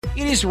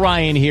It is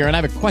Ryan here, and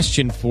I have a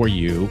question for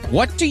you.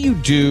 What do you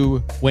do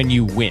when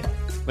you win?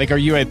 Like, are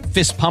you a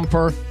fist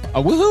pumper,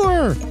 a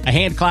woohooer, a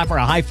hand clapper,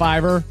 a high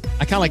fiver?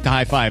 I kind of like the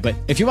high five, but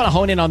if you want to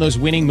hone in on those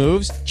winning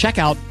moves, check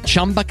out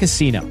Chumba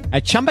Casino.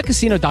 At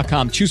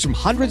ChumbaCasino.com, choose from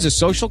hundreds of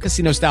social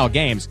casino-style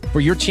games for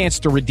your chance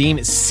to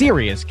redeem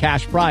serious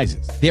cash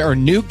prizes. There are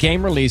new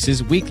game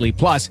releases weekly,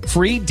 plus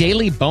free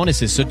daily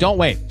bonuses, so don't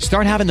wait.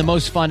 Start having the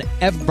most fun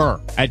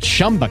ever at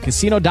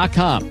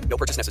ChumbaCasino.com. No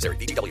purchase necessary.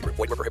 VGW Group.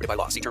 Void where prohibited by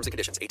law. See terms and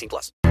conditions.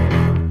 18+.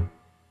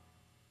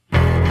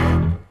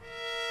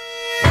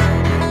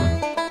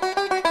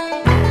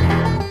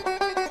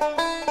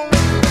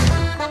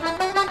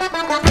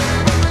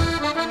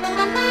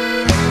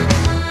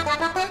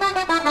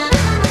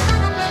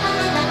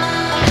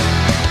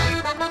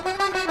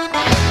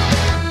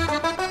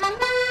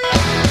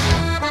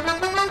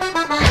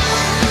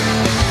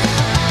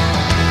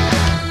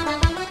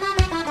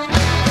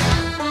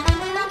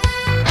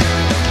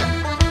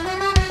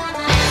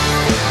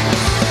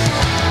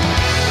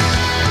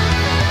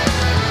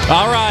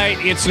 All right,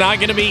 it's not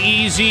going to be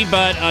easy,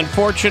 but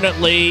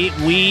unfortunately,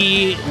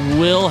 we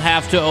will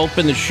have to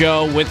open the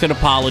show with an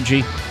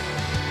apology.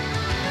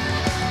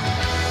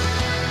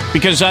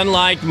 Because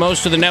unlike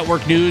most of the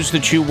network news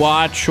that you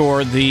watch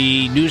or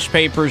the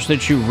newspapers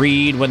that you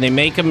read, when they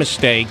make a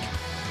mistake,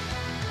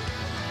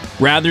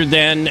 rather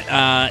than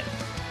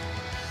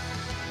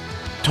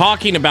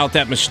talking about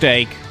that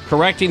mistake,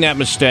 correcting that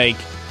mistake,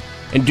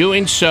 and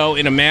doing so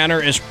in a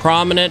manner as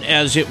prominent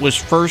as it was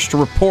first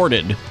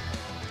reported,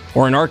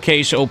 or in our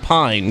case,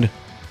 opined,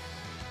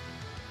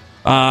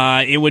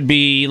 it would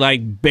be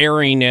like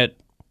burying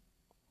it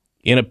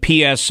in a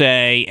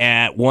PSA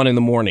at 1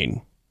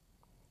 a.m.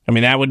 I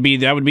mean, that would be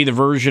the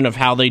version of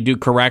how they do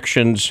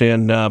corrections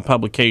in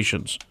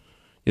publications.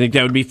 You think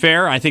that would be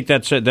fair? I think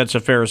that's a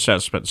fair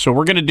assessment. So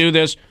we're going to do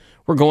this.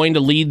 We're going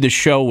to lead the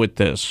show with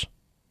this.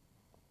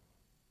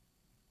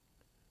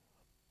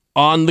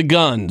 On the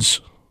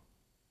guns.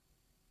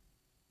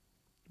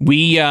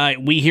 We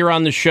here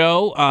on the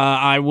show,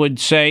 I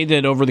would say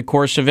that over the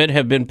course of it,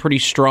 have been pretty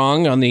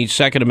strong on the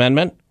Second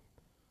Amendment.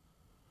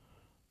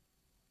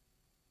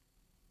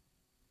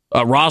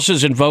 Ross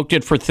has invoked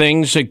it for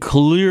things that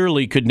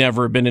clearly could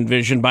never have been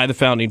envisioned by the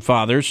Founding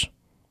Fathers.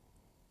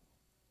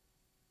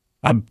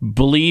 I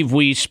believe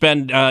we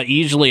spent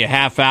easily a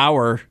half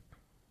hour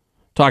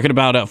talking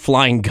about a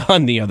flying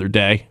gun the other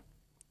day.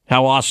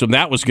 How awesome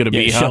that was going to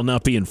be, huh? Shall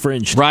not be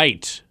infringed.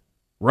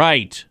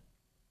 Right.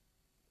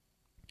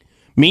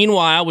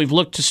 Meanwhile, we've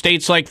looked to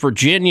states like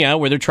Virginia,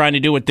 where they're trying to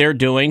do what they're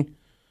doing.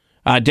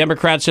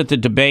 Democrats at the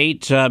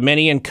debate,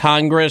 many in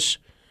Congress,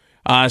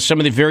 some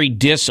of the very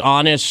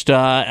dishonest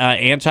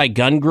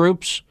anti-gun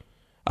groups,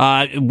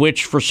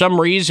 which for some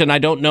reason, I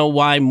don't know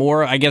why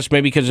more, I guess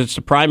maybe because it's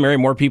the primary,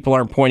 more people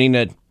aren't pointing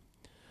at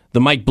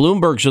the Mike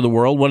Bloombergs of the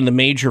world, one of the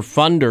major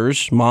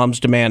funders, Moms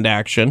Demand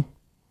Action,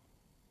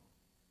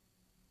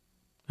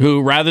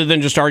 who, rather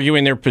than just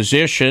arguing their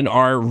position,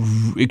 are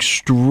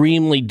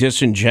extremely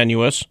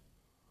disingenuous.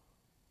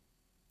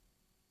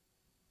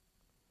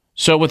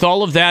 So with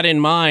all of that in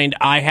mind,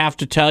 I have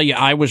to tell you,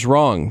 I was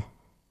wrong.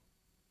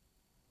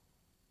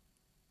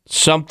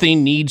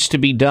 Something needs to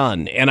be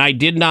done. And I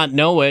did not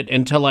know it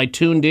until I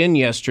tuned in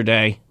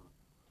yesterday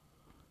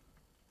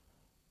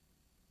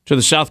to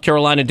the South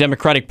Carolina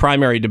Democratic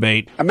primary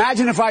debate.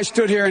 Imagine if I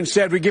stood here and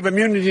said we give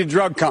immunity to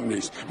drug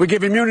companies, we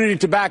give immunity to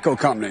tobacco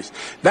companies.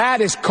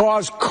 That has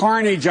caused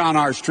carnage on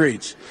our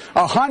streets.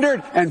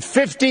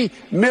 150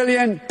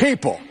 million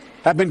people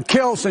have been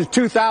killed since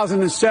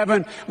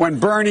 2007 when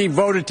Bernie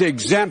voted to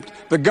exempt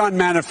the gun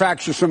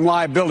manufacturers from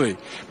liability.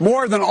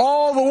 More than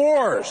all the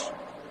wars,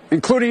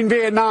 including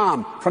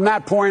Vietnam, from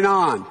that point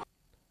on.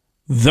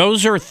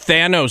 Those are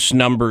Thanos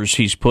numbers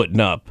he's putting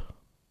up.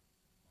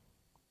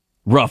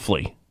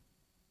 Roughly.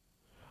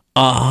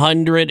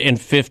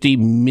 150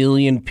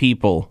 million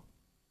people.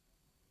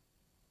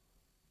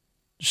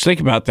 Just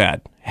think about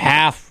that.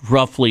 Half,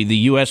 roughly, the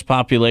U.S.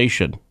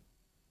 population.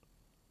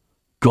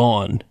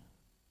 Gone.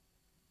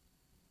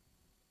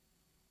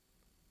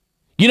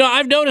 You know,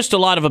 I've noticed a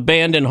lot of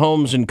abandoned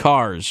homes and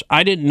cars.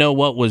 I didn't know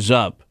what was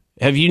up.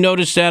 Have you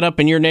noticed that up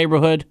in your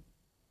neighborhood?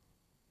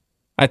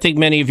 I think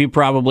many of you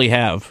probably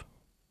have.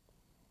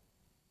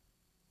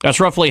 That's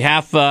roughly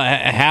half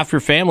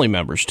your family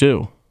members,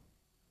 too.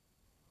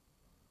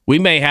 We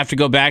may have to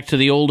go back to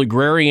the old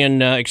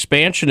agrarian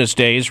expansionist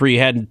days where you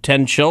had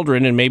 10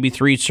 children and maybe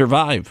 3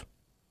 survive.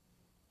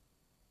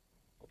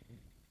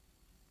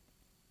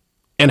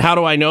 And how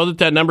do I know that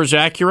that number's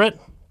accurate?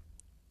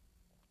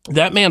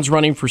 That man's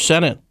running for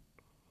Senate.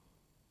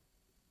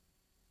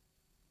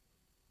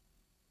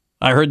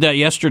 I heard that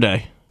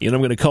yesterday. You know,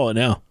 I'm going to call it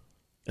now.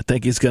 I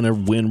think he's going to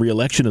win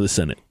re-election of the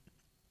Senate.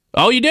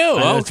 Oh, you do?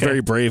 That's very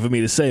brave of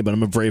me to say, but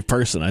I'm a brave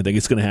person. I think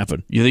it's going to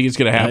happen. You think it's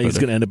going to happen? He's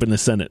going to end up in the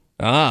Senate.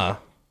 Ah.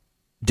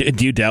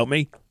 Do you doubt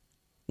me?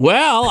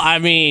 Well, I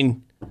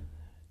mean,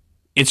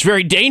 it's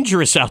very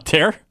dangerous out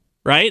there,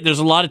 right? There's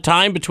a lot of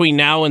time between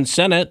now and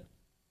Senate.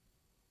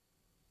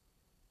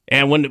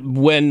 And when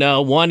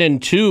 1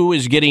 and 2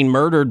 is getting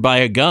murdered by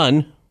a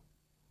gun,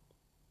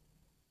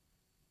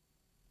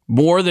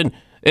 More than,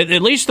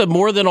 at least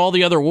more than all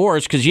the other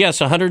wars, because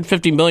yes,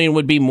 150 million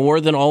would be more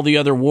than all the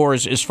other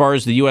wars as far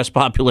as the U.S.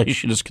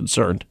 population is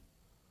concerned.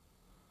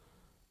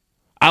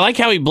 I like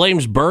how he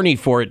blames Bernie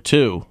for it,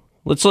 too.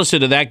 Let's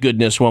listen to that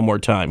goodness one more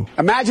time.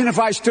 Imagine if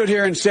I stood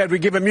here and said we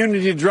give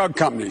immunity to drug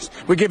companies,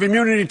 we give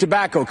immunity to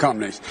tobacco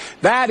companies.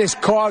 That has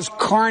caused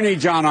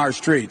carnage on our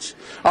streets.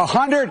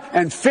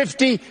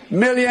 150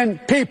 million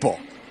people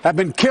have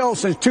been killed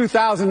since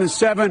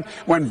 2007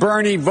 when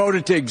Bernie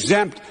voted to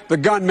exempt the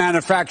gun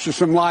manufacturers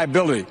from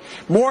liability.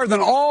 More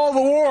than all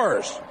the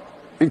wars,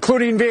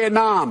 including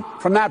Vietnam,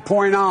 from that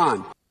point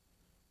on.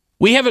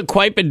 We haven't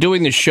quite been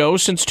doing the show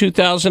since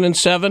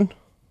 2007.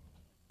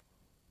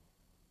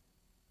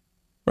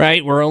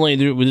 Right?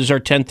 This is our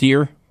 10th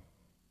year.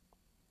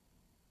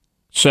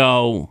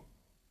 So,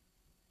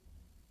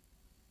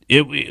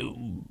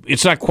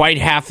 it's not quite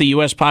half the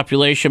U.S.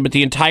 population, but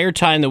the entire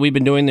time that we've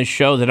been doing this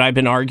show that I've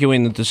been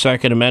arguing that the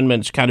Second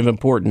Amendment is kind of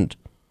important.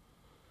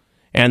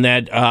 And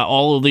that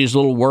all of these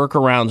little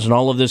workarounds and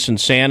all of this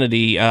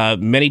insanity,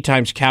 many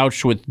times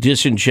couched with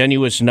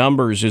disingenuous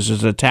numbers, is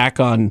an attack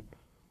on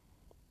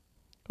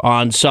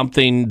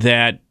something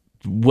that,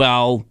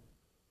 well,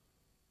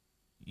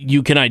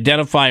 you can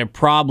identify a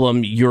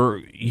problem,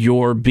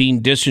 you're being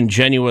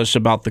disingenuous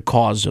about the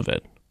cause of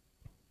it.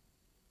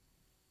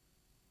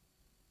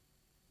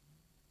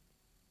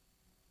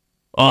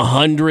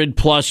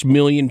 100+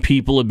 million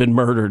people have been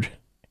murdered,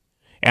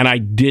 and I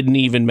didn't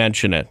even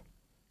mention it.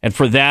 And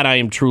for that, I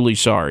am truly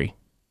sorry.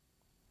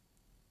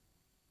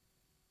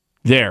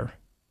 There.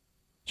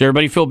 Does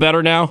everybody feel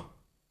better now?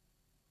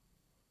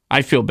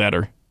 I feel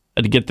better. I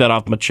had to get that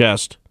off my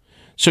chest.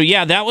 So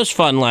yeah, that was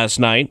fun last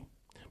night.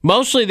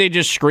 Mostly they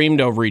just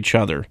screamed over each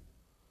other.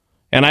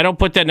 And I don't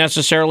put that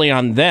necessarily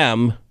on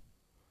them.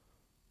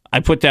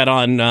 I put that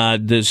on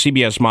the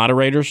CBS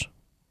moderators.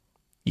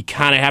 You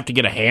kind of have to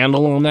get a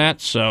handle on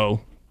that. So,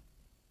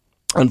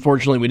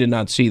 unfortunately, we did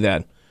not see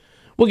that.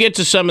 We'll get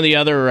to some of the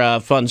other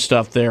fun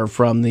stuff there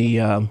from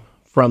the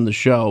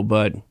show.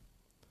 But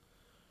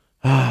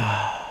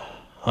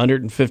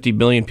 150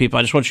 billion people.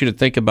 I just want you to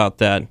think about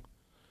that.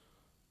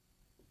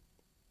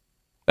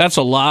 That's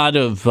a lot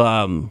of...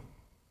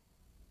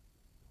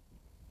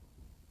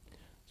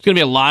 It's going to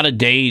be a lot of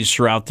days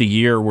throughout the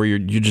year where you're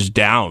just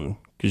down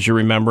because you're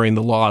remembering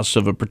the loss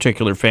of a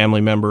particular family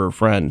member or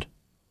friend.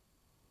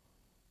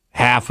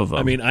 Half of them.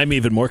 I mean, I'm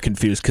even more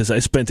confused because I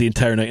spent the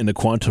entire night in the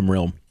quantum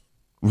realm.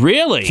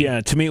 Really?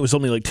 Yeah, to me it was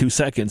only like 2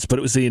 seconds, but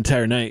it was the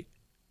entire night.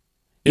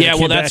 And yeah,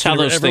 well, that's how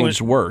those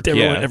things work.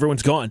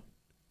 Everyone's gone.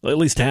 At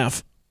least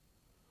half.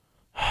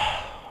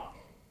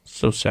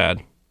 So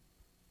sad.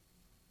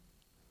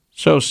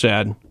 So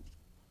sad.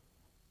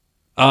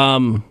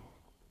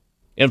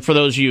 And for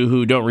those of you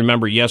who don't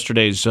remember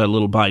yesterday's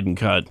little Biden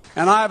cut.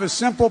 And I have a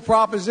simple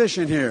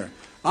proposition here.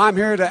 I'm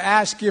here to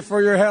ask you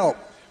for your help.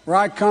 Where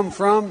I come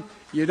from,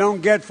 you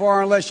don't get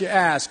far unless you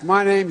ask.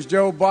 My name's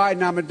Joe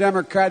Biden. I'm a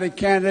Democratic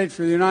candidate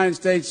for the United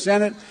States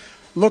Senate.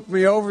 Look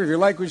me over. If you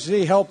like what you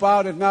see, help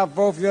out. If not,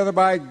 vote for the other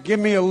Biden. Give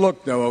me a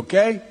look, though,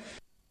 okay?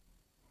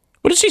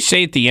 What does he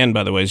say at the end,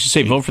 by the way? Does he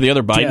say vote for the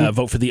other Biden? Yeah,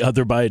 vote for the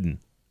other Biden.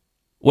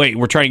 Wait,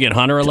 we're trying to get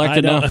Hunter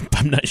elected now?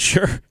 I'm not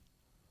sure.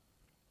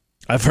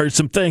 I've heard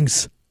some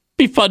things.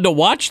 Be fun to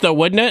watch, though,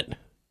 wouldn't it?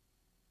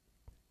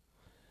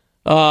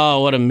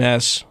 Oh, what a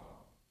mess.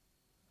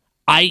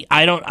 I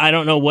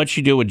don't know what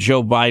you do with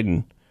Joe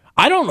Biden.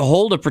 I don't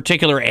hold a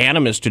particular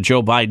animus to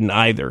Joe Biden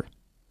either.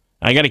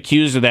 I got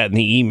accused of that in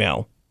the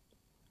email.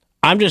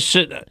 I'm just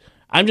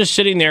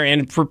sitting there,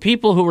 and for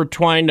people who are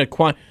trying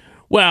to,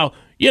 well,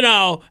 you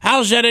know,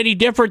 how's that any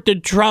different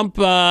than Trump,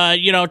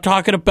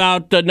 talking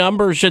about the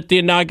numbers at the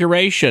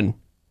inauguration?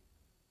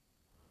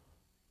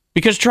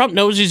 Because Trump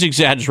knows he's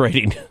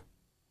exaggerating.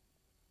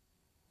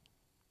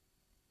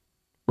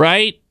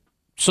 Right?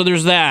 So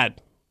there's that.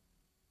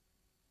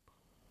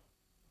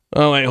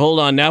 Oh, wait, hold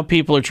on. Now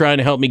people are trying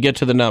to help me get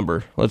to the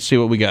number. Let's see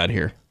what we got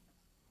here.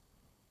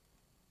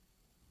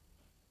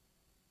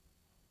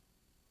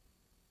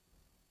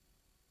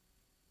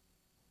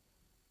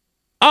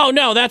 Oh,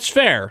 no, that's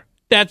fair.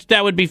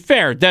 That would be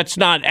fair. That's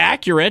not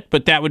accurate,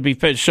 but that would be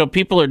fair. So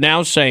people are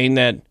now saying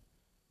that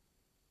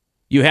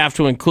you have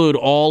to include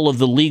all of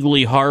the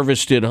legally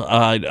harvested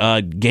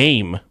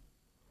game.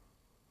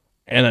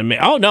 And I mean,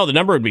 oh, no, the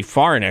number would be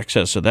far in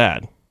excess of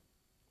that.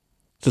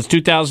 Since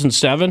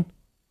 2007?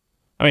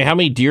 I mean, how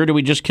many deer do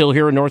we just kill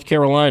here in North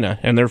Carolina?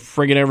 And they're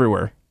friggin'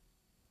 everywhere.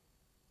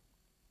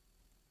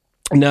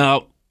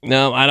 No,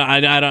 I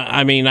don't.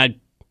 I mean, I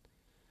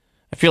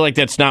feel like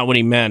that's not what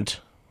he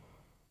meant.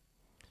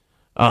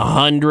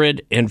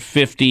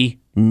 150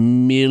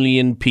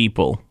 million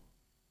people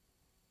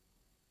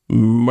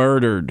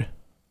murdered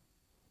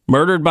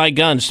by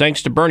guns,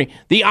 thanks to Bernie.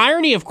 The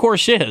irony, of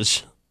course,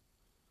 is,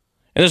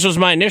 and this was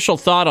my initial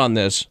thought on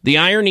this, the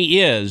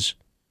irony is,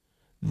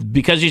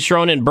 because he's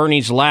thrown in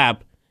Bernie's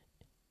lap,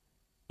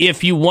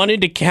 if you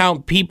wanted to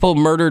count people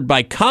murdered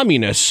by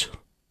communists,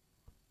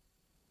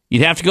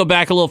 you'd have to go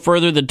back a little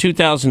further than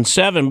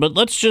 2007, but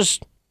let's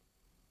just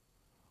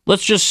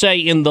say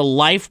in the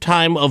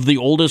lifetime of the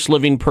oldest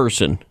living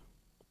person,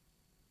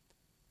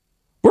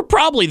 We're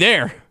probably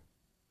there.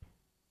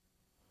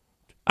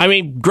 I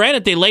mean,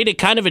 granted, they laid it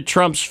kind of at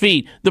Trump's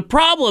feet. The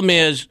problem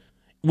is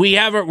we're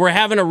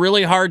having a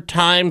really hard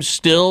time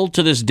still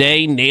to this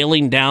day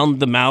nailing down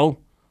the Mao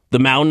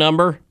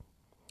number.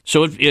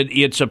 So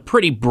it's a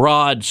pretty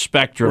broad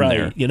spectrum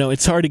there. You know,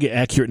 it's hard to get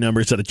accurate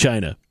numbers out of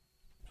China.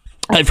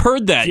 I've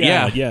heard that,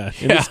 yeah.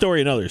 In this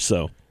story and others,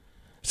 so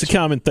it's a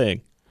common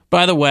thing.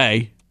 By the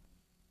way,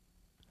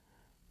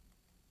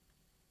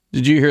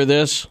 did you hear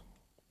this?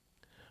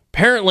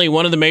 Apparently,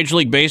 one of the Major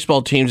League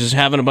Baseball teams is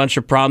having a bunch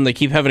of problems. They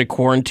keep having to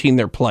quarantine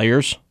their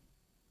players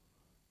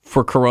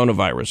for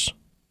coronavirus.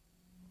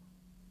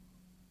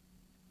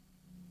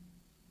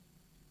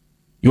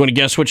 You want to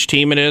guess which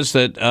team it is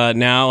that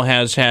now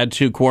has had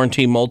to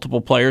quarantine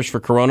multiple players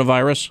for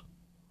coronavirus?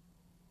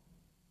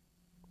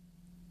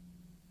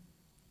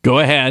 Go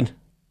ahead.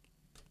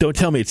 Don't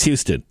tell me it's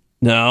Houston.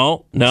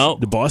 No.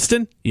 The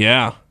Boston?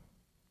 Yeah.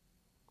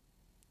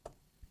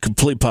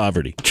 Complete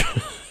poverty.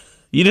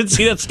 You didn't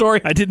see that story?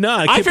 I did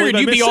not. I figured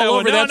you'd be all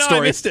over that story.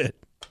 I missed it.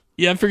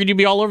 Yeah, I figured you'd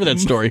be all over that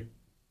story.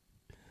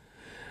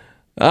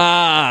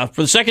 For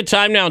the second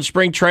time now in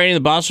spring training,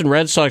 the Boston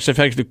Red Sox have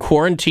had to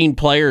quarantine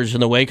players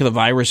in the wake of the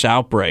virus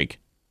outbreak.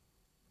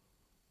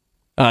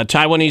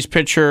 Taiwanese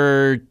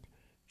pitcher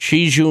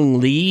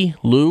Chi-Jun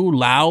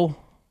Lau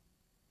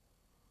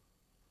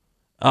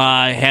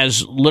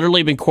has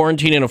literally been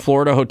quarantined in a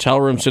Florida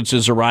hotel room since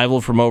his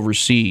arrival from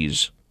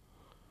overseas.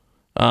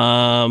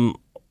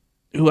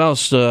 Who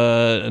else?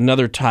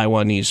 Another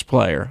Taiwanese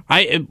player.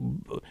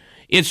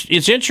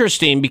 It's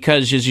interesting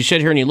because as you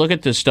sit here and you look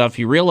at this stuff,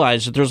 you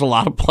realize that there's a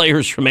lot of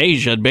players from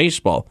Asia in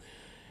baseball,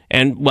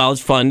 and while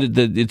it's fun,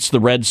 it's the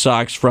Red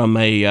Sox from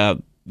a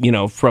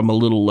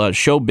little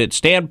show bit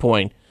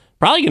standpoint.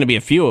 Probably going to be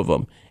a few of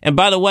them. And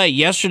by the way,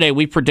 yesterday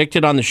we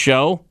predicted on the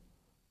show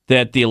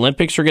that the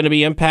Olympics are going to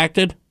be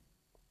impacted.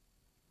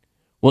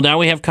 Well, now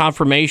we have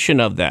confirmation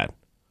of that.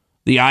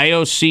 The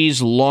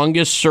IOC's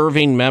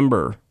longest-serving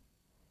member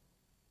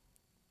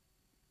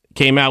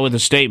came out with a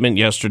statement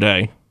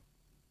yesterday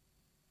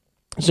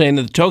saying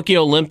that the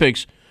Tokyo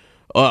Olympics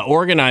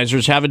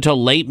organizers have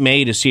until late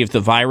May to see if the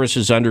virus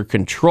is under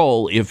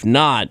control. If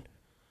not,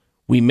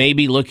 we may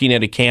be looking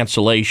at a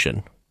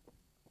cancellation.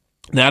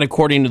 That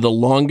according to the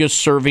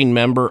longest-serving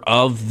member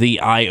of the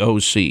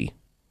IOC,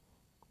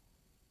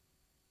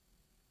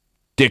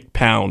 Dick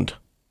Pound.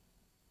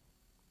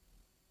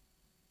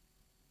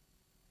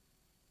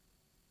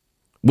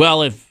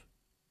 Well, if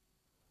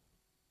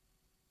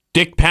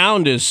Dick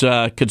Pound is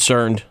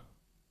concerned,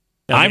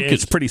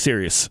 it's pretty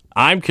serious.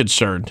 I'm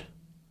concerned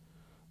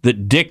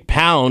that Dick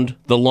Pound,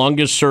 the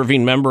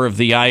longest-serving member of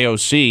the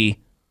IOC,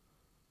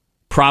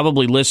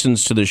 probably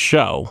listens to the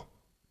show,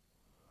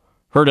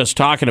 heard us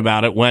talking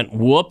about it, went,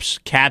 whoops,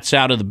 cat's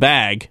out of the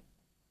bag.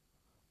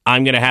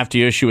 I'm going to have to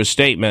issue a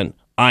statement.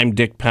 I'm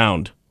Dick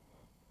Pound.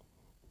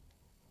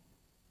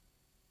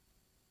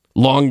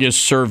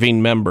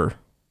 Longest-serving member.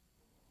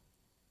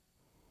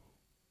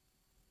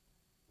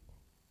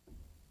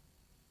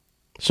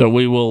 So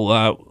we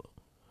will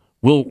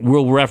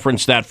we'll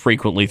reference that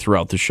frequently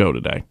throughout the show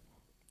today.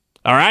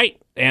 All right,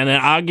 and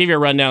I'll give you a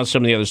rundown of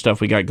some of the other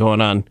stuff we got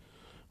going on.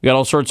 We got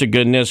all sorts of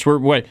goodness.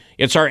 Apparently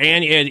it's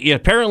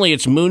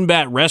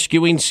Moonbat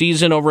rescuing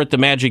season over at the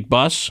Magic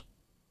Bus.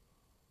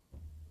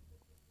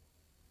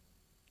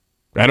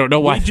 I don't know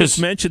why. We just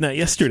mentioned that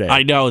yesterday.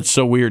 I know, it's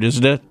so weird,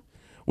 isn't it?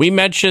 We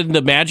mentioned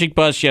the Magic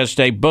Bus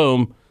yesterday.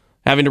 Boom,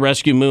 having to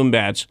rescue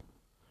moonbats.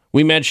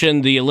 We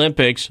mentioned the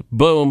Olympics.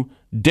 Boom.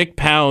 Dick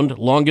Pound,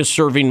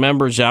 longest-serving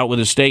members, out with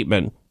a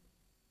statement.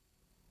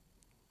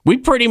 We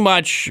pretty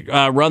much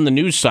run the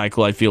news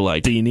cycle, I feel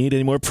like. Do you need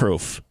any more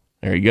proof?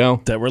 There you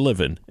go. That we're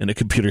living in a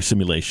computer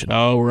simulation.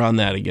 Oh, we're on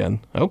that again.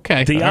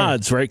 Okay. The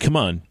odds, right? Come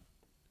on.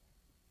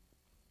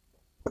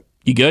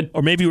 You good?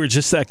 Or maybe we're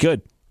just that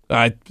good.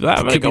 I'm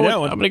going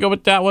to go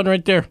with that one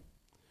right there.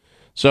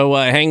 So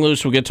hang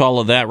loose. We'll get to all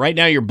of that. Right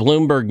now, your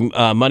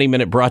Bloomberg Money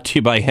Minute brought to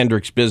you by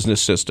Hendricks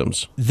Business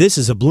Systems. This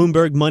is a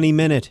Bloomberg Money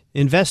Minute.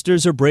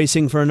 Investors are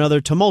bracing for another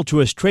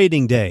tumultuous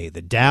trading day.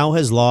 The Dow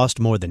has lost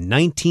more than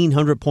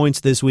 1,900 points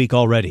this week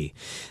already.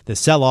 The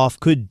sell-off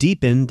could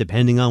deepen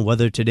depending on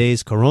whether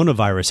today's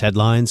coronavirus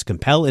headlines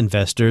compel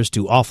investors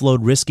to offload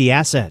risky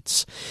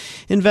assets.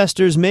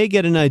 Investors may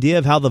get an idea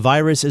of how the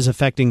virus is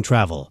affecting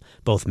travel.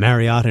 Both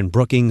Marriott and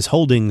Brookings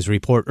Holdings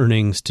report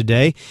earnings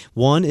today.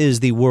 One is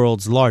the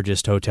world's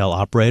largest hotel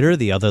operator,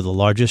 the other the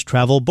largest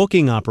travel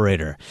booking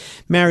operator.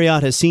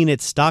 Marriott has seen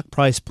its stock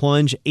price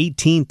plunge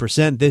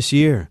 18% this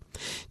year.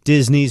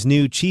 Disney's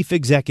new chief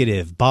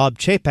executive, Bob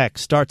Chapek,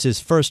 starts his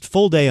first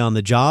full day on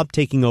the job,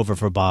 taking over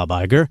for Bob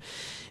Iger.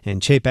 And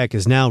Chapek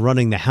is now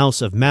running the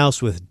House of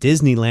Mouse with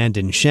Disneyland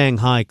in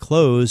Shanghai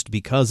closed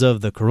because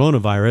of the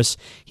coronavirus.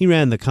 He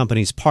ran the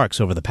company's parks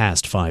over the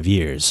past 5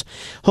 years.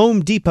 Home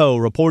Depot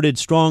reported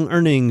strong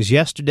earnings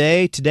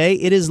yesterday. Today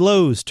it is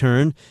Lowe's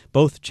turn.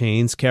 Both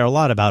chains care a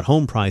lot about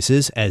home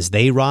prices. As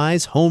they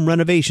rise, home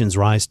renovations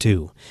rise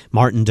too.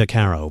 Martin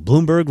DeCaro,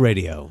 Bloomberg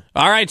Radio.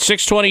 All right,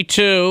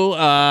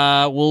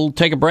 6:22. We'll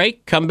take a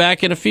break. Come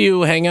back in a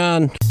few. Hang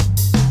on.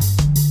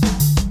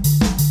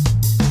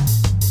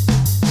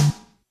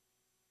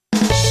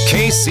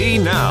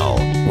 KC Now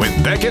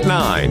with Beck at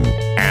 9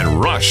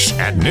 and Rush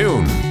at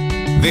noon.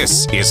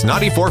 This is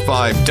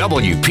 94.5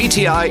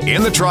 WPTI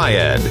in the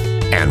Triad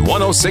and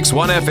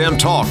 106.1 FM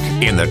Talk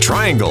in the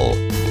Triangle.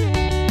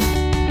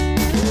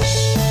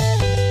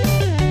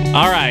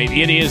 All right,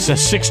 it is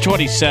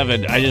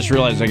 6:27. I just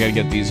realized I got to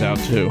get these out,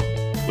 too.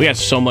 We got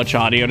so much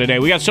audio today.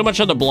 We got so much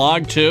on the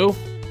blog, too.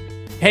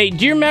 Hey,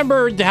 do you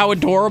remember how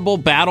adorable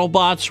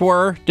BattleBots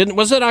were?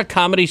 Was it on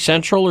Comedy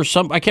Central or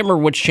something? I can't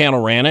remember which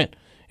channel ran it.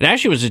 It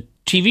actually was a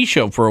TV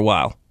show for a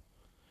while.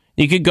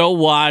 You could go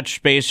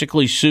watch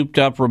basically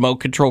souped-up remote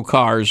control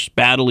cars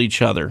battle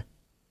each other.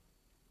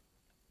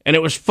 And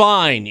it was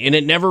fine, and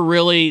it never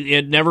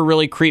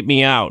really creeped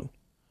me out.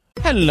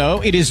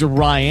 Hello, it is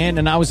Ryan,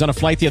 and I was on a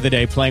flight the other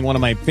day playing one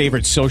of my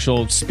favorite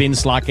social spin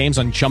slot games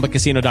on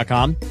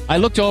ChumbaCasino.com. I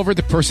looked over at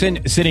the person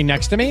sitting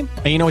next to me,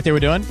 and you know what they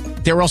were doing?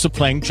 They were also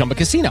playing Chumba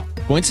Casino.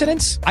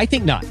 Coincidence? I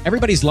think not.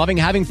 Everybody's loving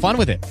having fun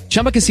with it.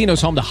 Chumba Casino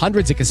is home to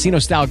hundreds of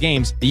casino-style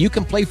games that you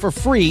can play for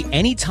free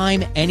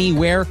anytime,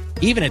 anywhere,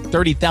 even at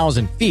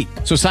 30,000 feet.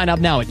 So sign up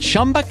now at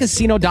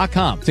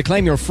ChumbaCasino.com to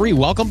claim your free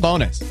welcome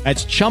bonus.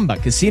 That's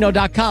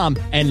ChumbaCasino.com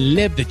and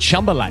live the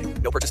Chumba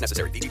life. No purchase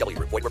necessary. VGW.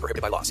 Void where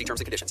prohibited by law. See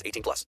terms and conditions.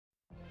 18+.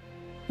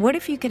 What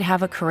if you could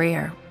have a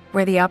career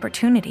where the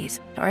opportunities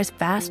are as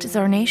vast as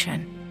our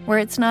nation, where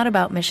it's not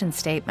about mission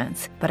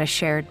statements, but a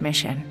shared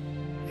mission?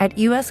 At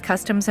U.S.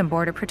 Customs and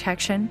Border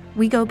Protection,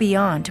 we go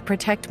beyond to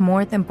protect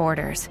more than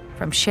borders.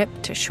 From ship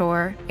to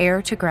shore,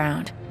 air to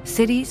ground,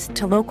 cities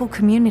to local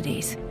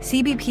communities,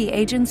 CBP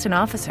agents and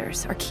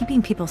officers are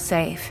keeping people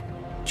safe.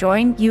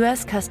 Join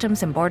U.S.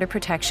 Customs and Border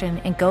Protection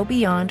and go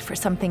beyond for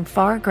something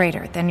far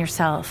greater than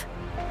yourself.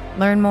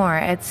 Learn more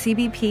at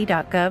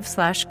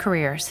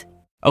cbp.gov/careers.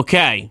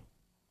 Okay.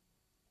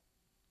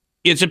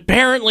 It's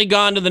apparently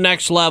gone to the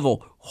next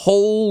level.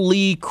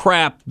 Holy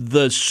crap,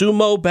 the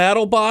sumo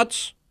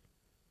BattleBots?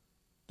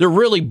 They're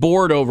really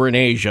bored over in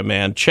Asia,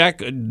 man.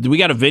 Check. We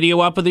got a video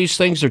up of these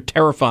things. They're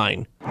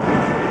terrifying.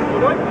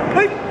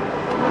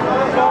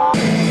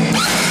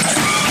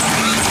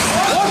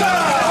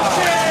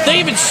 They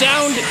even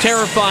sound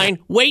terrifying.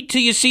 Wait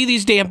till you see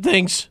these damn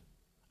things.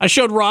 I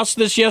showed Ross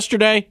this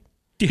yesterday.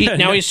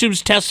 Now he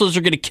assumes Teslas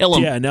are going to kill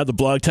him. Yeah, now the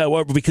blog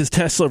title, because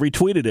Tesla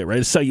retweeted it,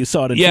 right? So you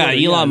saw it.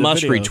 Elon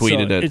Musk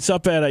retweeted it. It's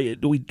up at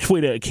we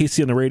tweeted at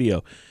Casey on the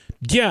radio.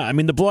 Yeah, I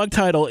mean the blog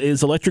title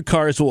is "Electric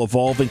Cars Will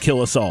Evolve and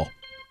Kill Us All."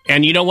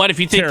 And you know what? If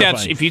you think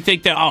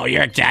oh,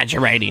 you're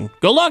exaggerating,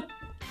 go look.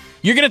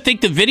 You're going to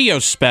think the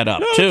video's sped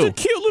up too. It's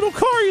a cute little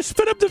car. You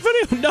sped up the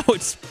video. No,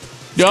 it's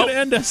going to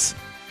end us.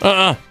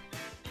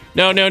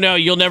 No.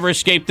 You'll never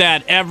escape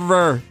that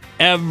ever.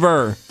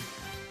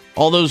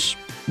 All those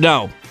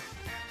no.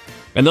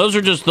 And those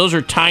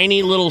are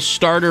tiny little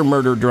starter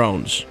murder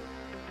drones.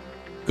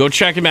 Go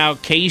check them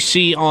out,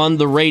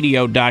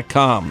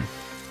 kcontheradio.com.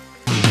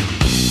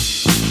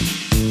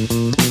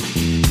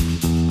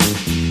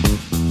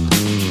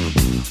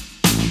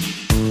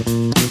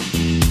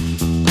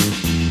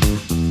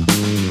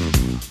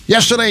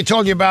 Yesterday, I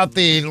told you about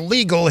the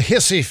legal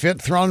hissy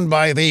fit thrown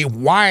by the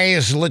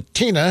wise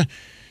Latina,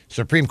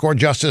 Supreme Court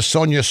Justice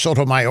Sonia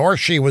Sotomayor.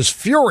 She was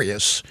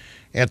furious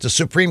at the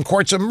Supreme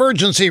Court's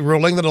emergency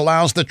ruling that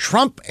allows the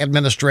Trump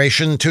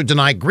administration to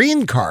deny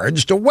green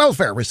cards to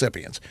welfare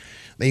recipients.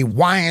 The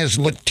wise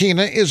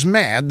Latina is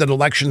mad that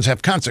elections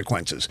have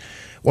consequences.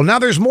 Well, now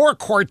there's more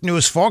court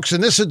news, folks,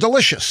 and this is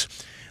delicious.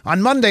 On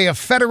Monday, a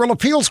federal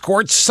appeals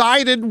court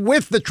sided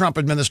with the Trump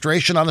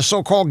administration on a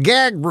so-called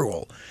gag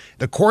rule.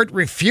 The court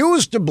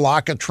refused to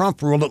block a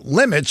Trump rule that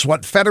limits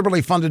what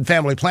federally funded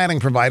family planning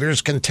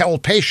providers can tell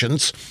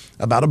patients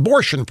about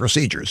abortion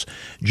procedures.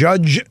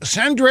 Judge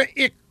Sandra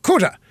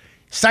Ikuta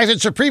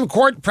cited Supreme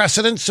Court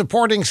precedent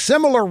supporting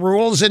similar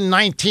rules in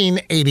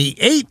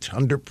 1988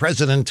 under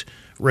President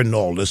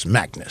Reinaldus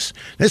Magnus.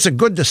 It's a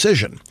good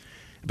decision,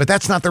 but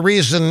that's not the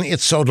reason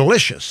it's so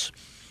delicious.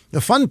 The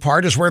fun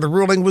part is where the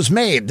ruling was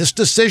made. This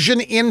decision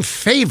in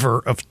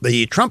favor of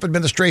the Trump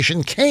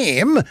administration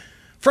came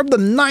from the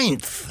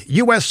Ninth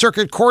U.S.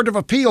 Circuit Court of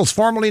Appeals,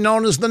 formerly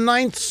known as the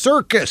Ninth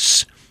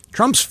Circus.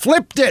 Trump's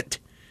flipped it.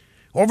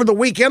 Over the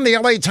weekend, the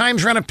L.A.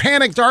 Times ran a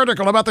panicked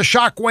article about the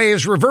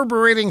shockwaves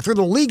reverberating through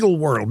the legal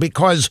world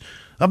because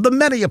of the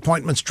many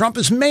appointments Trump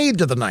has made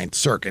to the Ninth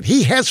Circuit.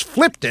 He has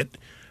flipped it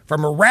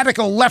from a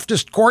radical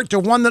leftist court to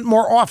one that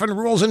more often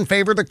rules in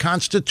favor of the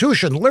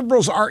Constitution.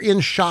 Liberals are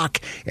in shock,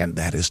 and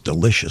that is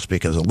delicious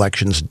because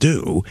elections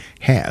do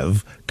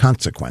have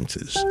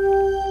consequences.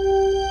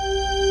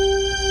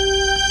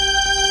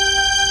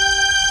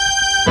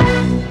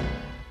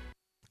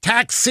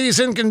 Tax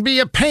season can be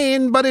a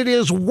pain, but it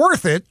is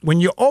worth it when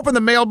you open the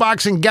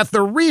mailbox and get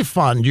the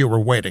refund you were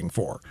waiting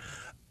for.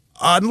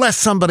 Unless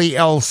somebody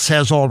else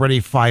has already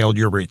filed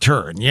your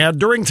return. Yeah,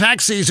 during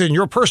tax season,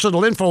 your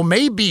personal info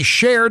may be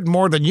shared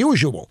more than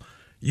usual.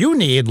 You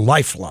need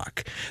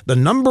LifeLock, the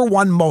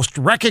 #1 most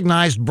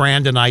recognized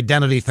brand in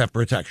identity theft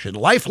protection.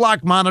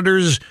 LifeLock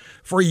monitors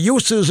for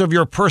uses of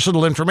your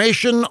personal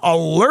information,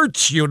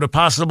 alerts you to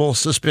possible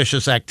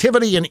suspicious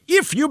activity, and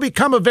if you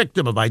become a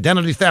victim of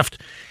identity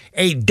theft,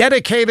 A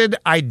dedicated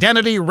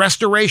identity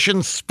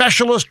restoration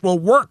specialist will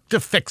work to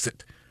fix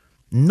it.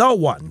 No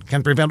one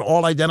can prevent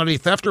all identity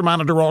theft or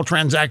monitor all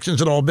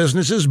transactions at all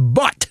businesses,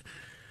 but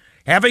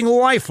having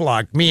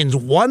LifeLock means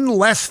one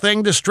less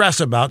thing to stress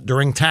about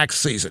during tax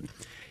season.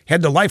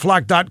 Head to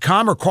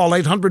LifeLock.com or call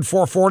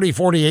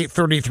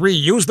 800-440-4833.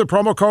 Use the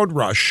promo code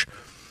RUSH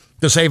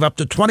to save up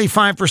to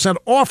 25%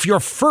 off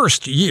your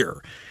first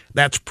year.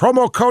 That's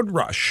promo code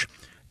RUSH.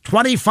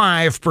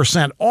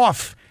 25%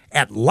 off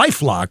at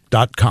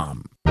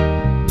LifeLock.com.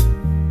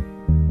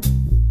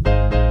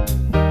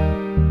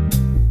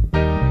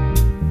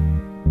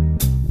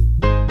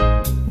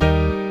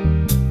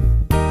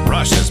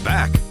 Rush is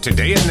back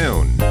today at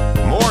noon.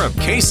 More of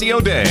Casey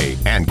O'Day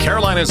and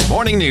Carolina's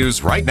Morning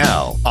News right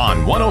now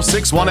on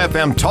 106.1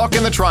 FM Talk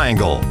in the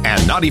Triangle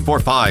and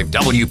 94.5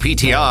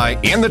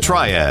 WPTI in the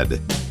Triad.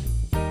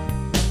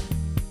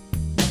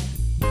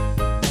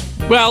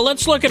 Well,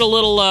 let's look at a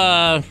little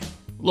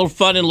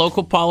fun in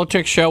local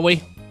politics, shall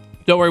we?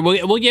 Don't worry,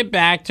 we'll get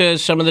back to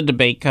some of the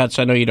debate cuts.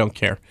 I know you don't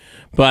care.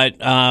 But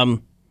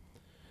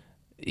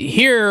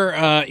here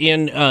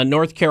in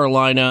North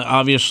Carolina,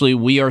 obviously,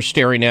 we are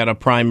staring at a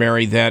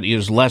primary that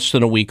is less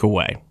than a week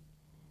away.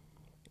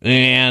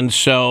 And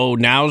so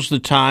now's the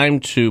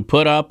time to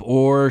put up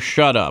or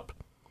shut up.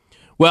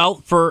 Well,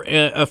 for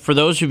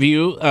those of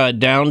you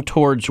down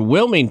towards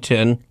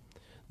Wilmington,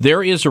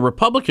 there is a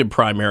Republican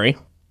primary.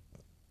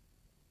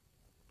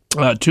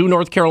 Two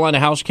North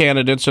Carolina House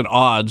candidates at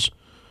odds.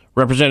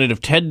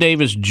 Representative Ted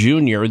Davis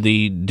Jr.,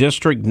 the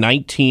District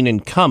 19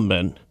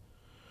 incumbent,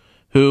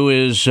 who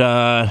is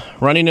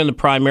running in the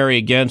primary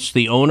against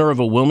the owner of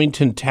a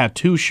Wilmington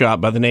tattoo shop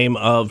by the name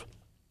of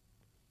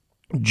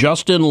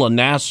Justin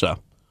Lanassa.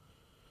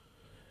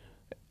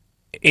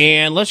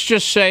 And let's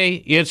just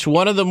say it's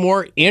one of the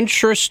more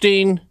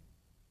interesting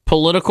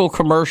political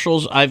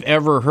commercials I've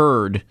ever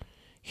heard.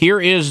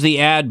 Here is the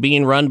ad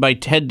being run by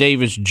Ted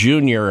Davis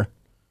Jr.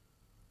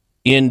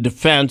 in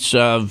defense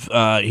of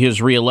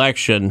his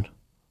reelection,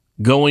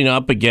 going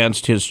up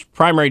against his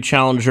primary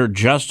challenger,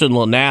 Justin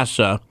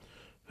Lanassa,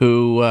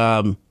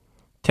 who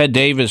Ted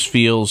Davis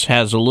feels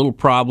has a little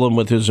problem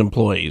with his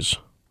employees.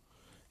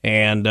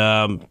 And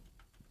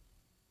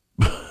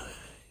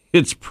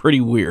it's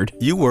pretty weird.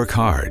 You work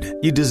hard.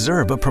 You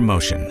deserve a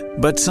promotion.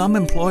 But some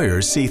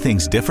employers see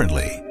things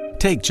differently.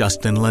 Take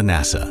Justin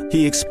Lanassa.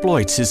 He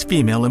exploits his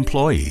female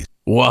employees.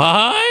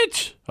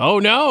 What? Oh,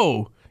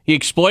 no. He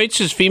exploits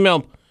his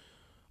female...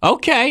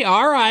 Okay,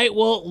 all right.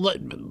 Well,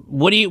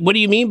 what do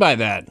you mean by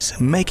that?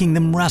 Making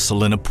them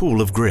wrestle in a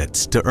pool of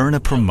grits to earn a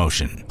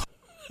promotion.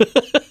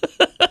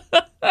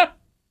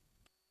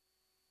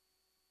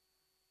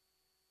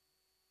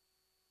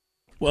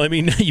 Well, I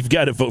mean, you've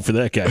got to vote for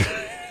that guy.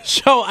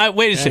 So,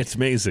 wait a second. It's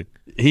amazing.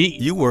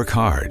 You work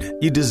hard.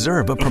 You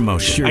deserve a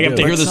promotion. Sure I have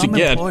to hear this some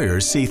again.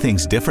 Employers see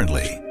things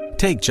differently.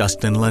 Take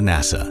Justin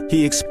Lanassa.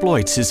 He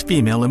exploits his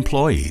female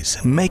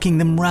employees, making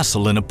them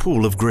wrestle in a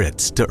pool of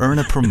grits to earn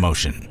a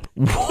promotion.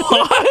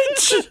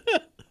 What?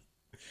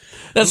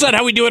 That's not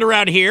how we do it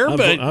around here.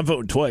 I'm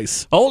voting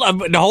twice. Hold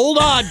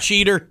on,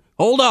 cheater.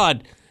 Hold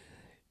on.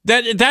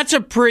 That's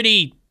a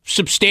pretty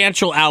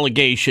substantial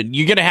allegation.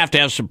 You're going to have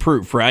some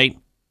proof, right?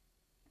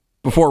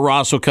 Before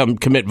Ross will come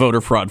commit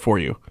voter fraud for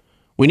you.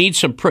 We need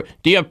some proof.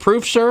 Do you have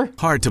proof, sir?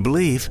 Hard to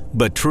believe,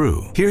 but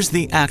true. Here's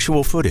the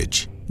actual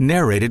footage,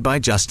 narrated by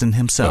Justin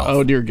himself.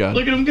 Oh, dear God.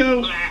 Look at him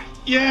go.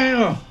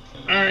 Yeah.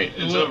 All right.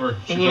 It's over.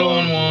 A little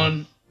on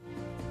one.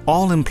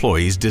 All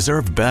employees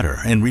deserve better,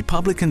 and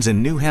Republicans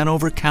in New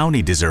Hanover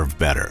County deserve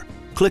better.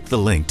 Click the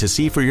link to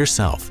see for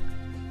yourself.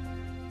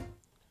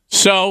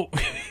 So,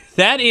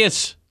 that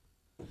is...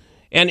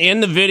 And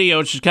in the video,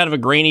 it's just kind of a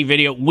grainy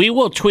video. We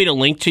will tweet a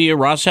link to you.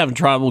 Ross having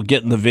trouble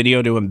getting the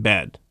video to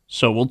embed.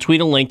 So we'll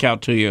tweet a link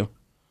out to you.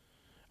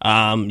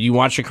 You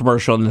watch a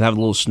commercial and then have a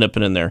little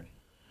snippet in there.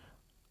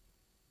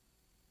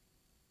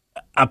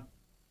 I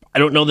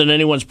don't know that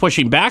anyone's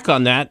pushing back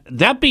on that.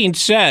 That being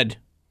said,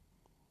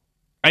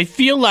 I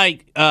feel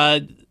like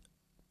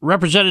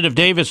Representative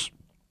Davis,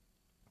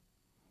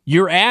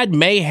 your ad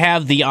may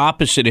have the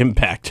opposite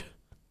impact.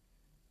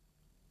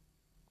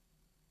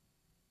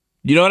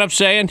 You know what I'm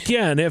saying?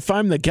 Yeah, and if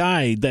I'm the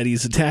guy that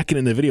he's attacking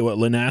in the video,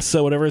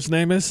 Lanassa, whatever his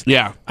name is,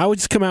 yeah, I would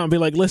just come out and be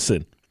like,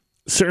 listen,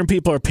 certain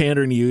people are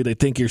pandering to you. They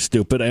think you're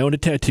stupid. I owned a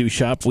tattoo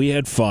shop. We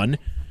had fun.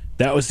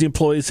 That was the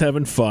employees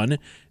having fun.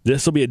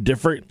 This will be a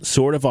different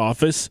sort of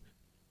office.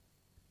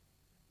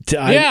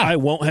 I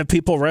won't have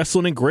people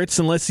wrestling in grits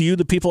unless you,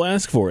 the people,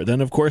 ask for it. Then,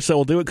 of course, I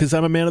will do it because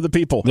I'm a man of the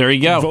people. There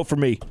you go. Vote for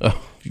me.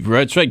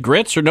 That's right.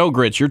 Grits or no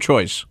grits, your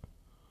choice.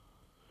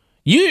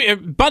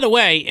 By the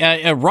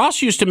way,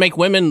 Ross used to make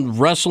women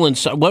wrestle in.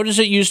 What does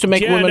it used to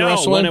make women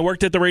wrestle in? When I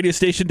worked at the radio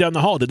station down the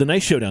hall, did the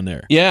night show down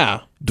there. Yeah.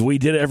 We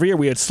did it every year.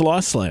 We had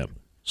Slaw Slam.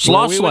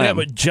 We would have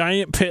a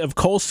giant pit of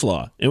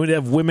coleslaw, and we'd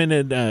have women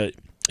and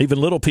even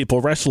little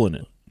people wrestling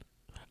it.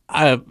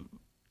 I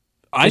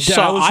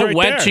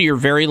went to your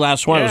very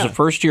last one. Yeah. It was the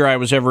first year I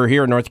was ever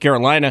here in North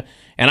Carolina,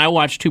 and I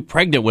watched two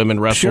pregnant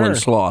women wrestle in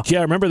slaw. Yeah,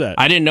 I remember that.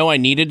 I didn't know I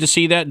needed to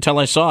see that until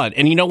I saw it.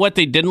 And you know what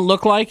they didn't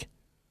look like?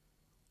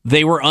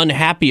 they were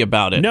unhappy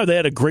about it. No, they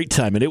had a great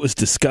time, and it was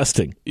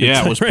disgusting.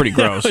 Yeah, it was pretty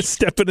gross.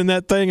 Stepping in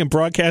that thing and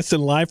broadcasting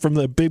live from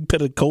the big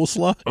pit of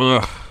coleslaw.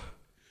 Ugh.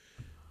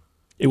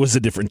 It was a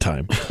different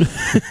time.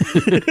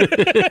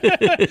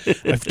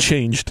 I've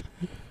changed.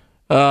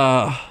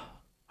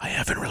 I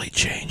haven't really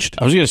changed.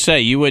 I was going to say,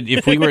 you would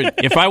if we were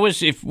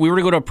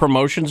to go to a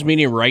promotions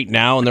meeting right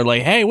now, and they're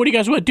like, "Hey, what do you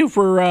guys want to do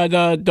for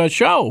the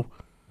show?"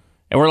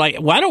 And we're like,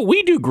 "Why don't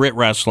we do grit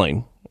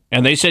wrestling?"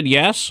 And they said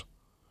yes.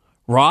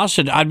 Ross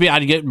and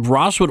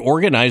Ross would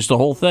organize the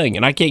whole thing,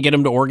 and I can't get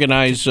him to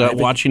organize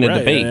watching a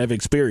debate. I have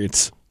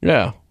experience.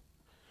 Yeah.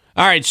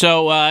 All right.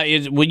 So,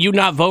 would you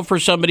not vote for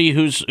somebody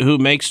who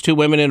makes two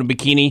women in a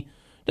bikini?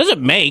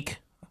 Doesn't make.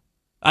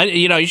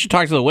 You should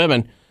talk to the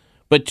women.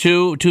 But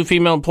two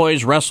female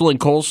employees wrestle in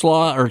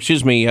coleslaw, or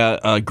excuse me,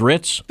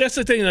 grits. That's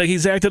the thing. Like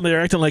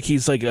they're acting like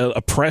he's like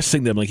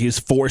oppressing them, like he's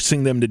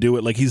forcing them to do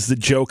it, like he's the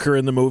Joker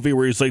in the movie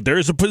where he's like,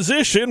 "There's a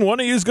position, one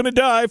of you's going to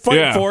die,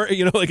 fight for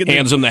it." Like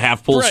hands him the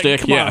half pull stick.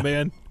 Come on,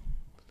 man.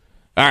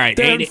 All right,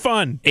 they're having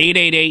fun.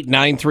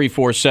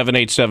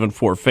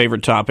 888-934-7874.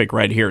 Favorite topic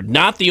right here.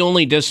 Not the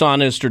only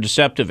dishonest or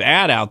deceptive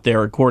ad out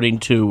there, according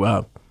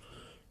to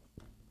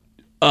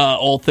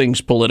All Things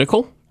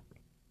Political.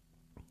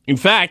 In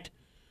fact.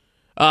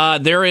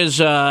 There is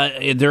a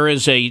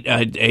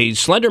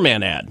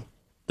Slenderman ad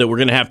that we're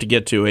going to have to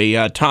get to,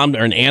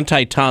 an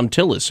anti-Tom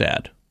Tillis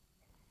ad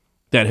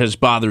that has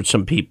bothered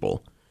some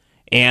people.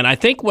 And I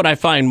think what I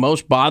find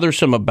most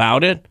bothersome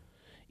about it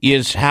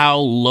is how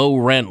low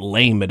rent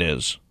lame it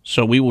is.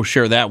 So we will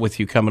share that with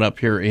you coming up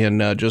here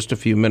in just a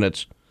few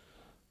minutes.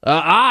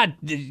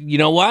 You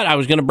know what? I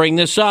was going to bring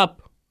this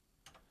up.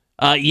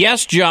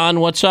 Yes, John,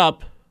 what's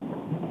up?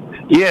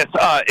 Yes,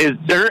 is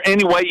there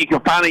any way you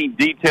can find any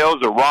details,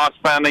 or Ross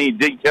found any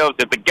details,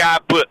 if the guy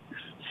put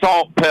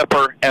salt,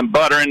 pepper, and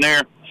butter in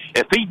there?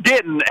 If he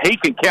didn't, he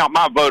can count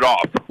my vote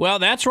off. Well,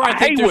 that's where I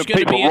think there's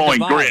going to be a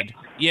divide.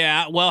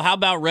 Yeah, well, how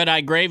about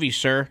red-eye gravy,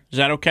 sir? Is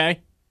that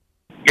okay?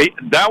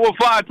 That will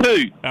fly,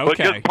 too. Okay. But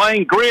just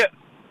plain grit,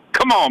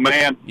 come on,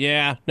 man.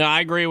 Yeah, no, I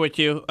agree with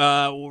you.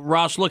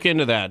 Ross, look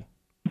into that,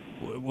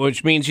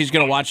 which means he's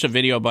going to watch the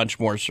video a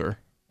bunch more, sir.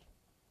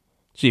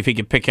 See if he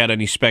can pick out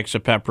any specks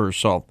of pepper or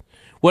salt.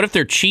 What if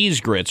they're cheese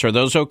grits? Are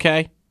those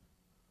okay?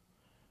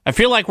 I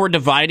feel like we're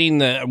going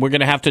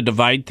to have to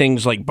divide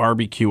things like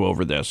barbecue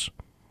over this.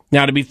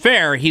 Now, to be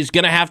fair, he's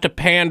going to have to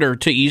pander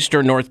to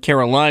Eastern North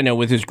Carolina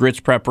with his grits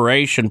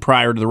preparation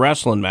prior to the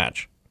wrestling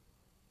match.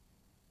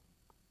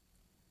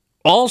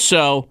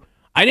 Also,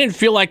 I didn't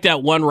feel like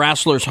that one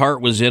wrestler's heart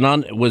was in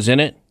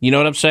it. You know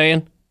what I'm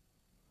saying?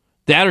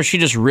 That, or she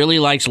just really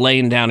likes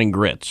laying down in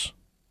grits.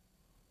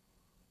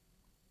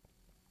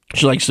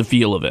 She likes the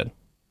feel of it.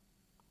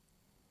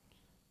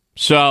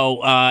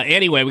 So,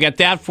 anyway, we got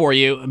that for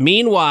you.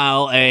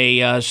 Meanwhile,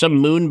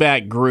 some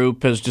Moonbat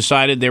group has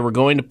decided they were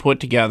going to put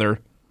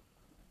together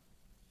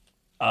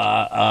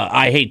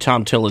I Hate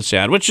Tom Tillis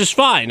ad, which is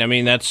fine. I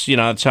mean, that's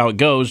how it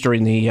goes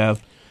during the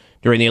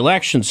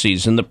election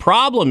season. The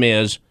problem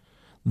is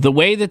the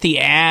way that the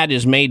ad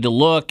is made to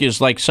look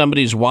is like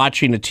somebody's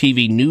watching a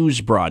TV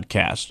news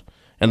broadcast,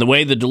 and the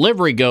way the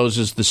delivery goes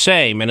is the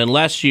same. And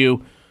unless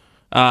you,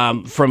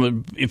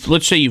 if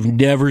let's say you've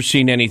never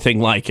seen anything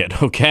like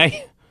it,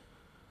 okay.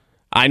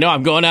 I know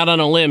I'm going out on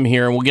a limb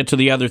here, and we'll get to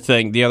the other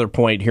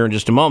point here in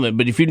just a moment.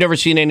 But if you've never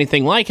seen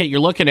anything like it, you're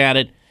looking at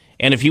it,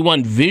 and if you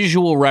want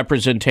visual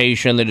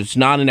representation that it's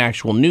not an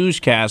actual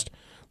newscast,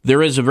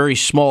 there is a very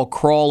small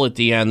crawl at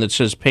the end that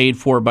says paid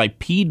for by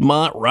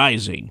Piedmont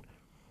Rising.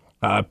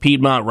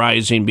 Piedmont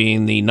Rising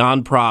being the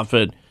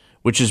nonprofit,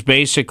 which is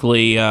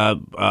basically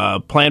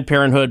Planned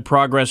Parenthood,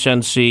 Progress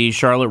NC,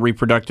 Charlotte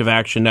Reproductive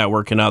Action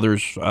Network, and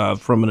others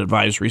from an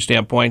advisory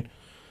standpoint.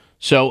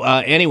 So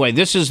anyway,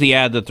 this is the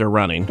ad that they're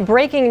running.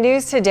 Breaking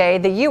news today,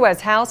 the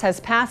U.S. House has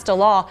passed a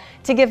law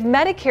to give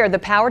Medicare the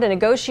power to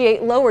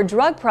negotiate lower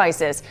drug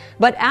prices.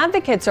 But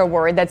advocates are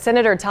worried that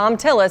Senator Tom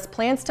Tillis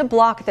plans to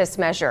block this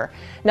measure.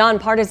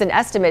 Nonpartisan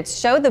estimates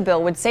show the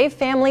bill would save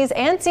families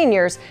and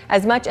seniors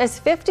as much as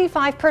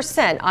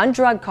 55% on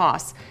drug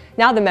costs.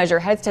 Now the measure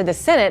heads to the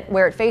Senate,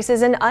 where it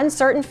faces an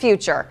uncertain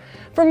future.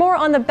 For more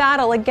on the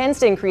battle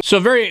against increased... So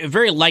very,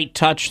 very light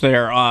touch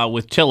there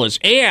with Tillis.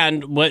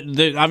 And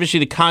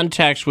obviously the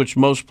context which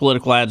most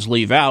political ads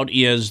leave out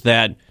is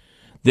that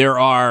there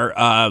are...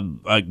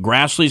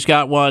 Grassley's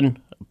got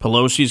one,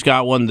 Pelosi's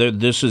got one.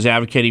 This is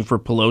advocating for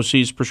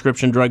Pelosi's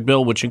prescription drug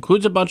bill, which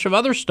includes a bunch of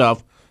other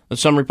stuff that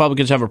some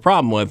Republicans have a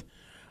problem with.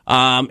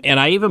 And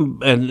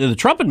the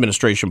Trump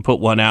administration put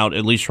one out,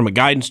 at least from a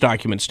guidance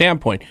document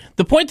standpoint.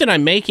 The point that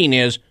I'm making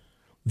is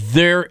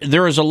there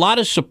is a lot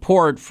of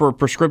support for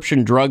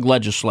prescription drug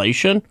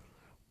legislation,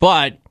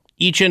 but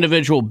each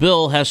individual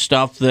bill has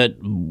stuff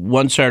that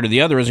one side or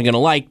the other isn't going to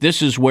like.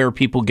 This is where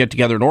people get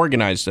together and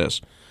organize this.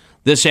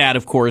 This ad,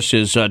 of course,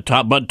 is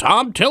but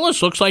Tom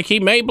Tillis looks like he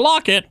may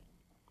block it.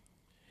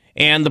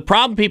 And the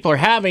problem people are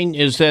having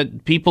is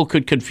that people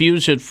could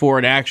confuse it for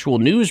an actual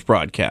news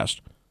broadcast.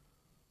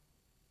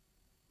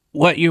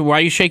 Why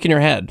are you shaking your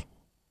head?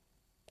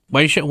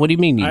 What do you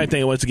mean? I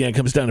think once again it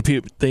comes down to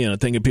people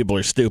thinking people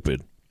are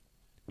stupid.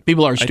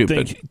 People are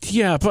stupid.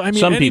 But I mean,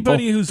 Some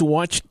anybody people. who's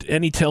watched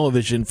any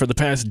television for the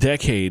past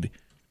decade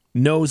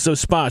knows those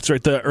spots,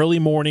 right? The early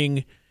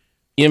morning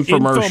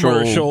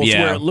infomercials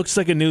where it looks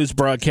like a news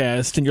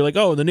broadcast, and you're like,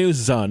 oh, the news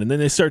is on. And then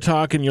they start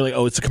talking, and you're like,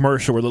 oh, it's a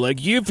commercial where they're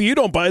like, if you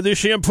don't buy this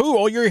shampoo,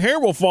 all your hair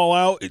will fall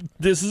out.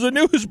 This is a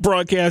news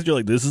broadcast. You're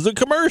like, this is a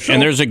commercial.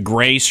 And there's a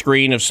gray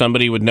screen of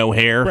somebody with no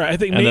hair. Right, I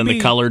think and then the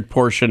colored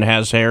portion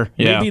has hair.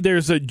 Yeah. Maybe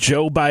there's a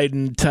Joe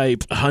Biden type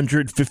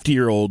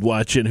 150-year-old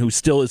watching who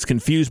still is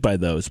confused by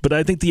those. But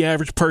I think the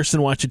average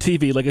person watching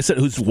TV, like I said,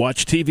 who's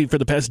watched TV for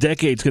the past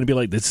decade, is going to be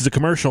like, this is a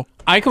commercial.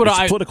 It's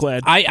a political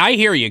ad. I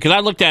hear you, because I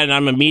looked at it and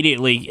I'm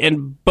immediately,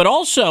 but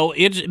also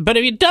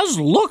it does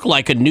look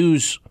like a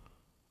news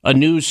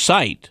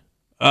site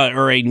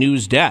or a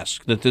news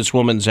desk that this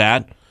woman's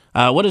at.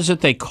 What is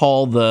it they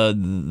call the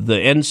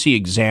NC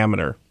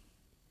Examiner?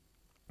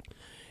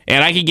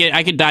 And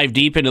I could dive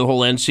deep into the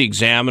whole NC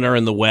Examiner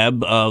and the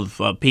web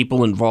of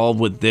people involved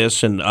with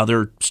this and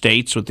other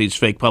states with these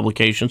fake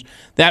publications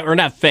that are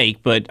not fake,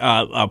 but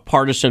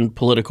partisan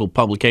political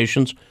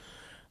publications.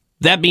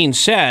 That being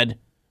said,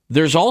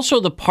 there's also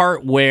the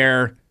part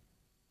where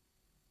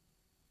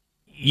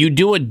you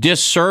do a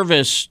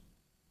disservice,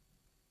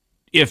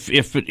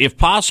 if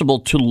possible,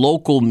 to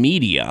local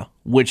media,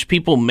 which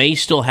people may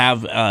still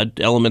have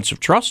elements of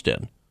trust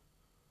in.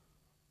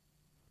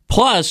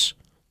 Plus,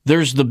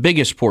 there's the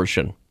biggest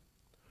portion.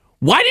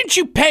 Why didn't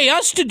you pay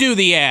us to do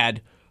the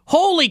ad?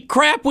 Holy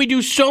crap, we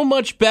do so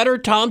much better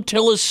Tom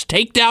Tillis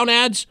takedown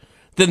ads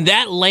than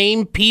that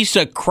lame piece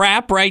of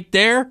crap right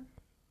there.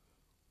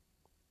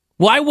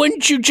 Why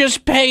wouldn't you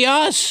just pay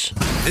us?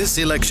 This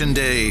election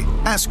day,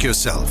 ask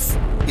yourself,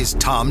 is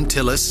Tom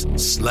Tillis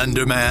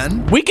Slender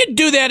Man? We could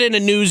do that in a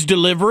news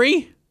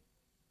delivery.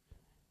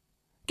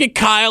 Get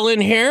Kyle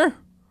in here.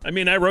 I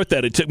mean, I wrote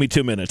that. It took me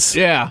 2 minutes.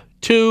 Yeah,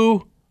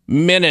 2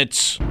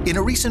 minutes. In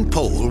a recent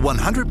poll,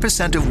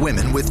 100% of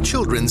women with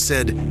children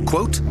said,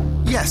 quote,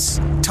 yes,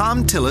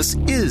 Tom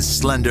Tillis is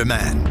Slender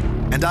Man,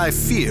 and I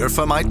fear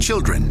for my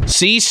children.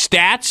 See,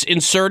 stats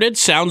inserted.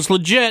 Sounds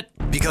legit.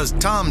 Because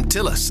Tom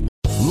Tillis.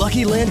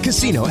 Lucky Land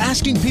Casino,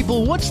 asking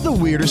people, what's the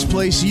weirdest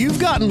place you've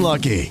gotten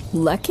lucky?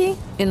 Lucky?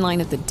 In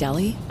line at the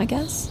deli, I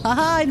guess?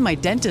 Aha, in my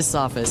dentist's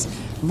office.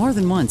 More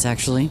than once,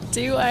 actually.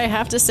 Do I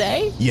have to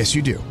say? Yes,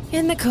 you do.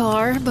 In the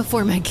car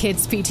before my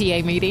kids'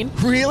 PTA meeting.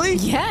 Really?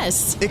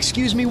 Yes.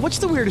 Excuse me, what's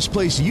the weirdest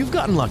place you've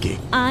gotten lucky?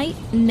 I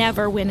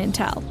never win and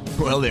tell.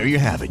 Well, there you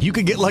have it. You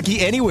can get lucky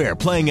anywhere,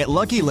 playing at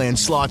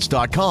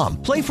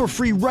LuckyLandSlots.com. Play for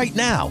free right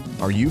now.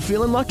 Are you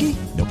feeling lucky?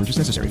 No purchase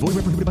necessary. Void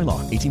where prohibited by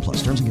law.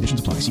 18+. Terms and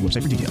conditions apply. See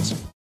website for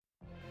details.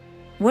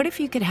 What if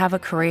you could have a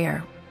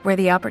career where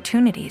the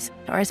opportunities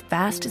are as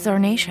vast as our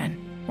nation,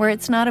 where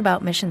it's not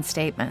about mission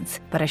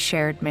statements, but a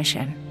shared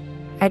mission?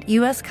 At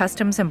U.S.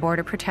 Customs and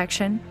Border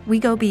Protection, we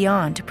go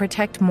beyond to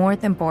protect more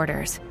than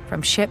borders.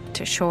 From ship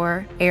to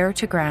shore, air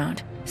to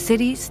ground,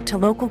 cities to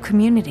local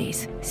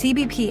communities,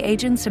 CBP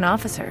agents and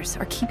officers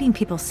are keeping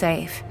people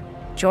safe.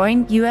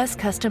 Join U.S.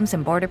 Customs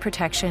and Border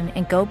Protection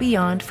and go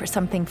beyond for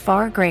something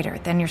far greater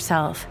than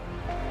yourself.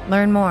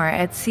 Learn more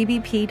at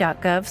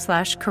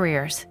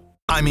cbp.gov/careers.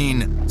 I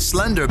mean,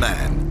 Slender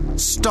Man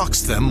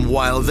stalks them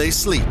while they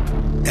sleep.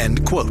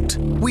 End quote.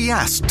 We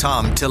asked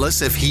Tom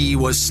Tillis if he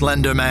was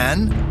Slender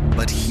Man,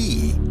 but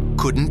he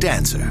couldn't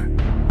answer.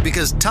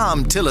 Because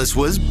Tom Tillis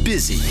was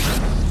busy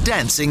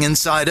dancing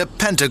inside a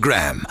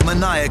pentagram,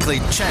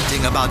 maniacally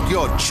chanting about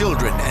your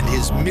children and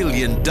his $1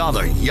 million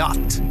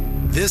yacht.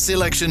 This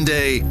election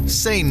day,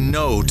 say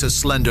no to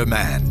Slender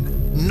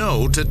Man,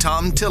 no to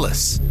Tom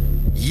Tillis,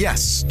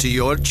 yes to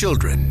your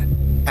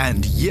children,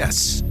 and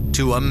yes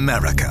to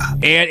America.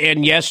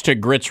 And yes to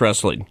grits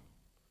wrestling.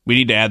 We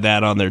need to add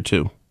that on there,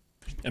 too.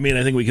 I mean,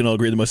 I think we can all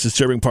agree the most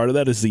disturbing part of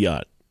that is the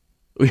yacht.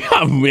 We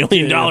have $1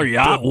 million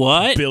yacht?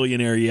 What?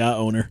 Billionaire yacht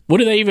owner. What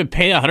do they even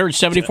pay?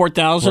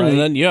 $174,000? Right. And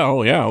then,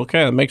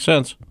 okay, that makes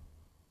sense.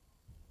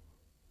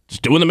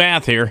 Just doing the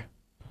math here.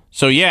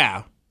 So,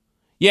 yeah,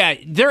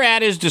 their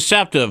ad is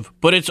deceptive,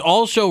 but it's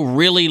also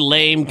really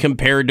lame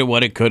compared to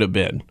what it could have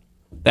been.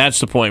 That's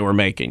the point we're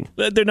making.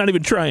 They're not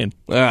even trying.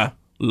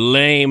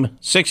 Lame.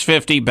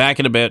 6:50, back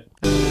in a bit.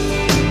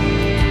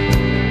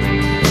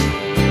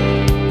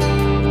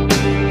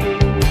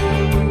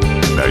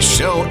 The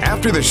show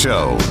after the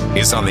show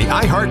is on the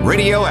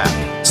iHeartRadio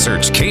app.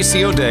 Search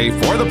Casey O'Day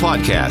for the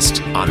podcast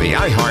on the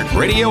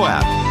iHeartRadio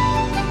app.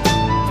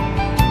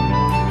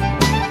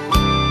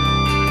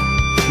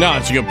 No,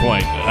 it's a good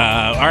point.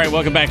 All right,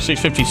 welcome back,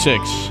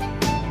 6:56.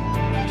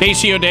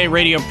 Casey O'Day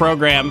radio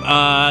program.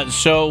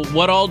 So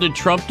what all did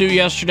Trump do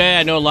yesterday?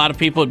 I know a lot of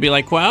people would be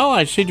like, well,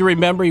 I seem to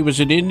remember he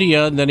was in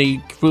India and then he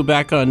flew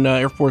back on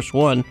Air Force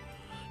One.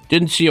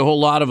 Didn't see a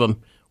whole lot of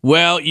him.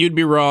 Well, you'd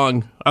be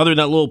wrong. Other than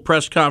that little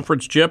press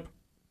conference, Chip,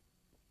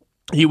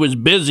 he was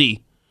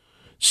busy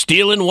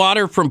stealing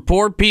water from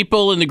poor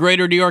people in the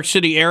greater New York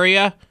City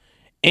area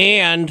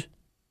and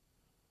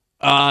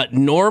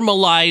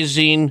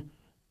normalizing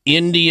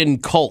Indian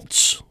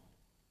cults,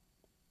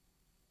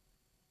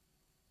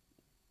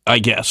 I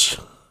guess.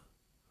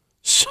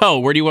 So,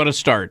 where do you want to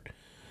start?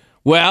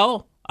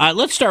 Well,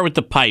 let's start with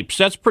the pipes.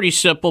 That's pretty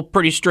simple,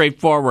 pretty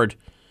straightforward.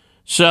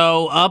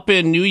 So up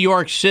in New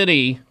York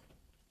City,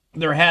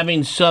 they're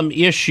having some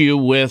issue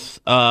with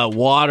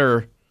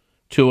water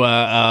to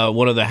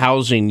one of the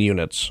housing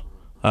units,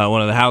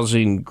 one of the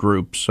housing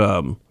groups.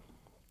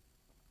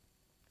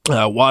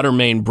 Water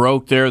main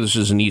broke there. This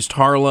is in East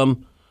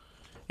Harlem.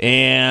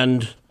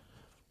 And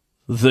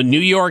the New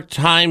York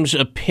Times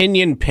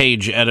opinion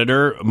page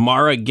editor,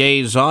 Mara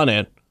Gay's on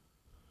it.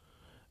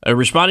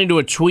 Responding to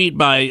a tweet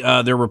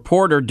by their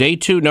reporter, day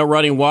 2, no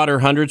running water.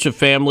 Hundreds of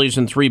families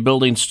in 3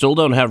 buildings still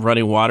don't have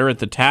running water at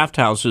the Taft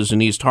houses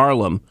in East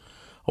Harlem.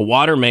 A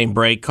water main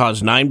break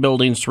caused 9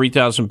 buildings,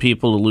 3,000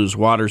 people to lose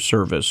water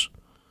service.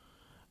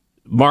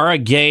 Mara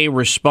Gay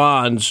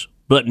responds,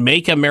 but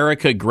make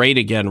America great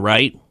again,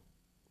 right?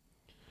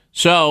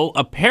 So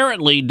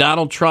apparently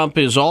Donald Trump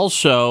is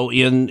also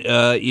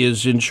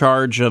is in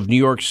charge of New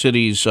York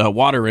City's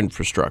water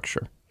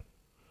infrastructure.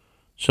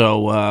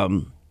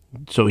 So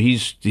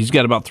he's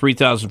got about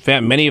 3,000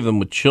 families, many of them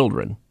with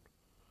children,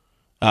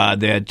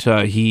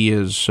 that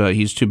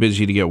he's too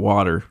busy to get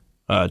water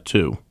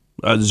to.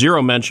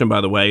 Zero mention,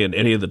 by the way, in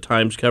any of the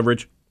Times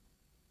coverage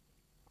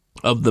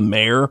of the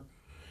mayor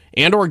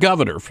and or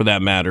governor, for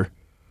that matter.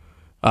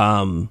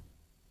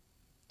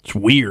 It's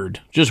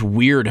weird, just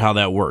weird how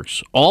that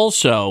works.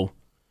 Also,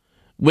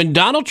 when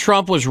Donald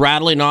Trump was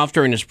rattling off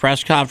during his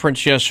press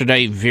conference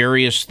yesterday,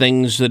 various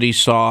things that he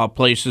saw,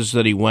 places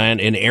that he went,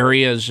 in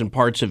areas and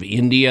parts of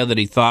India that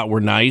he thought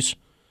were nice,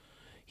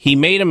 he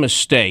made a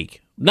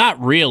mistake. Not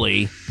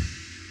really,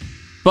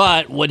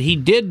 but what he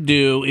did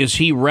do is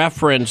he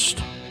referenced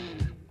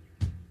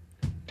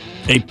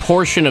a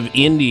portion of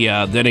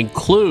India that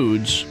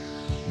includes,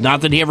 not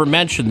that he ever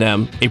mentioned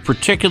them, a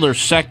particular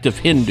sect of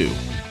Hindu.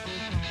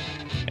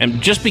 And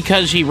just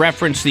because he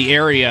referenced the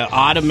area,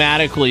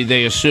 automatically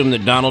they assume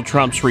that Donald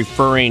Trump's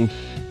referring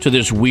to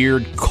this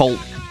weird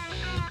cult.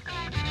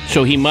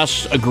 So he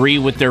must agree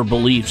with their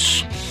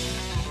beliefs,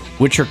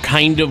 which are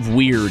kind of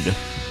weird.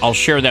 I'll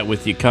share that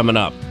with you coming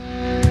up.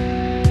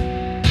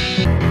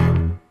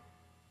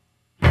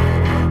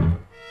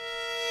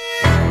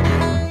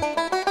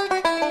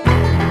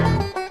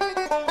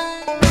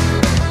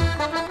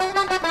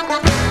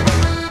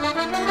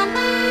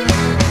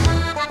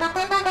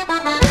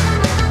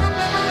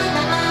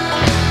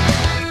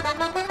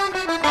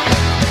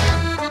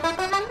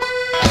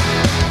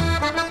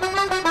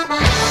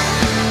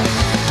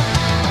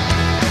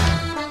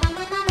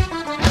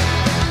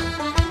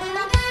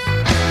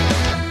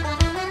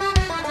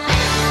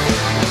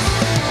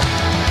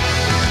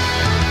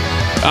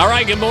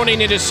 Good morning.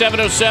 It is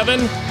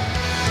 7:07.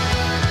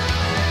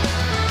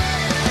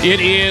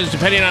 It is,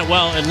 depending on,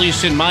 well, at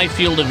least in my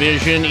field of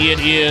vision, it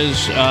is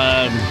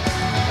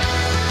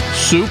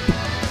soup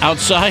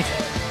outside.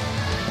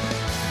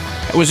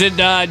 Was it,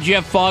 did you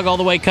have fog all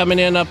the way coming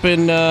in up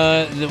in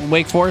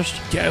Wake Forest?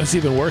 Yeah, it was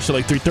even worse. At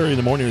like 3:30 in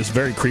the morning, it was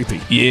very creepy.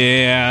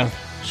 Yeah.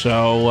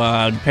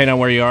 So, depending on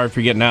where you are, if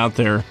you're getting out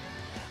there,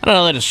 I don't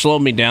know that it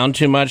slowed me down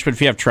too much, but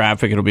if you have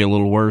traffic, it'll be a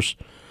little worse.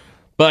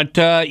 But,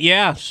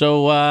 yeah,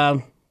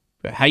 so...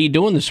 how you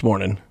doing this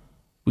morning?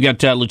 We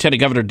got Lieutenant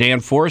Governor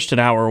Dan Forest an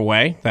hour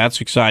away. That's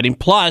exciting.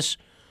 Plus,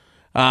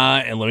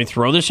 and let me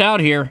throw this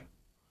out here,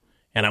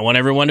 and I want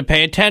everyone to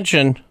pay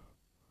attention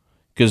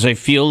because I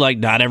feel like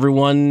not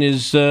everyone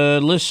is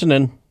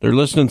listening. Their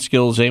listening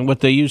skills ain't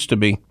what they used to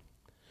be.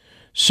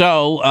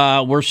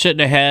 So we're sitting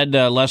ahead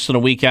less than a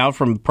week out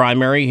from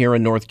primary here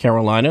in North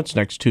Carolina. It's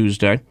next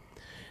Tuesday.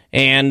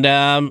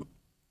 And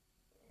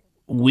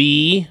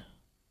we...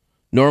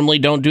 normally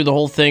don't do the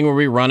whole thing where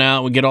we run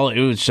out, we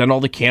send all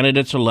the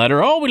candidates a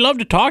letter. Oh, we'd love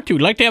to talk to you.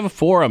 We'd like to have a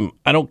forum.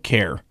 I don't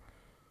care.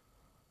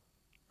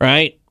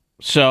 Right?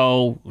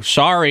 So,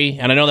 sorry.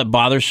 And I know that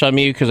bothers some of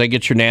you because I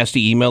get your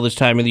nasty email this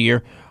time of the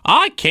year.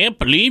 I can't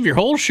believe your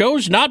whole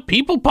show's not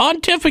people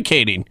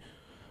pontificating.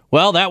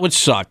 Well, that would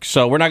suck.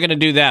 So we're not going to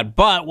do that.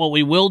 But what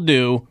we will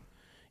do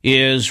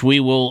is we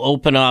will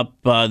open up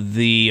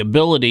the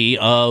ability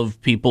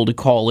of people to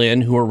call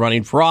in who are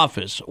running for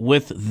office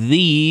with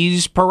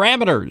these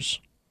parameters.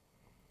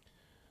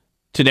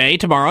 Today,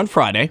 tomorrow, and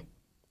Friday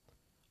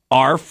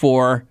are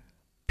for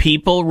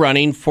people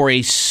running for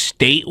a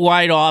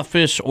statewide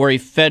office or a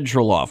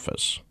federal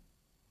office.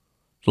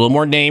 There's a little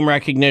more name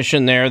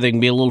recognition there. They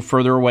can be a little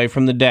further away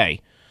from the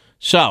day.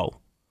 So,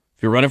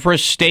 if you're running for a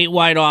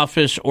statewide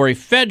office or a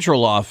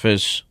federal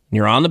office, and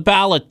you're on the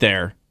ballot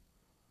there,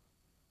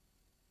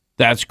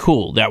 that's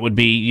cool. That would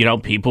be,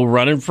 people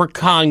running for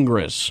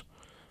Congress,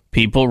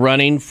 people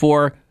running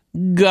for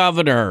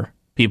governor,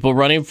 people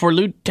running for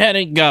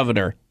lieutenant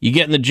governor. You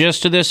getting the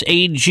gist of this?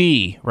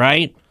 AG,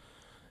 right?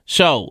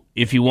 So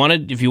if you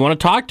want to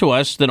talk to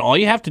us, then all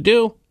you have to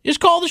do is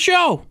call the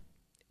show.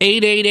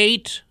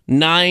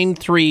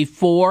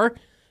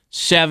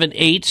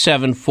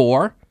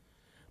 888-934-7874.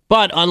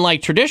 But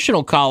unlike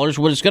traditional callers,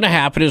 what is going to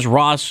happen is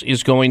Ross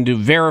is going to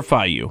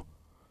verify you.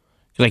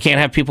 Because I can't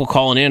have people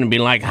calling in and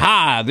being like,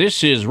 hi,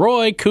 this is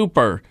Roy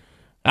Cooper.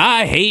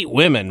 I hate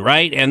women,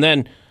 right? And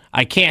then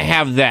I can't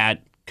have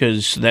that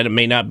because then it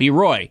may not be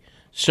Roy.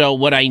 So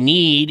what I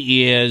need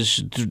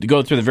is to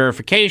go through the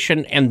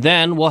verification, and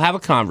then we'll have a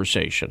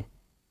conversation.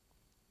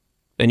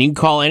 And you can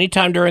call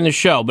anytime during the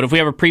show. But if we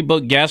have a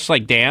pre-booked guest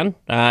like Dan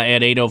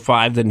at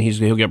 8:05, then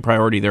he'll get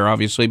priority there,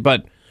 obviously.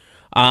 But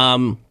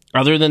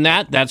other than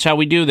that, that's how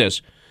we do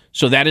this.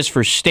 So that is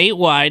for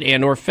statewide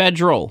and or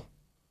federal.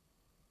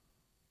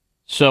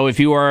 So if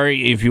you are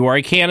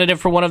a candidate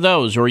for one of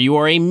those, or you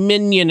are a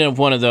minion of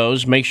one of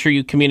those, make sure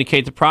you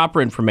communicate the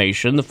proper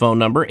information. The phone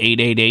number,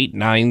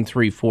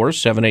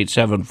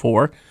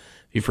 888-934-7874. If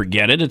you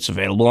forget it, it's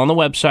available on the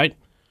website,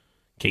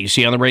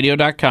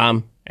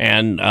 kcontheradio.com.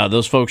 And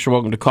those folks are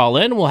welcome to call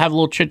in. We'll have a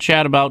little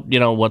chit-chat about,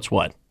 what's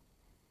what.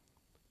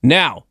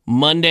 Now,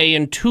 Monday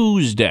and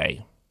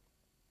Tuesday.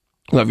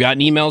 I've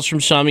gotten emails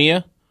from some of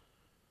you.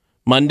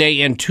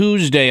 Monday and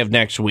Tuesday of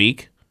next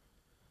week.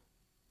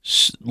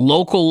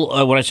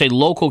 Local, when I say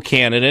local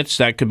candidates,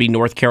 that could be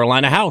North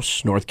Carolina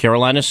House, North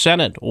Carolina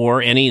Senate,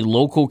 or any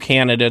local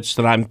candidates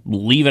that I'm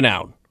leaving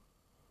out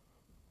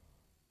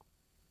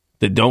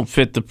that don't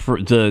fit the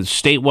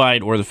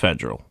statewide or the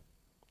federal.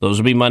 Those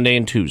will be Monday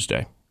and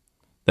Tuesday.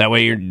 That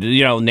way,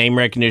 your name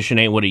recognition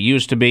ain't what it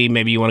used to be.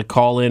 Maybe you want to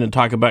call in and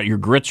talk about your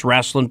grits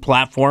wrestling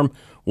platform,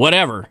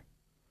 whatever.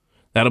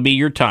 That'll be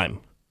your time.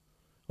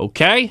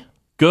 Okay?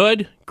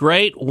 Good,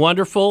 great,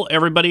 wonderful.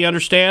 Everybody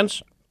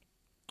understands?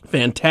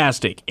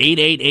 Fantastic.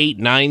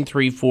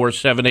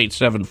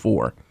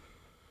 888-934-7874.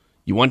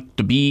 You want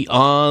to be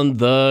on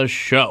the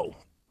show.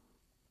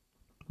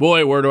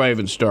 Boy, where do I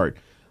even start?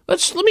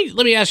 Let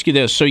me ask you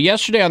this. So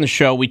yesterday on the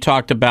show, we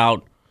talked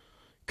about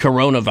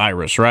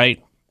coronavirus,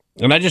 right?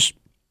 And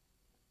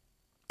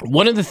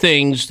one of the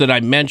things that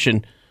I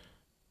mentioned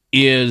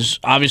is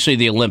obviously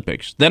the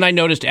Olympics. Then I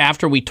noticed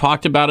after we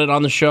talked about it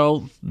on the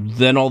show,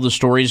 then all the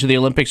stories of the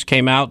Olympics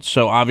came out.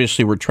 So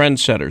obviously we're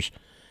trendsetters.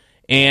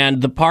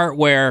 And the part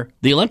where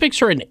the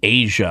Olympics are in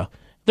Asia,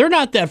 they're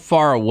not that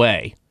far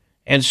away.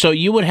 And so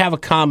you would have a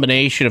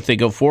combination, if they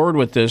go forward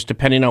with this,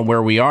 depending on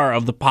where we are,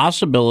 of the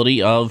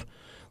possibility of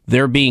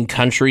there being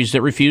countries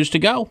that refuse to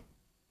go.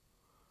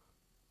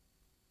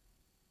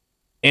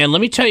 And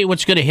let me tell you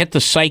what's going to hit the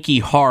psyche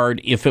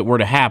hard if it were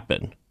to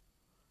happen.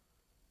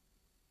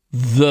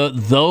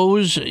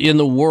 Those in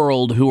the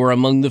world who are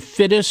among the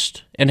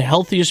fittest and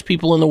healthiest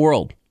people in the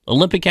world,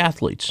 Olympic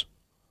athletes,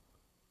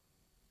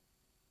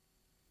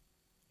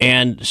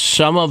 and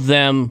some of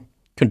them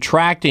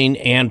contracting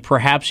and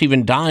perhaps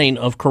even dying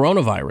of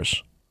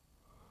coronavirus.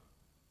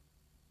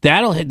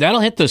 That'll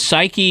hit the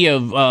psyche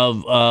of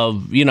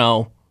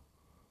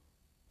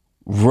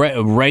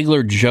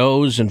regular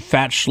Joes and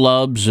fat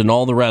schlubs and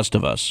all the rest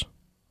of us.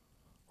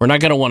 We're not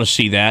going to want to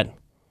see that.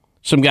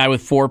 Some guy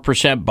with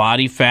 4%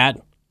 body fat.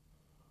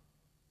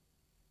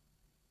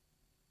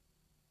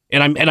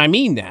 And I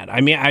mean that.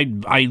 I mean,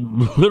 I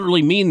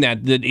literally mean that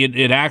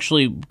it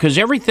actually, because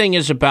everything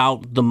is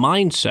about the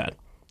mindset.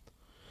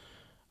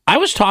 I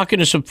was talking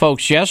to some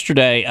folks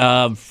yesterday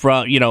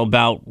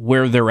about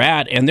where they're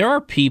at, and there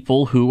are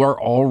people who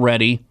are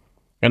already,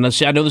 and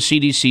I know the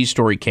CDC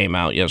story came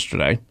out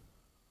yesterday.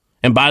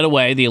 And by the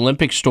way, the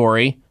Olympic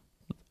story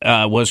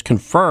was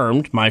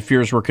confirmed, my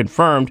fears were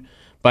confirmed,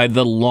 by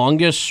the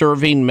longest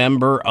serving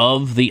member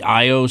of the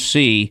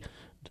IOC,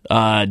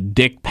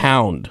 Dick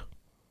Pound.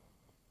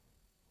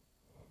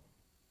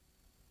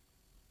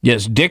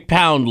 Yes, Dick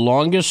Pound,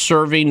 longest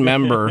serving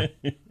member.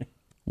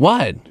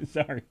 What?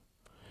 Sorry.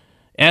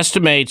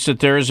 Estimates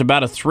that there is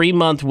about a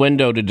 3-month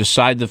window to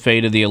decide the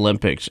fate of the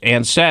Olympics,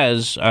 and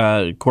says,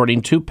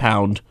 according to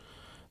Pound,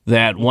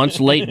 that once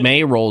late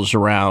May rolls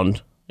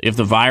around, if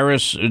the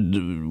virus,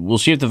 we'll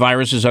see if the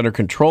virus is under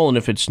control, and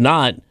if it's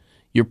not,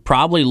 you're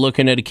probably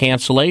looking at a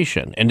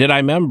cancellation. And did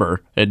I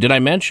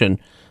mention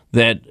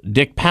that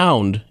Dick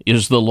Pound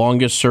is the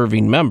longest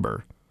serving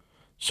member?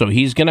 So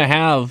he's going to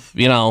have,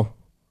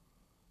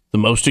 the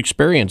most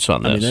experience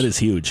on this. I mean, that is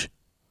huge.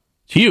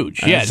 It's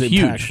huge. Yeah, it's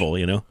huge.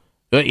 Impactful,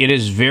 It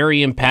is very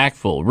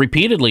impactful,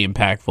 repeatedly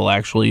impactful,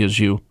 actually, as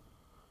you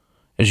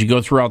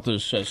go throughout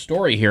this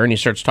story here, and he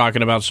starts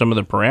talking about some of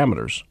the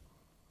parameters.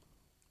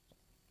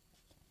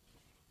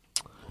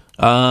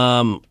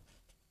 I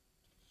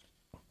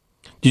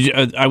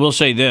will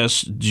say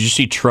this. Did you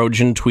see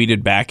Trojan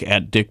tweeted back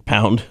at Dick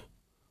Pound?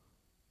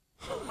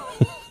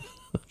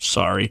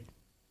 Sorry.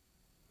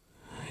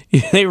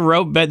 They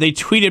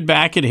tweeted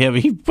back at him.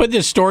 He put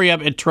this story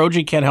up, and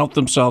Trojan can't help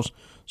themselves.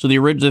 So the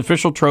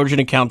official Trojan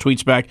account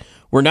tweets back,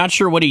 "We're not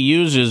sure what he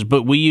uses,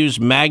 but we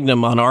use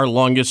Magnum on our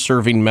longest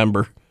serving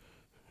member."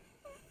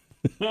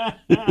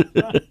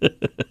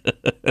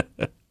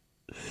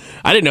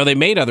 I didn't know they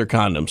made other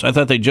condoms. I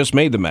thought they just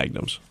made the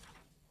Magnums.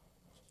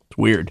 It's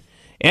weird.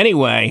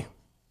 Anyway,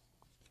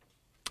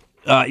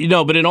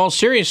 but in all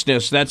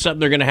seriousness, that's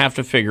something they're going to have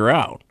to figure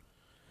out.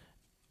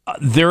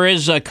 There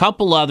is a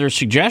couple other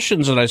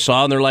suggestions that I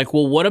saw, and they're like,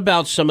 well, what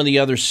about some of the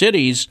other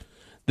cities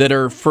that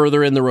are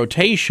further in the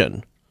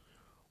rotation?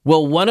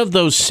 Well, one of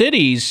those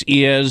cities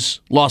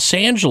is Los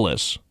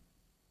Angeles.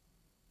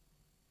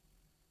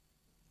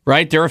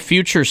 Right? They're a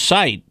future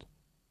site.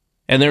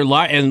 And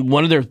and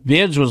one of their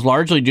bids was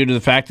largely due to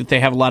the fact that they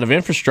have a lot of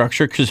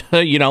infrastructure because,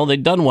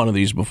 they'd done one of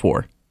these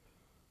before.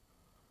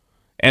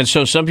 And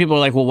so some people are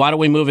like, well, why don't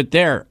we move it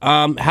there?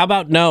 How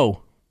about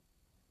no?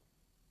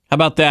 How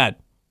about that?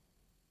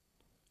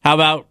 How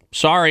about,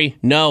 sorry,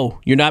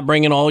 no, you're not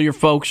bringing all your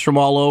folks from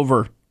all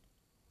over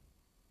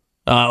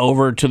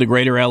to the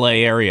greater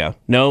L.A. area.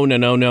 No.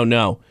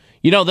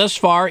 Thus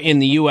far in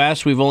the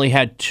U.S., we've only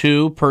had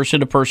 2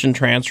 person-to-person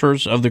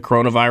transfers of the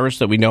coronavirus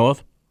that we know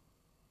of.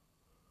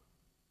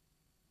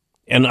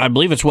 And I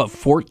believe it's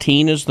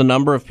 14 is the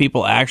number of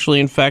people actually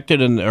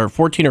infected, or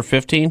 14 or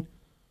 15.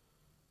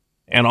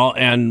 And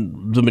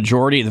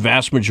the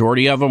vast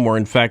majority of them were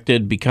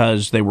infected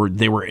because they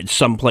were in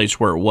some place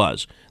where it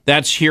was.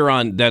 That's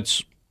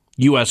that's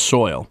U.S.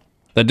 soil.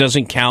 That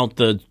doesn't count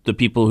the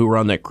people who were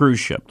on that cruise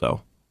ship,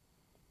 though,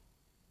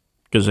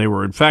 because they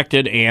were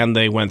infected and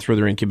they went through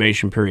their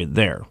incubation period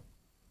there.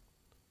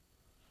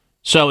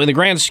 So in the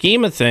grand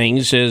scheme of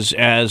things,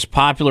 as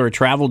popular a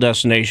travel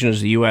destination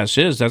as the U.S.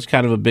 is, that's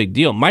kind of a big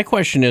deal. My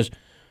question is,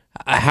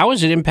 how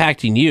is it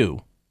impacting you?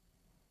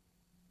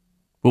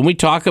 When we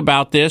talk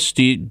about this,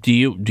 do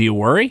you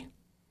worry?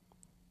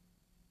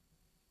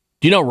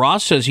 Do you know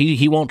Ross says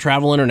he won't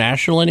travel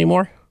international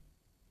anymore?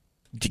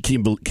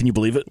 Can you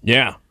believe it?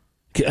 Yeah.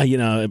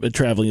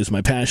 Traveling is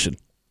my passion.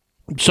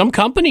 Some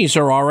companies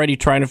are already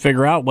trying to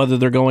figure out whether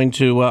they're going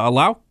to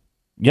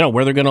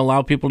where they're going to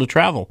allow people to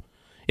travel.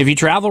 If you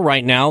travel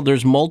right now,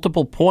 there's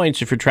multiple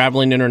points if you're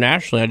traveling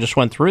internationally. I just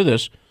went through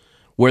this,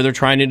 where they're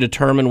trying to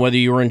determine whether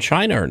you were in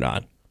China or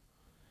not.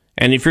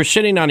 And if you're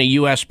sitting on a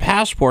U.S.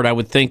 passport, I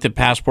would think that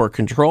passport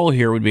control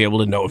here would be able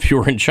to know if you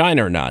were in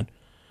China or not.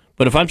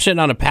 But if I'm sitting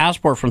on a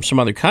passport from some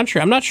other country,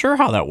 I'm not sure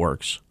how that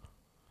works.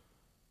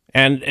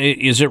 And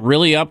is it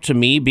really up to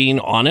me being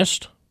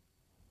honest?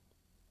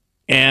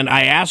 And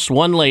I asked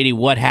one lady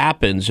what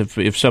happens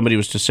if somebody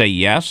was to say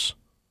yes.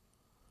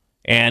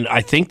 And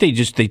I think they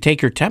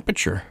take your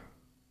temperature.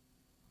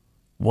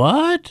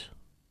 What?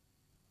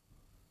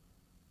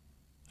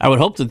 I would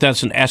hope that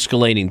that's an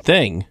escalating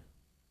thing.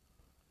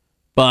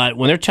 But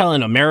when they're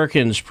telling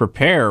Americans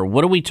prepare,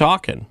 what are we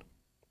talking?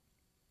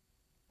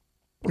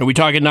 Are we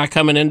talking not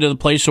coming into the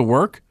place of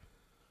work?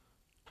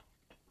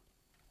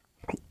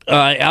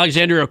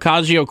 Alexandria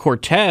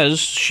Ocasio-Cortez,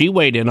 she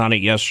weighed in on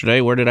it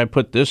yesterday. Where did I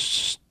put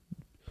this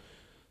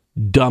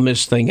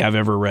dumbest thing I've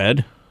ever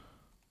read?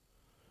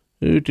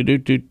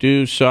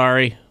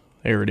 Sorry.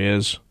 There it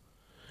is.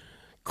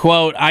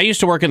 Quote, I used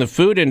to work in the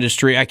food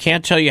industry. I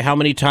can't tell you how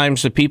many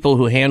times the people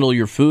who handle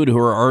your food who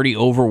are already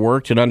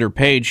overworked and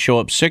underpaid show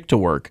up sick to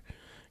work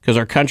because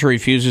our country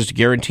refuses to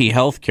guarantee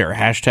health care.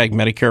 Hashtag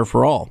Medicare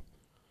for all.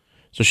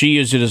 So she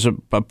used it as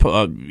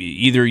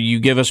either you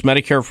give us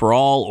Medicare for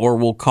all or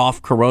we'll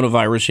cough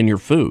coronavirus in your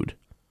food.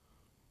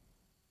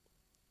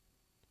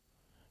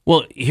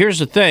 Well, here's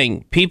the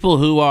thing. People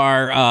who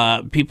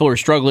are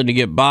struggling to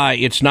get by,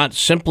 it's not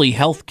simply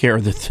health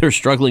care that they're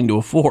struggling to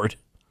afford.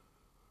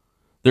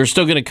 They're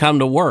still going to come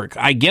to work.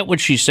 I get what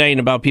she's saying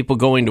about people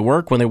going to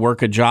work when they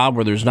work a job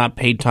where there's not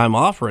paid time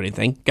off or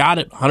anything. Got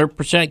it.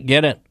 100%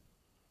 get it.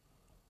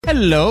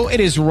 Hello,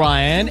 it is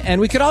Ryan, and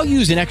we could all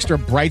use an extra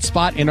bright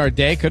spot in our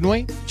day, couldn't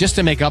we? Just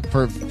to make up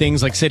for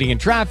things like sitting in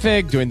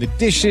traffic, doing the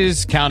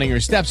dishes, counting your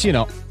steps,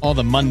 all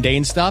the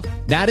mundane stuff.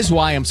 That is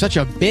why I'm such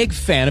a big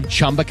fan of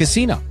Chumba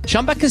Casino.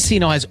 Chumba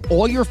Casino has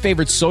all your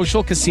favorite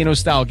social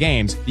casino-style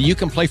games that you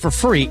can play for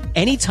free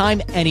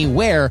anytime,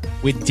 anywhere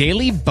with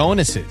daily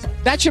bonuses.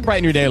 That should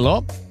brighten your day a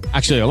little.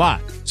 Actually, a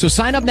lot. So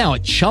sign up now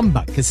at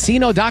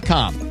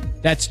ChumbaCasino.com.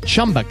 That's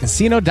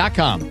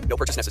ChumbaCasino.com. No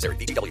purchase necessary.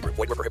 VGW Group.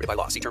 Void where prohibited by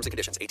law. See terms and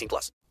conditions.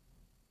 18+.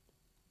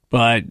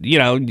 But,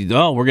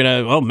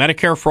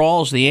 Medicare for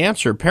all is the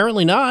answer.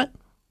 Apparently not.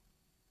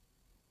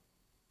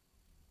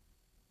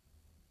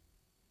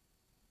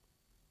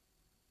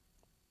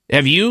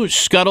 Have you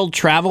scuttled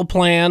travel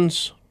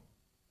plans?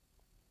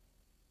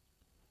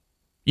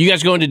 You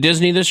guys going to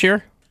Disney this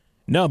year?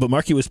 No, but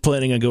Marky was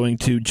planning on going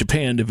to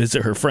Japan to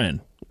visit her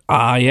friend.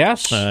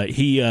 Yes.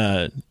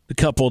 The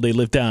couple, they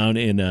live down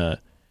in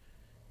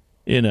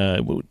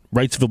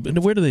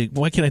Wrightsville.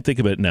 Why can't I think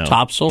of it now?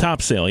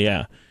 Topsail,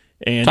 yeah.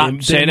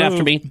 And say it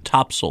after me.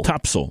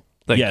 Topsail.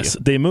 Yes,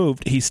 they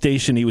moved. He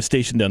was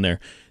stationed down there.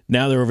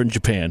 Now they're over in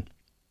Japan.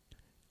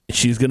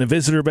 She's going to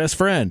visit her best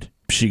friend.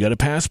 She got a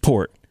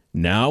passport.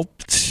 Now,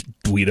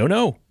 we don't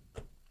know.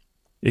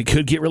 It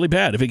could get really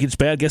bad. If it gets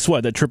bad, guess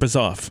what? That trip is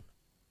off.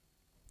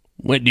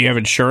 Wait, do you have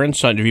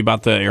insurance? Have you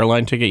bought the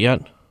airline ticket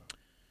yet?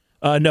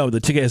 No, the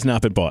ticket has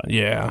not been bought.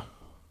 Yeah,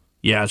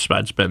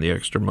 I'd spend the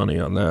extra money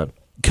on that.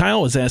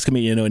 Kyle was asking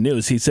me,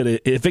 news. He said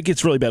if it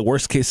gets really bad,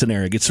 worst case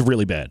scenario, it gets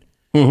really bad.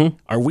 Mm-hmm.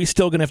 Are we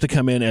still going to have to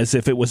come in as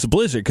if it was a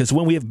blizzard? Because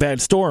when we have bad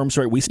storms,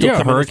 right, we still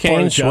come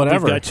hurricanes, in.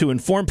 Whatever. We've got to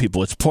inform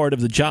people. It's part of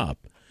the job.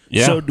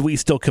 Yeah. So do we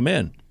still come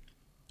in?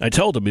 I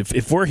told him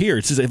if we're here,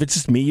 if it's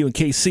just me, you, and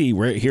KC,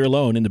 we're here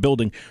alone in the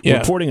building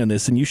reporting on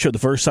this, and you show the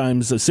first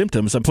signs of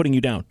symptoms, I'm putting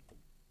you down.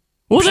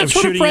 Well, that's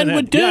what a friend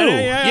would do.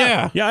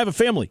 Yeah, I have a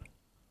family.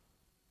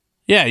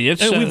 Yeah,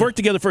 and we've worked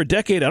together for a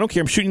decade. I don't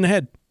care. I'm shooting in the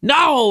head.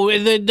 No,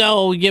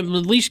 no. At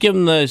least give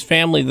him his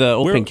family the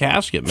open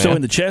casket, man. So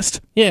in the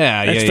chest?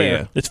 Yeah, That's fair.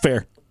 Yeah. It's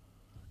fair.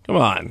 Come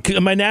on.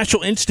 My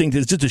natural instinct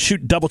is just to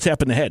shoot double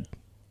tap in the head.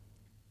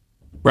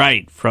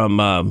 Right, from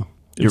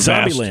your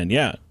Zombieland,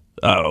 yeah.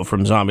 Oh,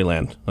 from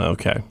Zombieland.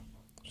 Okay. I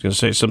was going to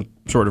say some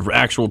sort of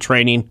actual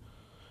training.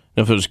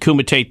 If it was a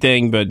Kumite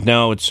thing, but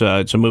no, it's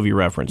a movie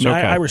reference. Okay.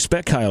 I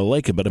respect Kyle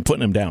Lakin, but I'm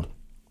putting him down.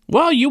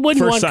 Well, you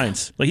wouldn't First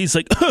signs. Like he's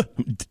like,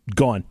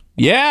 gone.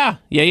 Yeah.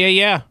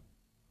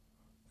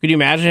 Could you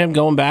imagine him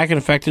going back and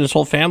affecting his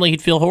whole family?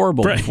 He'd feel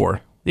horrible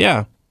before.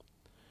 Yeah.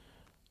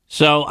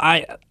 So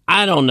I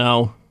don't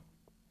know.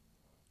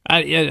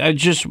 I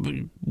just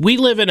we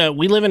live in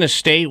a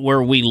state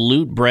where we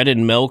loot bread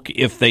and milk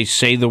if they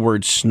say the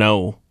word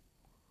snow.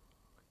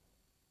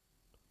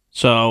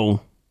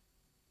 So,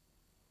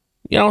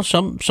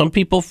 some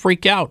people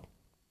freak out.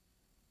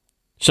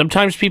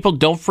 Sometimes people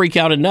don't freak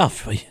out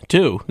enough,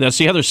 too. That's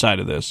the other side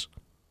of this.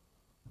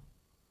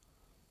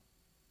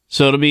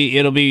 So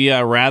it'll be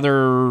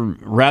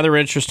rather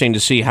interesting to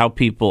see how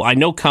people. I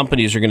know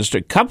companies are going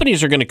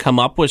to come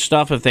up with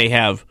stuff if they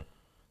have.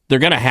 They're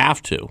going to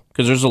have to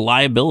because there's a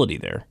liability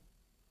there.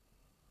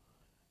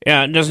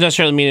 Yeah, it doesn't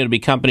necessarily mean it'll be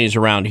companies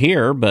around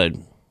here, but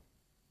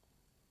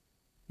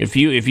if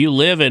you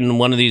live in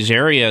one of these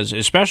areas,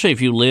 especially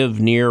if you live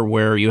near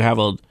where you have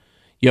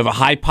a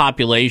high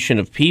population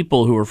of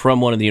people who are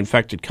from one of the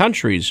infected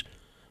countries,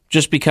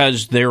 just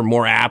because they're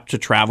more apt to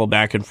travel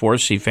back and forth,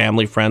 see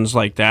family, friends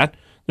like that,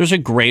 there's a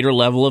greater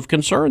level of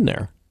concern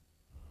there.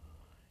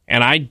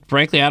 And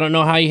frankly, I don't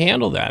know how you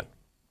handle that.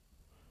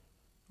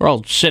 We're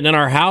all sitting in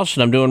our house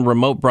and I'm doing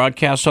remote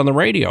broadcasts on the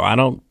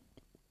radio.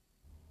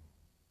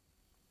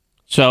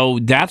 So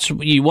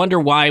you wonder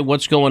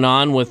what's going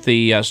on with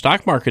the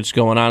stock market's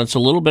going on. It's a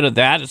little bit of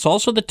that. It's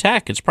also the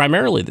tech. It's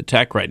primarily the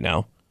tech right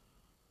now.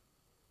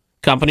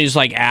 Companies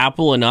like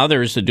Apple and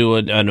others that do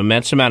an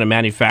immense amount of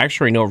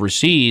manufacturing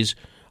overseas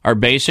are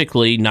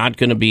basically not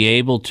going to be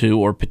able to,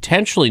 or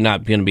potentially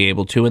not going to be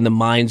able to, in the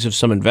minds of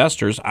some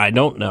investors, I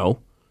don't know,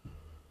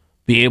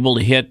 be able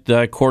to hit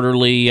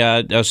quarterly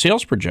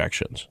sales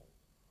projections.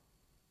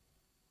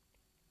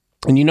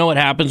 And you know what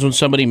happens when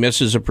somebody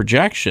misses a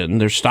projection?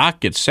 Their stock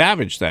gets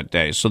savaged that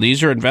day. So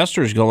these are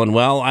investors going,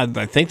 well, I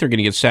think they're going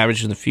to get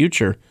savaged in the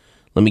future.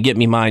 Let me get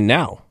me mine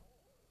now.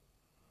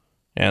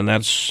 And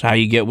that's how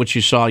you get what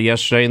you saw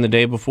yesterday and the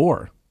day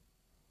before.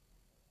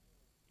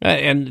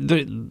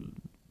 And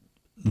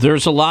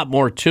there's a lot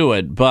more to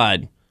it,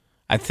 but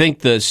I think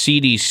the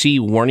CDC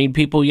warning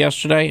people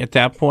yesterday at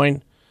that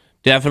point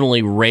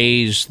definitely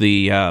raised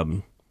the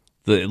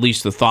at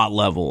least the thought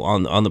level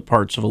on the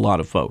parts of a lot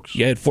of folks.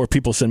 Yeah, I had 4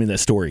 people send me that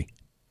story.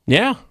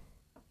 Yeah.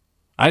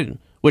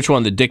 Which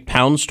one? The Dick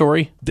Pound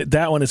story?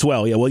 That one as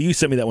well. Yeah, well, you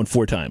sent me that one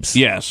 4 times.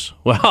 Yes.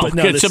 Well,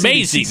 no, it's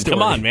amazing.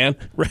 Come on, man.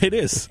 Right, it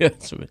is. You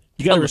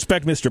got to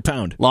respect Mr.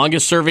 Pound.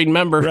 Longest serving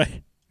member.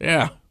 Right.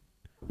 Yeah.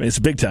 I mean, it's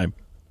big time.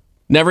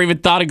 Never even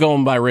thought of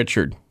going by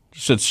Richard.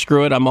 Just said,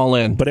 screw it, I'm all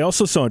in. But I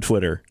also saw on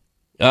Twitter.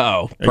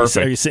 Uh-oh,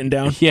 perfect. Are you sitting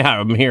down? Yeah,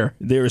 I'm here.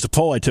 There was a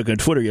poll I took on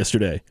Twitter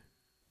yesterday.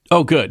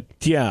 Oh, good.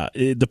 Yeah,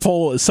 the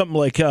poll is something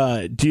like,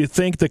 do you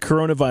think the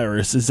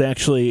coronavirus is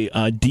actually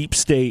a deep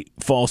state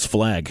false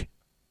flag?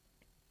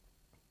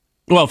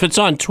 Well, if it's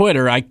on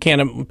Twitter, I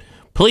can't.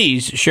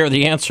 Please share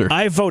the answer.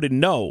 I voted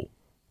no.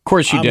 Of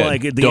course you did.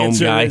 Like, the Dome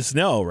answer guy. is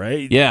no,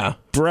 right? Yeah.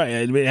 Right.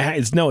 I mean,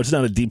 it's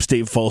not a deep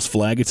state false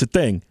flag. It's a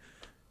thing.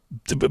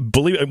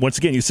 Believe it. Once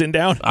again, you sitting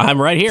down? I'm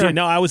right here. See,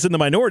 no, I was in the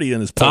minority in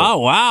this poll. Oh,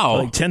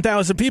 wow. Like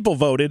 10,000 people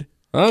voted.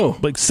 Oh.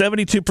 Like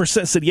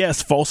 72% said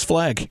yes, false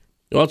flag.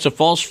 Well, it's a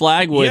false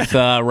flag with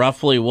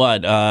roughly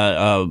what?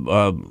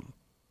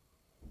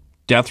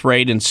 Death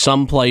rate in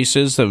some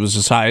places that was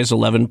as high as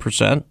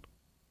 11%.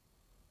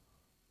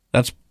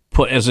 That's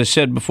as I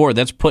said before,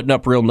 that's putting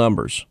up real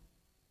numbers.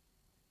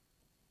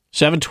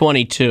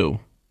 722.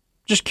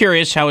 Just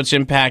curious how it's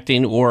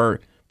impacting or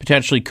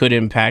potentially could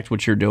impact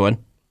what you're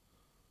doing.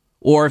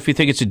 Or if you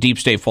think it's a deep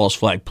state false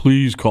flag,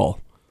 please call.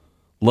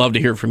 Love to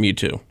hear from you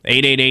too.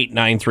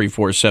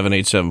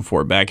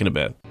 888-934-7874. Back in a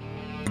bit.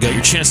 You got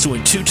your chance to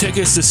win 2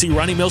 tickets to see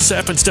Ronnie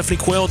Millsap and Stephanie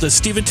Quayle at the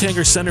Stephen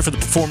Tanger Center for the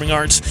Performing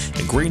Arts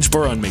in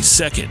Greensboro on May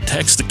 2nd.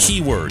 Text the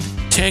keyword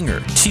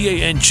Tanger,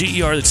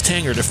 T-A-N-G-E-R, that's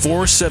Tanger, to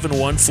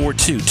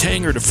 47142.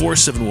 Tanger to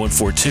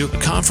 47142.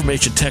 A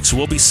confirmation text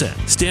will be sent.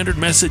 Standard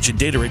message and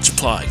data rates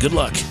apply. Good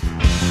luck.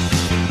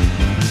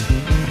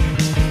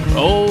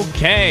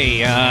 Okay,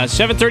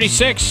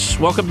 736.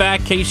 Welcome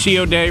back,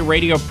 KCO Day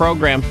radio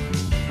program.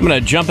 I'm going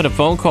to jump into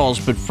phone calls,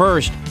 but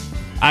first,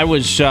 I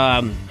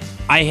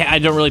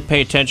don't really pay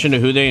attention to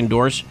who they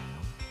endorse.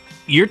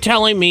 You're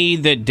telling me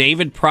that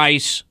David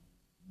Price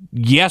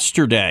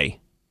yesterday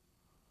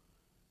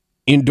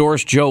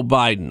endorsed Joe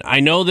Biden.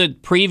 I know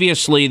that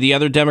previously the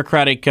other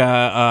Democratic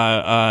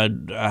House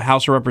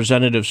of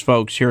Representatives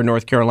folks here in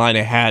North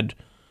Carolina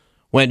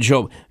went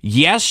Joe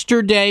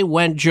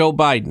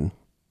Biden.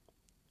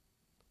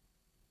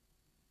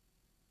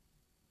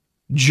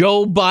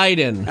 Joe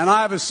Biden. And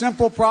I have a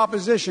simple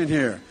proposition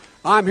here.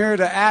 I'm here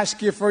to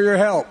ask you for your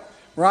help.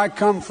 Where I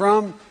come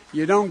from,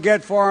 you don't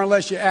get far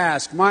unless you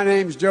ask. My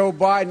name's Joe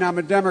Biden. I'm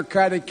a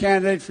Democratic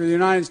candidate for the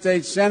United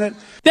States Senate.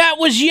 That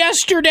was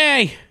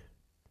yesterday.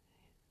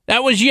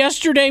 That was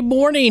yesterday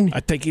morning. I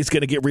think he's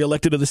going to get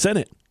reelected to the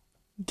Senate.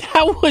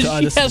 That was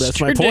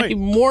yesterday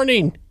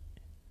morning.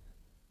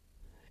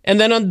 And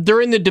then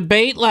during the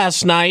debate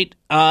last night,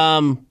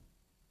 are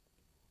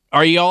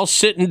you all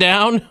sitting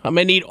down? I'm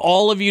going to need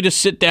all of you to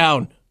sit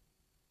down.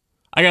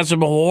 I got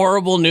some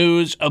horrible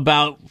news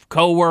about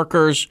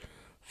coworkers,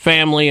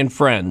 family, and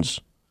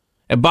friends.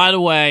 And by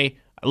the way,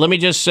 let me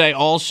just say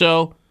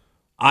also,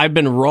 I've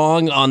been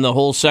wrong on the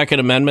whole Second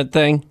Amendment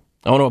thing.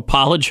 I want to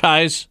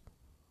apologize.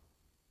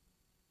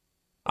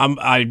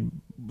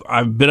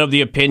 I've been of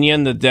the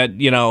opinion that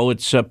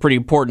it's a pretty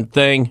important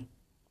thing.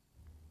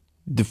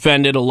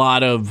 Defended a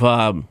lot of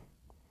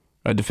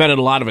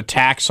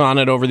attacks on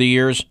it over the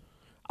years.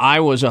 I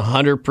was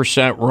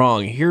 100%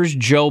 wrong. Here's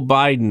Joe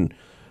Biden,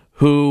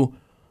 who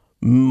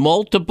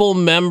multiple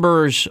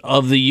members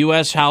of the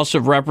U.S. House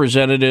of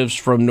Representatives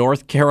from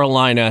North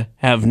Carolina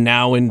have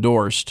now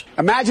endorsed.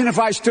 Imagine if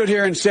I stood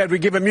here and said we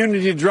give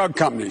immunity to drug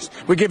companies,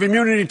 we give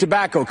immunity to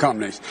tobacco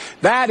companies.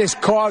 That has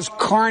caused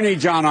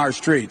carnage on our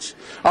streets.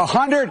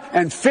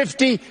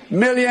 150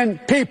 million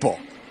people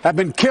have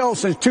been killed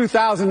since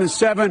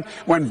 2007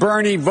 when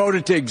Bernie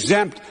voted to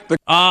exempt the...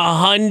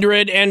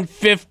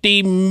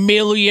 150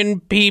 million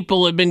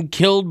people have been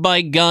killed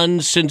by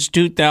guns since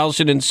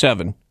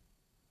 2007.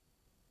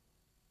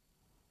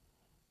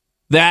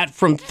 That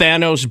from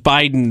Thanos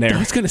Biden there. I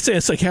was going to say,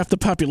 it's like half the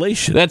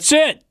population. That's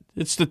it.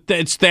 It's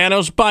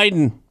Thanos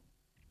Biden.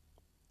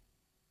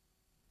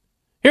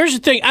 Here's the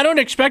thing. I don't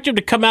expect him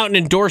to come out and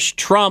endorse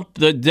Trump,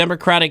 the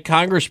Democratic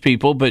Congress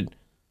people, but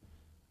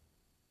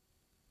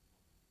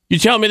you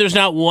tell me there's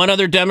not one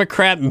other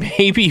Democrat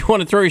maybe you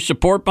want to throw your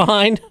support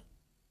behind?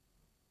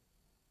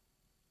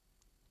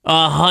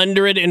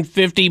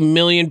 150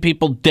 million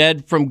people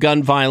dead from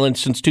gun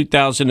violence since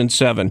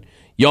 2007.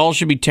 Y'all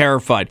should be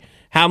terrified.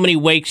 How many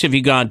wakes have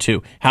you gone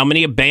to? How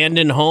many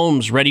abandoned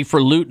homes ready for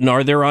looting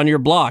are there on your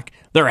block?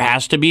 There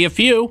has to be a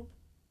few.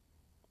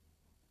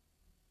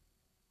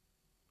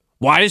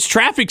 Why does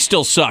traffic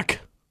still suck?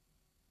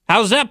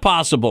 How's that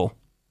possible?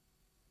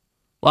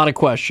 A lot of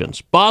questions.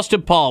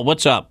 Boston Paul,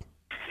 what's up?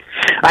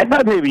 I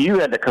thought maybe you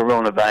had the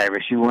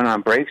coronavirus. You went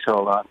on break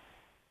so long.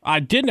 I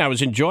didn't. I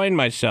was enjoying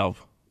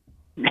myself.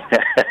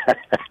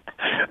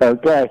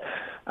 Okay.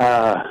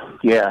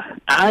 Yeah,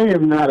 I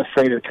am not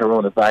afraid of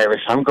coronavirus.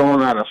 I'm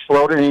going on a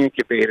floating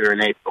incubator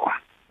in April.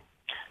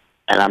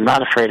 And I'm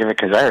not afraid of it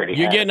because I already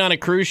You're getting on a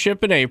cruise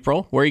ship in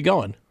April. Where are you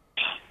going?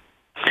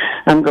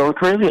 I'm going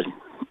Caribbean.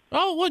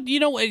 Oh, well,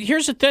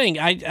 here's the thing.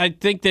 I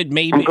think that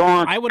maybe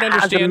I would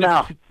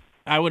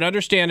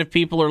understand if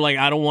people are like,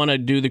 I don't want to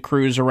do the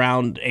cruise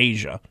around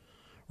Asia,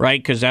 right?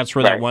 Because that's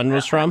where that one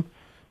was from.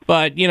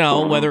 But,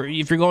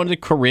 if you're going to the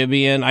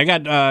Caribbean, I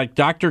got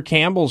Dr.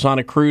 Campbell's on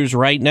a cruise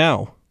right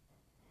now.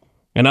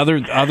 And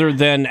other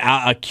than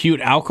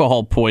acute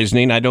alcohol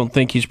poisoning, I don't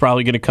think he's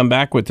probably going to come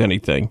back with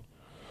anything.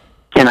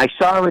 And I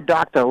saw a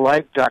doctor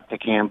like Dr.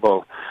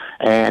 Campbell,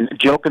 and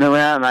joking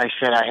around, I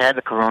said I had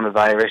the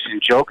coronavirus,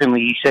 and jokingly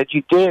he said,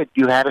 you did.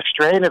 You had a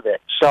strain of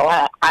it. So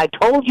I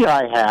told you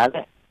I had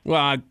it. Well,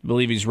 I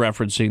believe he's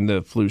referencing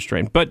the flu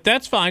strain, but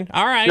that's fine.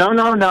 All right. No.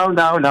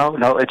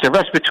 It's a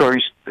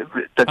respiratory.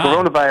 The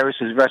coronavirus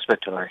is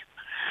respiratory.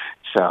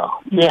 So,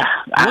 yeah,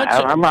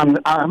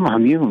 I'm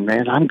immune,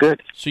 man. I'm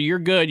good. So you're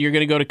good. You're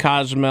going to go to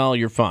Cozumel.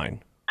 You're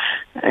fine.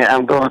 Yeah,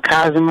 I'm going to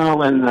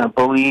Cozumel and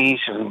Belize,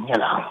 and,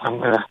 I'm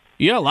going to...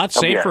 Yeah, a lot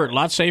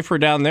safer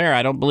down there.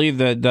 I don't believe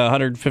that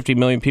 150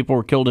 million people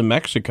were killed in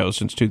Mexico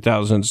since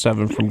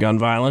 2007 from gun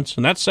violence,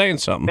 and that's saying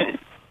something.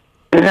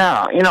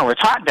 No,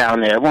 it's hot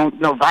down there.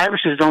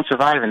 Viruses don't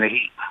survive in the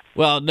heat.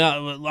 Well,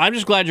 no, I'm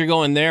just glad you're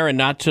going there and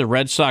not to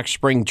Red Sox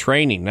spring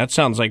training. That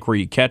sounds like where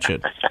you catch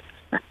it.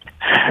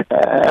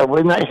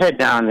 We might head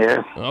down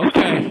there.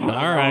 Okay. All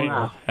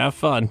right. Have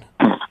fun.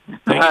 Take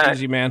it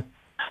easy, man.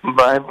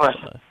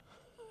 Bye-bye.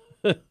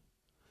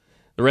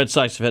 The Red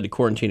Sox have had to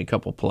quarantine a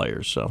couple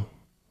players, so.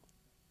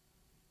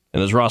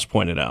 And as Ross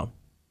pointed out,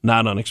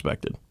 not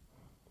unexpected.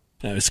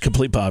 It's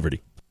complete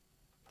poverty.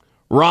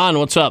 Ron,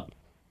 what's up?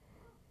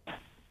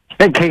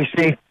 Hey,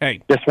 Casey.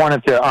 Hey. Just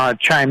wanted to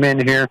chime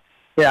in here.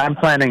 Yeah, I'm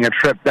planning a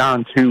trip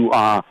down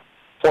to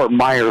Fort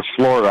Myers,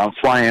 Florida. I'm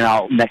flying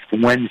out next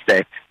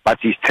Wednesday. But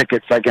these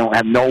tickets, I don't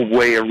have no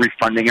way of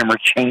refunding them or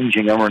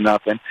changing them or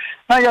nothing.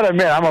 I got to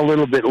admit, I'm a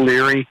little bit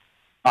leery.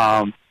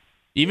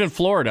 Even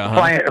Florida,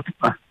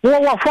 huh?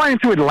 Flying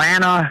to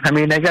Atlanta. I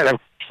mean, they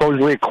got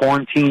supposedly a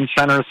quarantine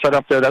center set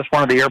up there. That's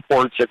one of the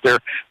airports that they're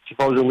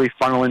supposedly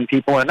funneling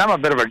people in. I'm a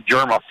bit of a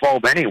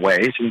germaphobe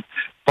anyways, and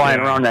flying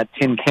around that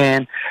tin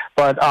can.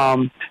 But,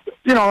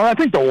 I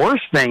think the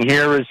worst thing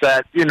here is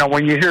that,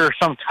 when you hear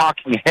some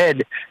talking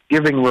head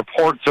giving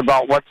reports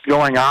about what's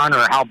going on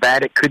or how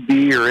bad it could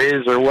be or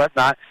is or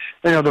whatnot,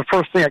 the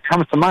first thing that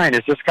comes to mind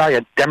is this guy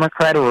a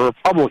Democrat or a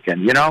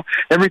Republican,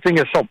 Everything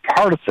is so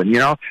partisan,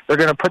 They're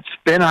going to put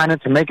spin on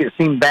it to make it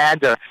seem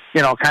bad to,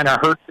 kind of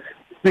hurt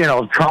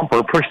Trump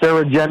or push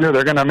their agenda.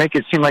 They're going to make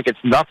it seem like it's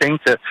nothing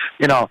to,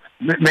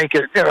 make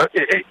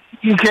it,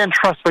 you can't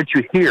trust what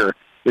you hear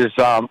is,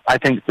 I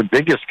think, the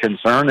biggest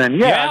concern.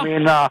 And, I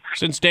mean,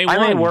 since day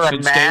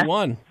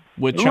one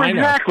with China.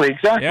 Exactly.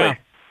 Yeah.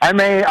 I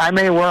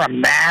may wear a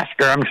mask,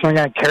 or I'm still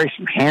going to carry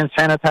some hand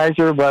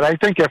sanitizer, but I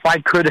think if I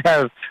could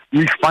have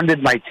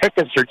refunded my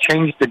tickets or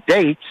changed the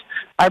dates,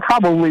 I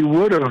probably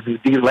would have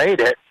delayed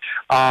it.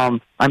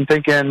 I'm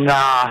thinking,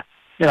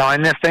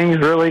 and if things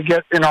really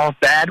get,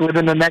 bad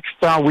within the next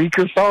week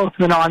or so,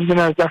 I'm going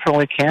to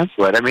definitely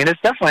cancel it. I mean,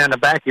 it's definitely on the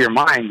back of your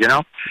mind,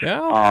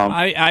 Yeah.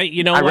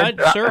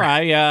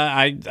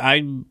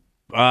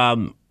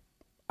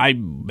 I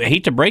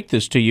hate to break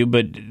this to you,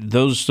 but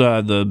those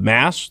the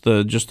masks,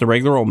 just the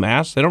regular old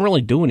masks, they don't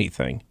really do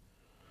anything.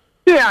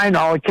 Yeah, I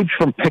know. It keeps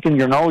you from picking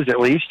your nose, at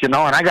least, and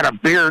I got a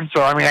beard,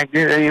 so, I mean,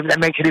 that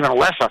makes it even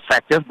less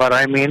effective, but,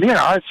 I mean,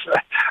 it's,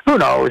 who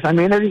knows? I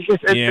mean, it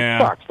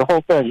sucks, the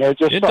whole thing. It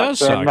sucks. Does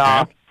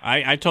suck,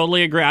 I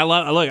totally agree. I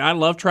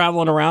love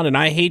traveling around, and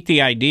I hate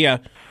the idea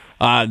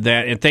that,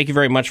 and thank you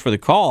very much for the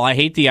call, I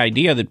hate the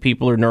idea that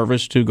people are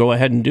nervous to go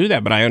ahead and do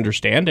that, but I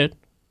understand it.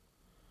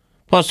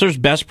 Plus, there's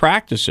best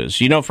practices.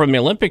 From the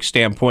Olympic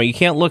standpoint, you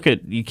can't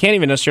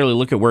even necessarily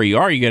look at where you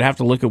are. You're going to have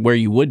to look at where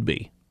you would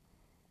be.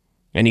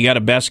 And you got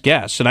a best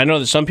guess. And I know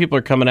that some people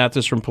are coming at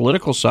this from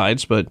political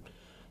sides, but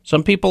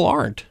some people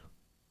aren't.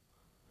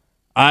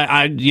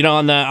 On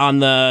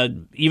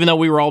the even though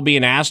we were all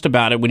being asked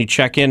about it, when you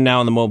check in now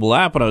on the mobile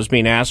app, when I was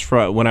being asked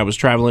when I was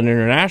traveling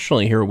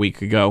internationally here a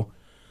week ago,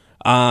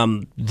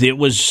 it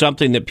was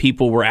something that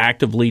people were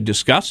actively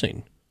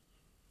discussing.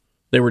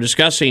 They were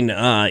discussing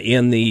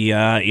on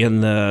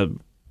the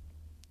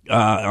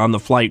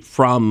flight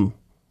from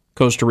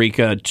Costa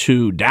Rica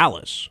to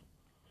Dallas.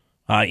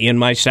 In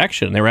my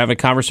section, they were having a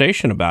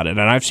conversation about it,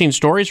 and I've seen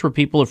stories where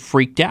people have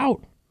freaked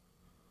out.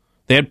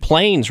 They had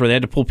planes where they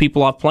had to pull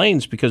people off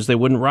planes because they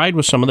wouldn't ride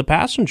with some of the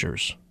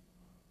passengers.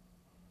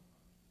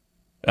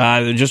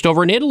 Just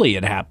over in Italy,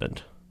 it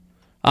happened.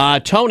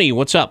 Tony,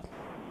 what's up?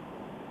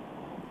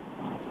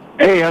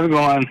 Hey, how's it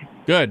going?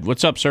 Good.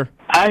 What's up, sir?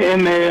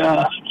 I'm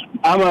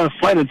a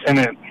flight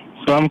attendant,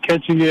 so I'm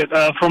catching it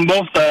from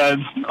both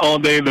sides all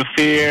day. The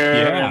fear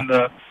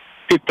and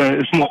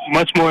it's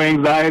much more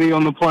anxiety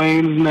on the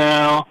planes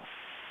now,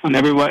 and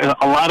everybody,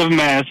 a lot of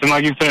masks. And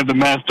like you said, the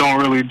masks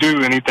don't really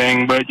do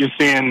anything, but you're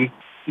seeing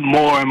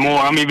more and more.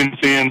 I'm even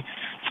seeing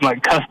some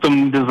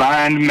custom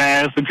designed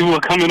masks. The people are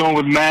coming on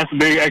with masks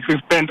they actually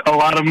spent a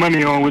lot of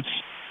money on, which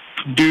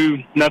do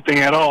nothing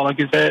at all, like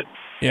you said.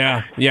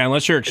 Yeah.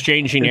 Unless you're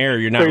exchanging air,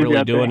 you're not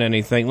really doing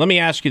anything. Let me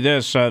ask you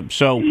this: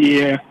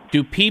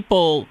 do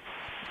people?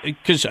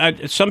 Because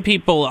some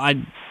people,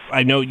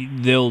 I know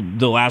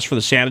they'll ask for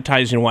the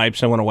sanitizing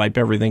wipes. I want to wipe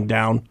everything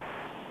down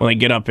when they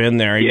get up in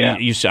there. Yeah.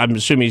 I'm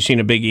assuming you've seen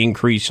a big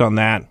increase on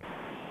that.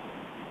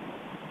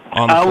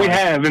 We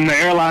have, and the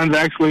airlines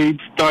actually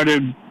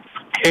started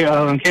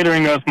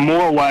catering us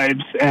more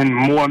wipes and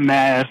more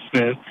masks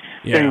and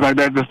things like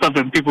that. The stuff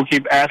that people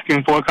keep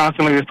asking for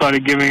constantly, they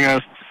started giving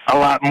us a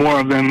lot more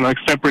of them,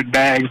 separate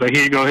bags.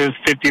 Here you go, here's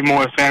 50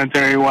 more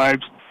sanitary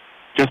wipes,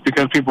 just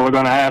because people are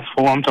going to ask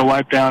for them to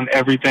wipe down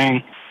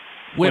everything.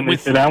 When they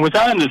sit down, which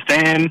I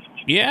understand.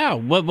 Yeah,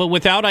 but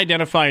without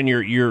identifying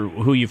your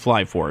who you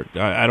fly for,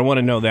 I don't want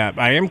to know that.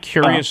 I am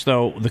curious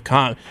though.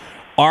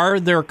 Are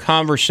there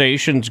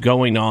conversations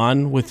going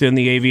on within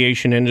the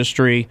aviation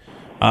industry,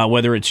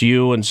 whether it's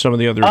you and some of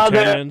the other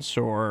attendants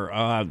or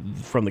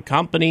from the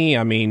company?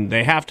 I mean,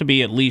 they have to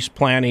be at least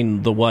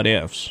planning the what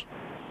ifs.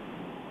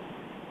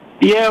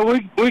 Yeah, we're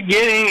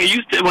getting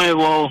used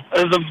to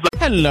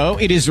Hello,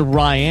 it is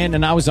Ryan,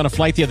 and I was on a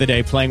flight the other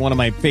day playing one of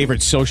my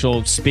favorite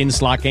social spin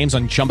slot games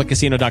on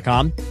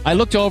ChumbaCasino.com. I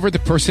looked over at the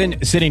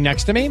person sitting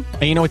next to me,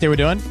 and you know what they were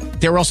doing?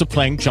 They were also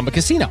playing Chumba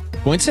Casino.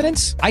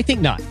 Coincidence? I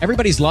think not.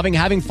 Everybody's loving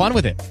having fun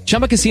with it.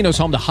 Chumba Casino is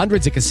home to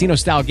hundreds of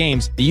casino-style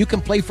games that you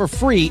can play for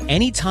free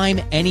anytime,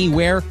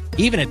 anywhere,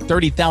 even at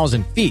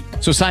 30,000 feet.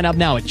 So sign up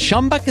now at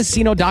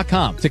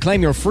ChumbaCasino.com to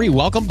claim your free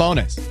welcome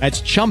bonus.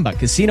 That's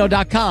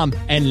ChumbaCasino.com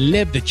and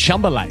live the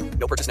Chumba life.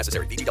 No purchase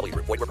necessary. VGW.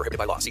 Void where prohibited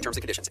by law. See terms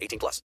and conditions.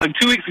 18+.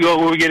 2 weeks ago,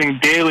 we were getting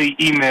daily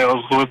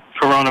emails with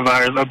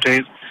coronavirus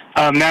updates.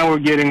 Now we're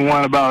getting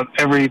one about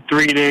every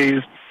 3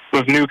 days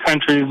with new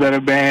countries that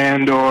are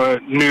banned or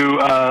new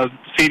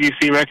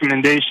CDC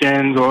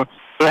recommendations.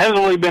 There hasn't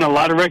really been a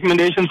lot of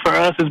recommendations for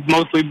us. It's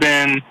mostly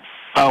been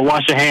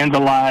wash your hands a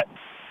lot.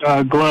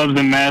 Gloves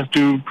and masks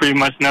do pretty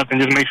much nothing.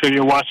 Just make sure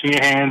you're washing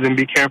your hands and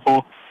be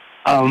careful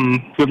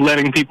with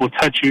letting people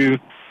touch you.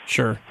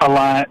 Sure. A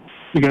lot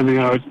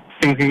because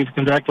things can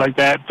contract like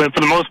that. But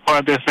for the most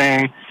part, they're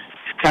saying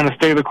kind of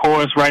stay the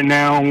course right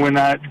now. We're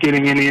not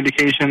getting any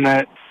indication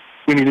that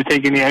we need to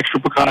take any extra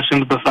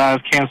precautions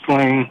besides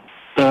canceling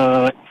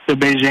the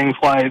Beijing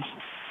flights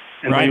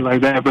and things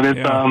like that. But it's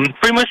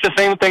pretty much the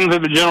same things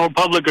that the general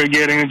public are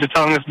getting, just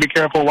telling us to be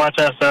careful, watch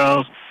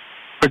ourselves,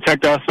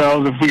 protect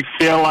ourselves. If we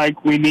feel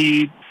like we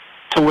need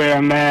to wear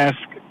a mask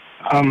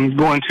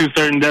going to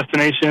certain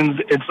destinations,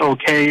 it's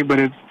okay, but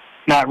it's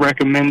not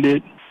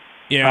recommended.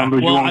 Yeah, but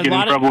you won't get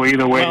in trouble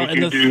either way if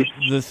you do.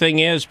 The thing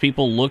is,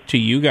 people look to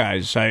you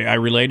guys. I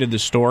related the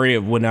story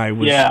of when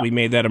we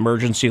made that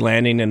emergency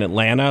landing in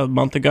Atlanta a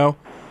month ago,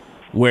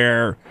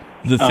 where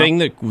the thing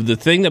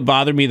that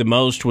bothered me the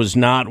most was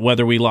not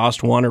whether we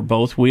lost one or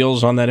both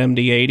wheels on that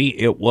MD-80.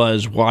 It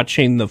was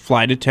watching the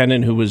flight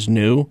attendant who was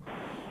new,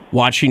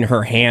 watching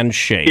her hands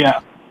shake.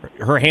 Yeah.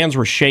 Her hands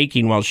were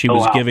shaking while she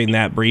was giving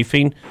that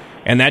briefing.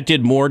 And that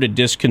did more to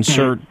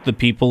disconcert the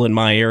people in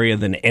my area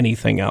than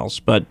anything else.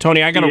 But,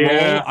 Tony, I got to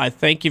roll. I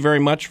thank you very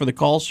much for the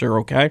call, sir,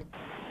 okay?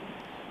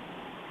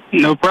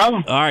 No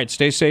problem. All right,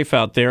 stay safe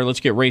out there.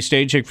 Let's get Ray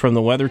Stagik from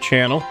the Weather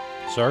Channel.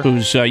 Sir?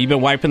 Who's you've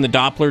been wiping the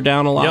Doppler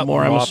down a lot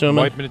more, I'm assuming?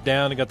 Wiping it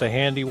down. I got the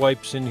handy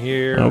wipes in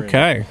here.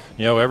 Okay.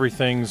 And,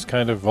 everything's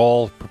kind of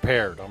all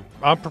prepared.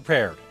 I'm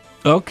prepared.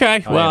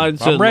 Okay, well,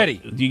 I'm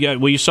ready.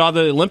 You saw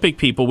the Olympic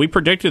people. We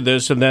predicted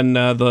this, and then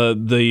the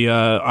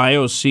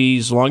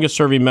IOC's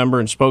longest-serving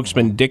member and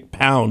spokesman, Dick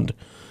Pound,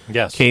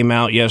 came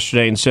out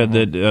yesterday and said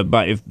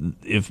that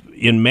if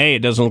in May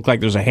it doesn't look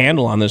like there's a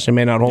handle on this, they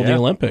may not hold the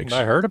Olympics.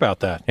 I heard about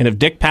that. And if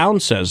Dick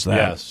Pound says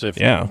that,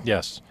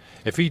 yes,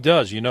 if he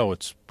does,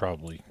 it's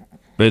probably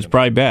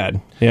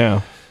bad.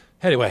 Yeah.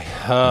 Anyway,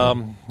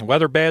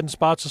 weather bad in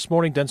spots this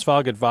morning. Dense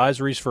fog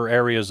advisories for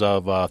areas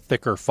of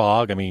thicker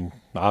fog. I mean,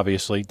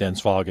 obviously, dense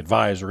fog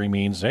advisory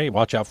means, hey,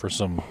 watch out for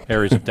some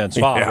areas of dense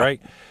fog, right?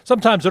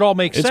 Sometimes it all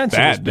makes sense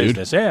in this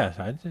business.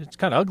 Yeah, it's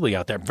kind of ugly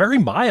out there. Very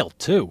mild,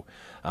 too.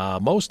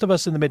 Most of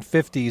us in the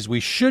mid-50s.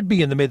 We should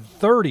be in the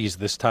mid-30s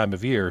this time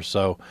of year.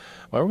 So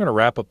we're going to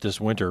wrap up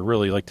this winter.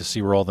 Really like to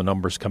see where all the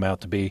numbers come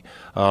out to be.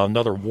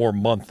 Another warm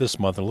month this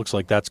month. It looks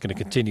like that's going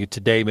to continue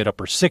today,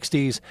 mid-upper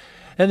 60s.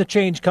 And the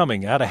change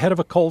coming out ahead of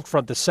a cold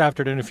front this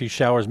afternoon, a few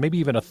showers, maybe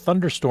even a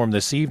thunderstorm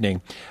this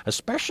evening,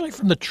 especially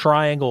from the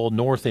triangle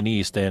north and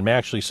east, and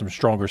actually some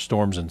stronger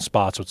storms in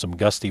spots with some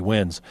gusty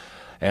winds.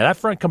 And that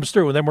front comes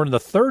through, and then we're in the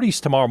 30s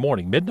tomorrow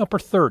morning, mid and upper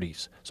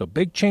 30s. So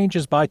big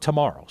changes by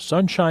tomorrow.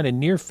 Sunshine and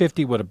near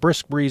 50 with a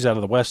brisk breeze out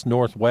of the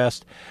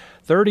west-northwest.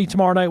 30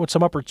 tomorrow night with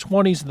some upper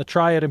 20s in the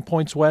Triad and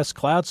points west.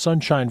 Cloud,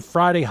 sunshine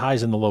Friday,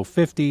 highs in the low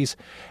 50s.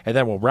 And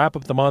then we'll wrap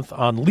up the month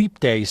on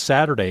Leap Day,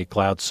 Saturday.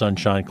 Cloud,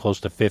 sunshine,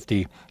 close to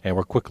 50. And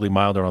we're quickly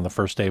milder on the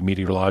first day of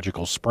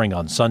meteorological spring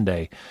on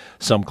Sunday.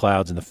 Some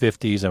clouds in the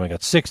 50s. And we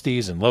got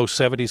 60s and low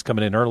 70s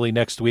coming in early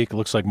next week. It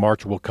looks like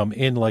March will come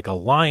in like a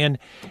lion,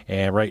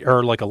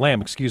 like a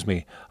lamb,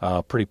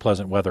 pretty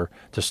pleasant weather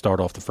to start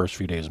off the first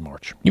few days of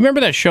March. You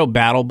remember that show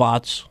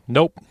BattleBots?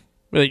 Nope.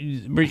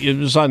 It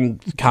was on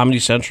Comedy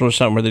Central or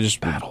something where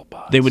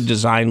they would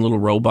design little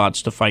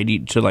robots to fight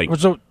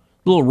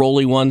little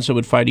rolly ones that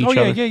would fight each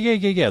other.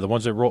 Yeah. The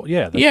ones that roll.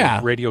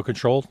 Yeah. Radio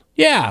controlled.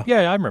 Yeah.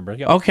 Yeah, I remember.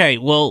 Yeah. Okay,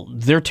 well,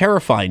 they're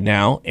terrifying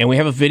now, and we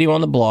have a video on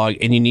the blog,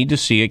 and you need to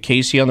see it,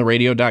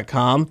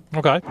 CaseyOnTheRadio.com.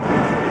 Okay.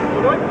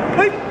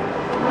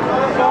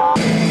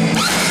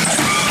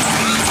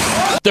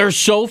 They're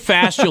so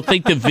fast, you'll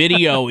think the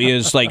video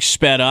is,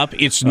 sped up.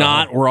 It's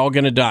not. We're all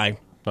going to die.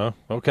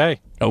 Okay.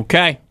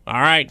 Okay. All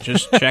right.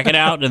 Just check it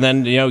out and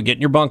then, get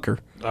in your bunker.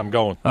 I'm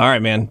going. All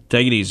right, man.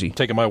 Take it easy.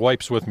 Taking my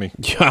wipes with me.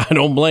 I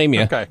don't blame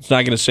you. Okay. It's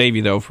not going to save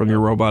you, though, from your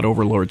robot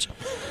overlords.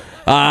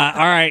 All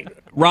right.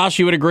 Ross,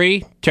 you would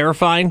agree?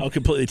 Terrifying? Oh,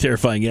 completely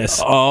terrifying,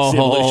 yes. Oh.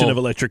 Simulation of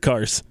electric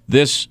cars.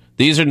 These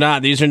are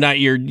not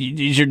your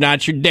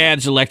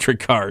dad's electric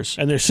cars.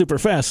 And they're super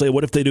fast. Like,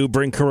 what if they do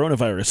bring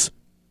coronavirus?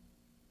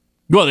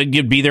 Well,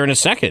 they'd be there in a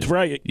second.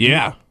 Right.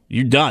 Yeah.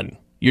 You're done.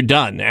 You're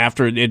done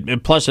after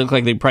it. Plus, it looks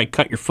like they probably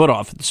cut your foot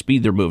off at the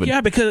speed they're moving.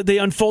 Yeah, because they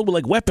unfold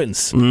like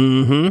weapons.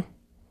 Mm-hmm.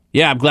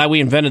 Yeah, I'm glad we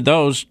invented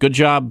those. Good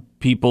job,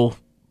 people,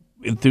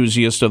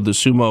 enthusiasts of the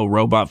sumo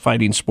robot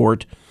fighting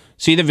sport.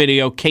 See the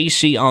video,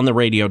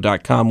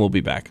 CaseyOnTheRadio.com. We'll be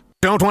back.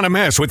 Don't want to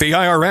mess with the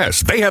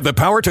IRS. They have the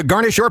power to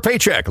garnish your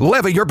paycheck,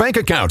 levy your bank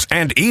accounts,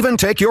 and even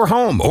take your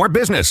home or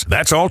business.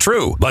 That's all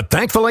true. But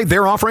thankfully,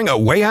 they're offering a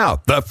way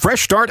out, the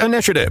Fresh Start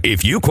Initiative.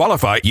 If you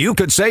qualify, you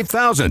could save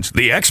thousands.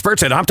 The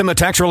experts at Optima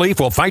Tax Relief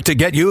will fight to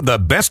get you the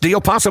best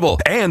deal possible.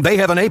 And they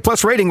have an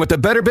A-plus rating with the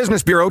Better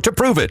Business Bureau to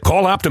prove it.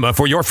 Call Optima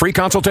for your free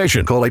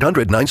consultation. Call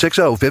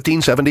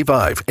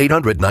 800-960-1575.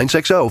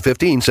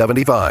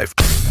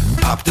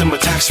 800-960-1575. Optima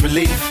Tax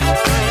Relief.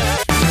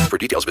 For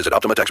details, visit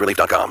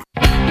OptimaTaxRelief.com.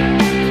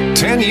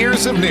 10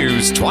 years of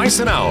news twice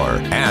an hour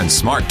and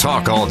smart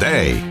talk all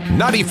day.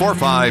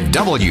 94.5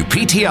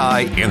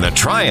 WPTI in the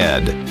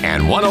Triad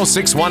and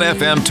 106.1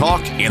 FM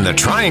Talk in the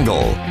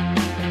Triangle.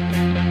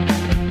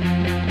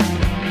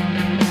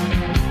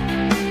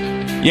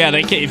 Yeah,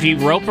 if you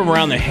rope them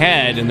around the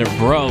head and they're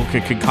broke,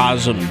 it could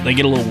cause them. They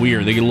get a little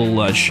weird. They get a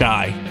little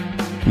shy.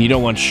 And you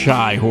don't want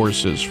shy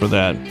horses for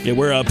that. Yeah,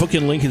 we're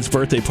booking Lincoln's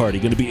birthday party.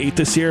 Going to be 8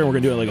 this year, and we're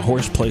going to do it like a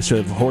horse place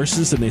of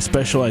horses, and they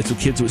specialize with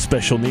kids with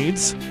special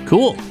needs.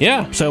 Cool,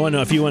 yeah. So I want to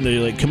know if you want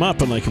to come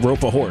up and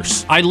rope a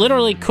horse. I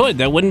literally could.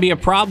 That wouldn't be a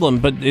problem,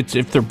 but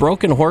if they're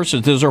broken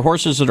horses, those are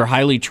horses that are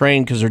highly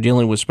trained because they're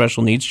dealing with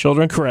special needs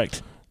children.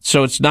 Correct.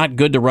 So it's not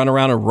good to run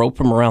around and rope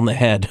them around the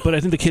head. But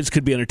I think the kids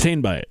could be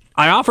entertained by it.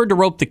 I offered to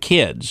rope the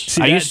kids.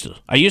 I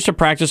used to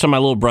practice on my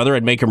little brother.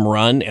 I'd make him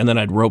run, and then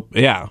I'd rope.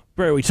 Yeah.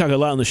 Barry, we talk a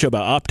lot on the show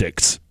about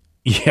optics.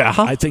 Yeah.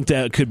 I think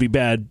that could be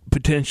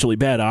potentially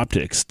bad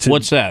optics.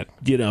 What's that?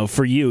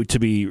 For you to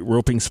be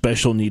roping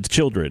special needs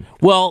children.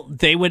 Well,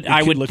 they would.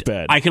 I would look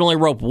bad. I can only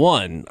rope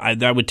one. I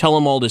would tell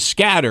them all to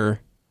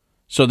scatter,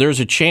 so there's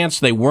a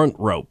chance they weren't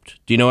roped.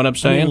 Do you know what I'm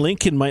saying?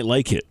 Lincoln might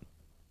like it.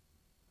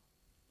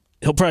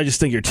 He'll probably just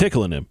think you're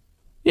tickling him.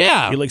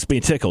 Yeah. He likes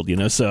being tickled,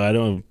 so I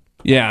don't...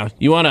 Yeah,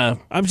 you want to...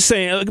 I'm just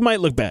saying, it might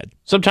look bad.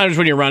 Sometimes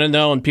when you're running,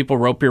 though, and people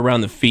rope you around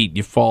the feet,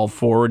 you fall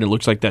forward, and it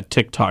looks like that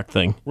TikTok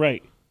thing.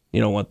 Right.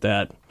 You don't want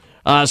that.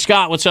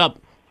 Scott, what's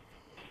up?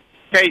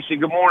 Casey,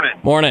 good morning.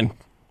 Morning.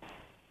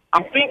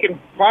 I'm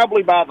thinking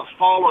probably by the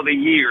fall of the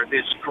year,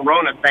 this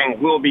corona thing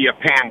will be a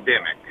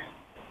pandemic.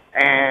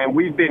 And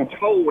we've been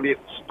told it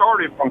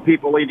started from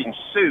people eating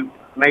soup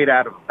made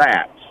out of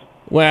bats.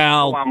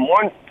 Well,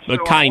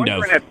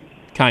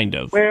 kind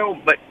of. Well,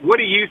 but what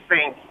do you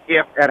think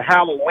if at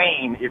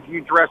Halloween, if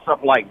you dress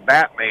up like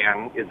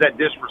Batman, is that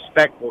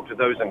disrespectful to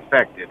those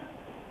infected?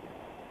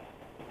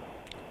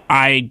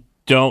 I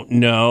don't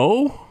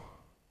know.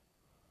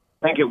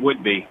 I think it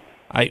would be.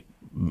 I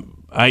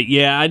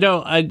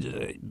don't.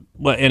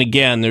 Well, and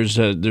again, there's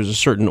a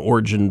certain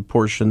origin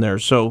portion there.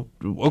 So,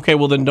 okay,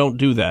 well then don't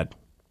do that.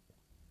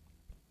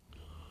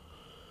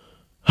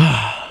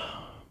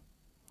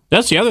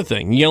 That's the other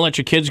thing. You gonna let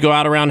your kids go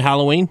out around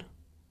Halloween?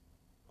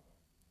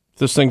 If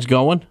this thing's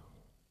going?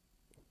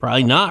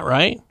 Probably not,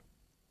 right?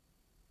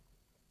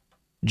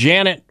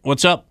 Janet,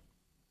 what's up?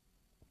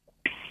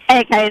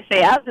 Hey,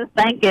 Casey, I was just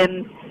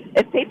thinking,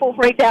 if people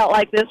freaked out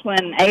like this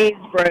when AIDS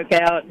broke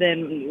out,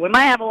 then we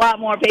might have a lot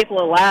more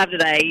people alive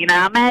today.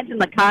 I imagine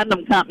the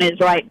condom companies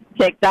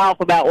ticked off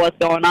about what's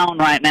going on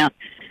right now.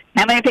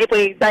 How many people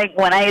do you think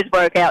when AIDS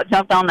broke out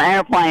jumped on the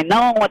airplane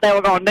knowing what they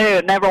were going to do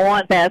and never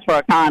once asked for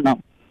a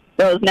condom?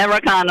 There was never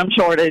a condom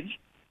shortage.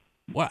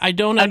 Well, I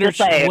don't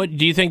understand. What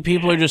do you think?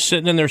 People are just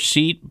sitting in their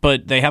seat,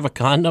 but they have a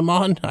condom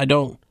on? I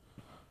don't.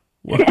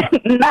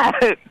 No.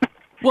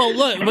 Well,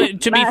 look.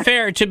 But to be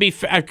fair, just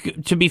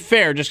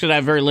because I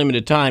have very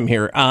limited time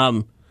here.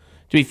 To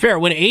be fair,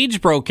 when AIDS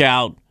broke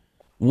out,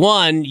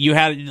 you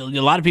had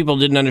a lot of people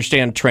didn't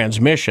understand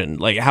transmission,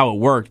 like how it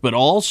worked, but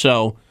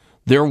also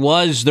there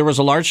was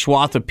a large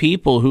swath of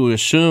people who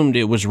assumed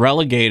it was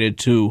relegated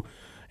to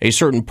a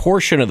certain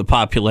portion of the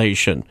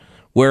population.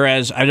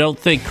 Whereas I don't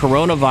think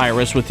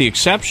coronavirus, with the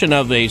exception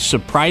of a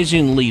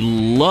surprisingly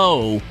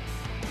low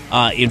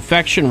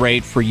infection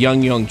rate for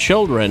young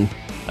children,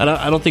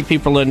 I don't think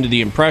people are under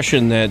the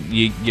impression that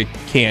you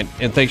can't,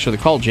 and thanks for the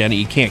call, Jenny,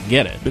 you can't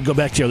get it. But go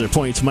back to your other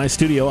points. My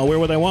studio, I'll wear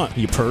what I want,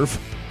 you perv.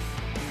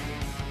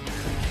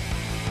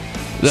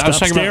 Stop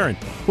staring.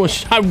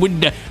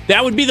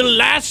 That would be the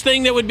last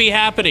thing that would be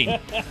happening. All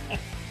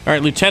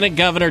right, Lieutenant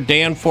Governor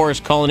Dan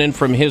Forest calling in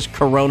from his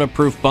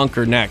corona-proof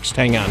bunker next.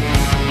 Hang on.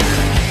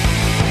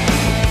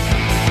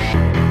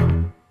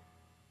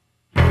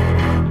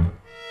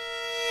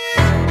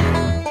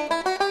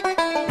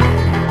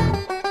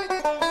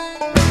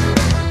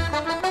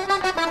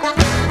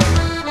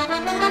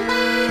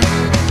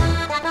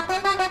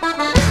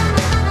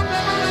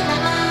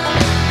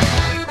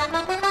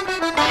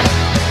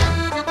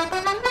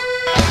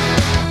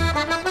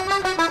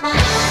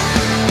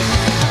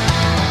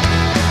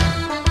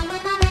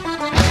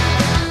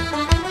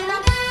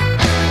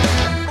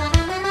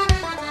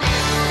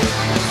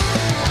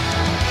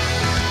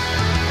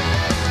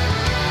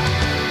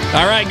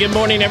 All right, good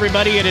morning,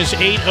 everybody. It is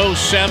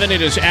 8:07.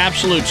 It is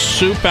absolute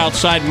soup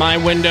outside my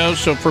window.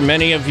 So for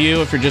many of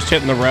you, if you're just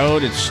hitting the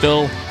road, it's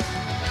still,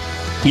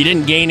 you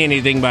didn't gain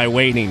anything by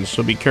waiting,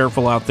 so be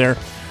careful out there.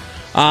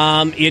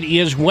 It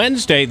is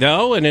Wednesday,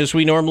 though, and as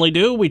we normally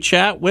do, we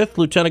chat with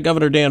Lieutenant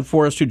Governor Dan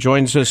Forest, who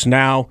joins us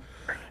now.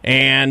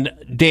 And,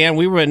 Dan,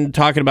 we were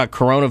talking about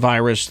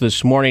coronavirus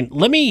this morning.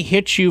 Let me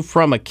hit you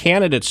from a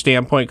candidate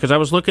standpoint, because I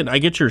was looking, I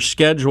get your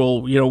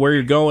schedule, where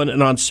you're going,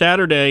 and on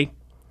Saturday,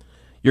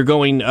 you're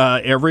going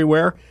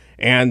everywhere,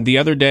 and the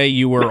other day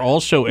you were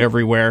also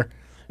everywhere.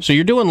 So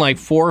you're doing like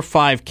 4 or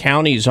 5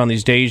 counties on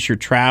these days you're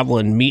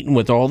traveling, meeting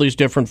with all these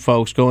different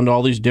folks, going to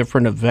all these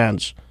different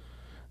events.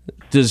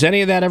 Does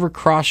any of that ever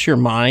cross your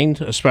mind,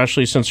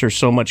 especially since there's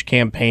so much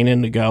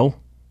campaigning to go?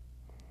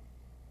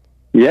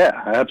 Yeah,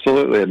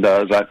 absolutely it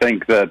does. I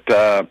think that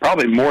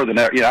probably more than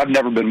ever, I've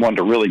never been one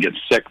to really get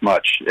sick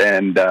much,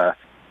 and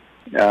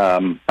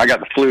I got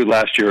the flu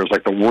last year. It was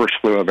like the worst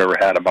flu I've ever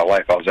had in my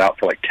life. I was out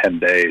for like 10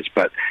 days.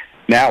 But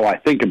now I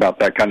think about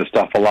that kind of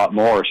stuff a lot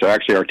more. So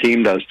actually our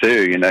team does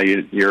too.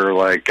 You're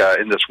like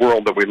in this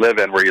world that we live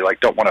in where you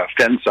like don't want to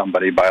offend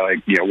somebody by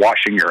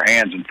washing your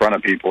hands in front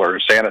of people or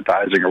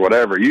sanitizing or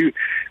whatever. You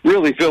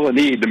really feel a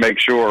need to make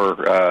sure,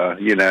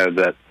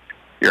 that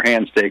your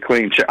hands stay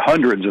clean.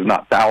 Hundreds, if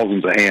not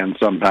thousands of hands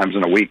sometimes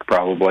in a week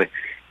probably.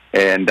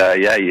 And,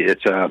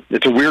 it's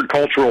a weird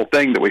cultural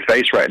thing that we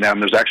face right now.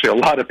 And there's actually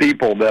a lot of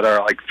people that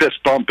are like fist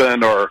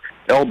bumping or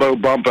elbow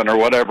bumping or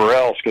whatever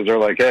else because they're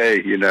like,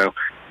 hey,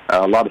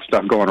 a lot of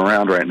stuff going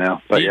around right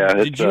now. But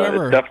it's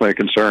definitely a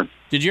concern.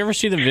 Did you ever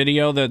see the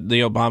video that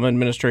the Obama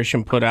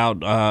administration put out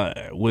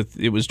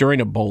it was during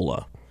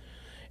Ebola,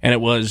 and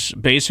it was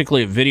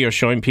basically a video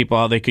showing people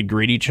how they could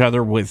greet each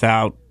other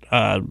without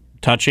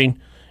touching,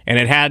 and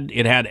it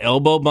had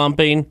elbow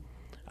bumping,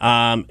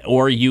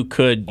 or you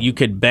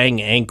could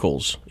bang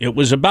ankles. It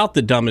was about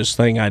the dumbest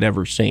thing I'd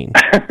ever seen.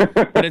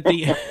 But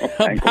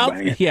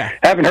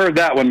haven't heard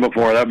that one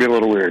before. That'd be a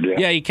little weird.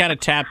 Yeah, you kind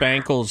of tap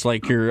ankles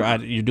like you're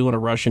doing a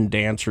Russian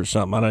dance or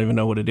something. I don't even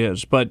know what it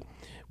is, but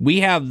we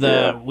have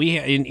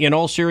in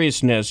all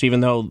seriousness,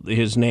 even though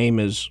his name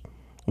is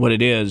what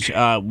it is,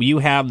 you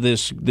have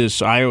this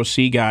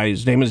IOC guy.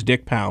 His name is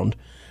Dick Pound,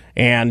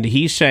 and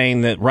he's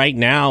saying that right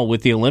now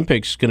with the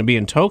Olympics going to be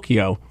in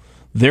Tokyo,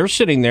 they're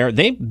sitting there.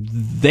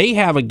 They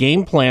have a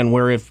game plan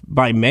where if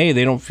by May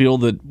they don't feel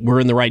that we're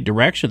in the right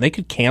direction, they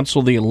could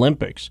cancel the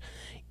Olympics.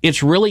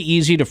 It's really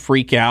easy to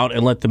freak out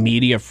and let the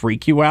media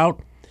freak you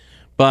out,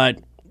 but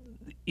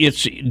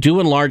it's due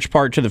in large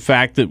part to the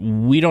fact that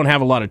we don't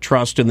have a lot of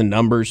trust in the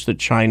numbers that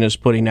China's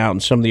putting out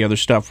and some of the other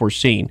stuff we're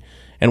seeing.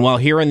 And while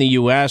here in the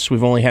U.S.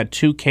 we've only had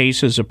 2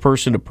 cases of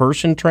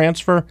person-to-person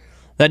transfer,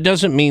 that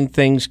doesn't mean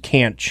things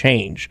can't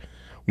change.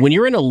 When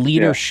you're in a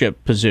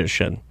leadership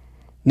position,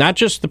 not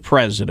just the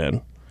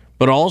president,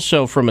 but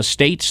also from a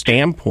state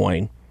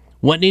standpoint,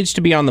 what needs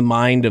to be on the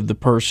mind of the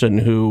person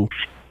who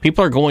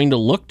people are going to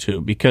look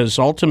to? Because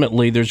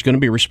ultimately there's going to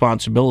be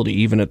responsibility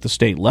even at the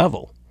state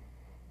level.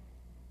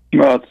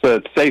 Well,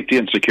 it's safety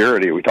and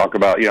security. We talk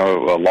about,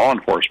 law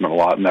enforcement a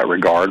lot in that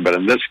regard, but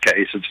in this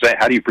case, it's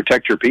how do you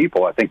protect your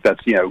people? I think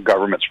that's,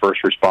 government's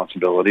first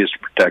responsibility is to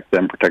protect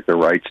them, protect their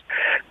rights.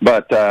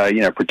 But,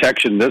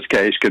 protection in this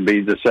case could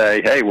be to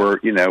say, hey,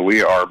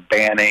 we are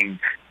banning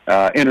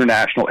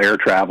international air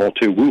travel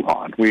to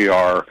Wuhan. We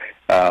are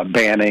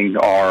banning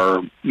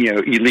our,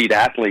 elite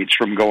athletes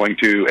from going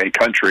to a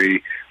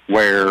country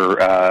where,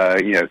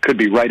 could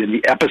be right in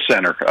the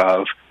epicenter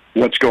of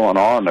what's going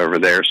on over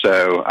there.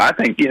 So I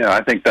think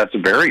that's a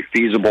very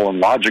feasible and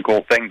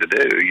logical thing to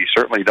do. You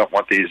certainly don't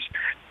want these,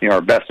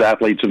 our best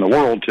athletes in the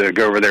world to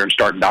go over there and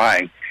start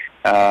dying.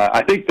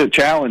 I think the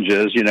challenge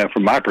is,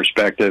 from my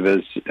perspective,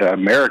 is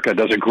America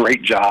does a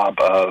great job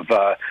of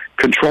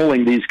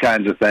controlling these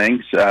kinds of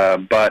things.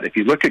 But if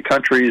you look at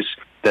countries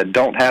that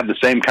don't have the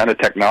same kind of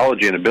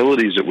technology and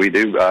abilities that we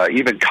do,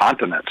 even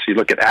continents, you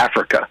look at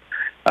Africa,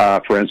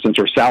 for instance,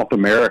 or South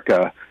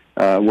America,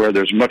 where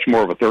there's much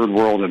more of a third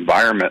world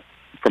environment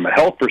from a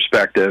health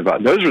perspective,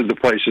 those are the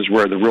places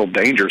where the real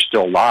danger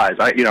still lies.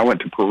 I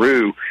went to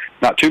Peru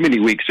not too many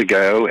weeks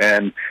ago,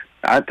 and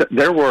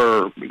there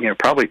were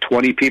probably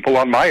 20 people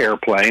on my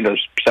airplane, a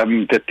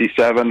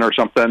 757 or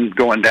something,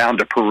 going down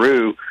to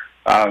Peru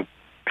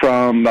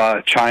from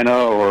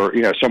China or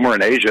somewhere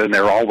in Asia, and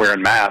they're all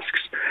wearing masks.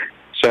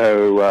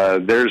 So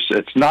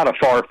it's not a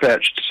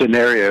far-fetched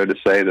scenario to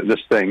say that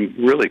this thing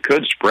really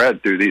could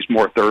spread through these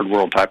more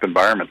third-world type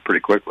environments pretty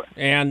quickly.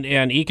 And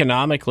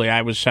economically,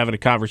 I was having a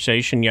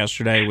conversation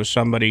yesterday with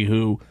somebody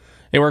who,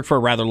 they work for a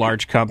rather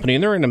large company,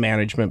 and they're in a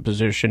management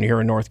position here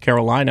in North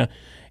Carolina,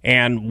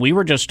 and we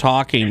were just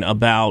talking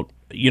about,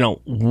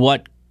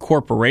 what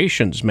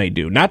corporations may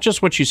do, not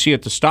just what you see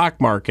at the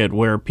stock market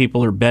where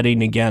people are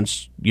betting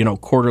against,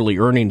 quarterly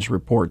earnings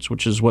reports,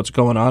 which is what's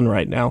going on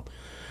right now.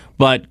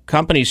 But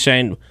companies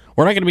saying,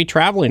 we're not going to be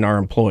traveling our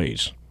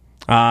employees.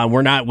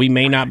 We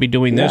may not be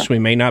doing this. We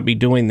may not be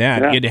doing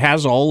that. Yeah. It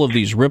has all of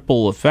these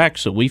ripple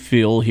effects that we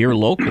feel here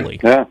locally.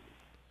 Yeah.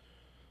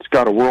 It's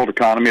got a world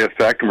economy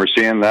effect, and we're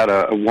seeing that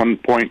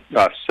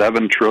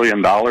 $1.7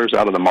 trillion out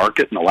of the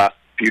market in the last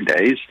few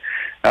days.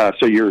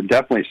 So you're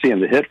definitely seeing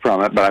the hit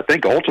from it. But I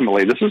think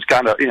ultimately this is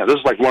kind of, this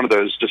is like one of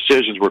those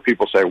decisions where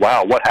people say,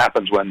 wow, what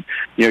happens when,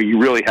 you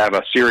really have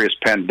a serious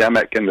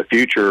pandemic in the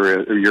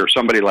future? Or you're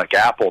somebody like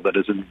Apple that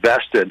has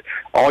invested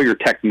all your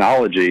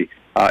technology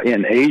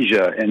in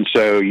Asia, and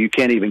so you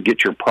can't even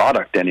get your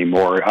product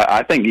anymore.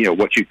 I think,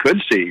 what you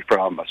could see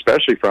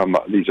especially from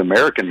these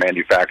American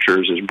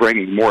manufacturers, is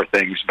bringing more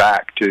things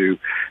back to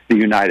the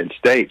United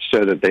States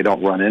so that they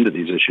don't run into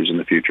these issues in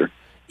the future.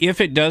 If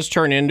it does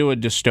turn into a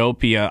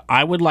dystopia,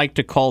 I would like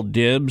to call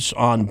dibs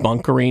on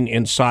bunkering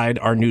inside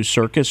our new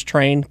circus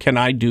train. Can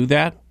I do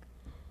that?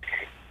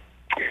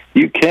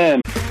 You can.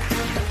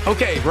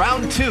 Okay,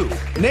 round 2.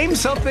 Name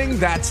something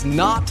that's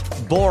not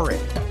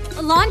boring.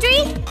 A laundry?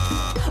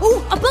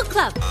 Ooh, a book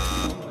club.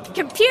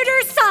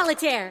 Computer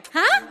solitaire,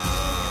 huh?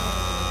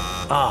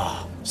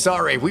 Ah,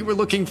 sorry, we were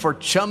looking for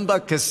Chumba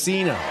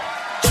Casino.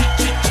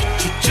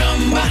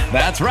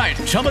 That's right.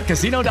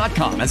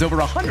 ChumbaCasino.com has over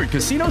 100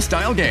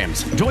 casino-style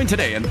games. Join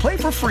today and play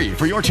for free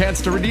for your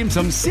chance to redeem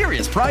some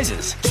serious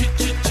prizes.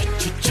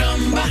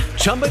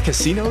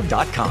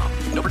 ChumbaCasino.com.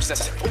 No purchase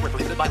necessary. Void where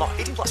prohibited by law.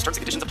 18+. Terms and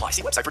conditions apply.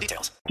 See website for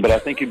details. But I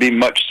think you'd be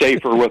much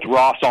safer with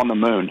Ross on the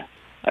moon.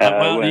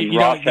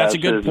 That's a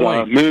good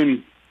point.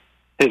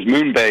 his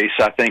moon base,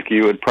 I think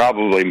you would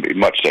probably be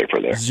much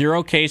safer there.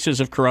 0 cases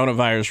of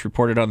coronavirus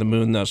reported on the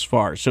moon thus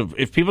far. So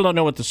if people don't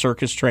know what the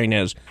circus train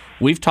is,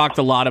 we've talked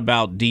a lot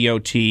about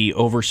DOT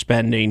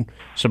overspending,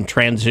 some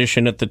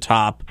transition at the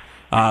top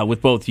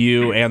with both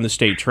you and the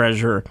state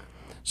treasurer.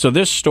 So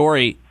this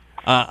story,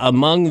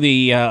 among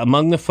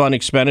the fund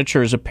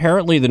expenditures,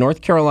 apparently the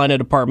North Carolina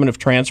Department of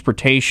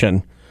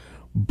Transportation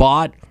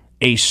bought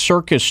a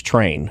circus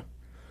train.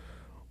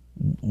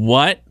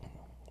 What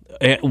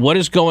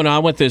is going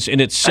on with this?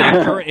 And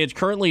it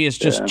currently is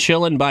just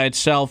chilling by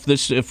itself.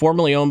 This is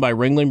formerly owned by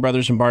Ringling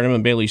Brothers and Barnum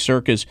and Bailey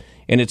Circus,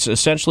 and it's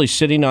essentially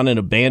sitting on an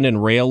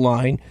abandoned rail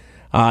line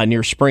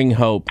near Spring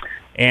Hope.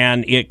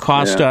 And it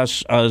cost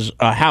us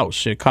a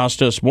house. It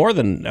cost us more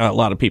than a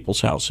lot of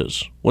people's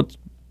houses.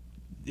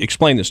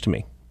 Explain this to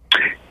me.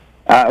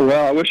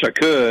 Well, I wish I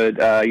could.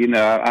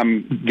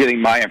 I'm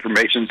getting my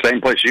information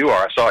same place you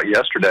are. I saw it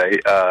yesterday.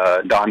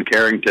 Don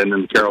Carrington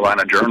in the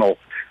Carolina Journal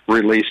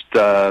released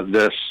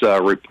this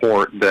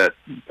report that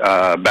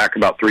back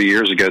about 3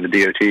 years ago, the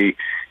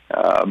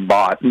DOT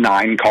bought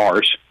 9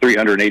 cars,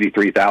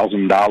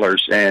 $383,000,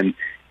 and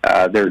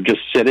they're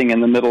just sitting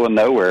in the middle of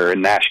nowhere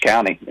in Nash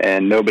County,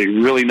 and nobody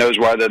really knows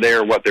why they're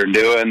there, what they're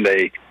doing.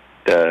 The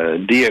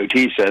DOT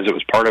says it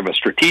was part of a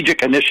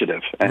strategic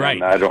initiative, and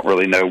right. I don't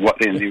really know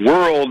what in the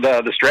world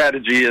the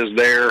strategy is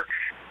there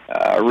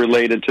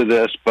related to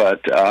this,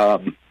 but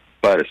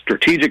a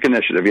strategic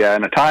initiative,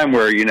 in a time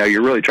where,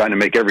 you're really trying to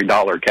make every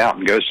dollar count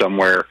and go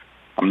somewhere.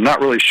 I'm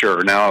not really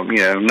sure. Now,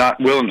 I'm not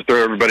willing to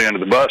throw everybody under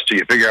the bus till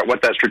you figure out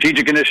what that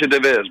strategic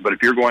initiative is. But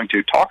if you're going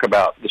to talk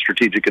about the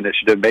strategic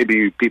initiative,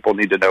 maybe people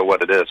need to know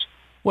what it is.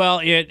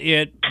 Well,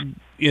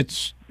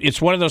 it's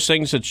one of those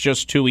things that's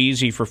just too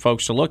easy for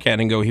folks to look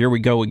at and go, here we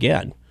go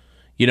again.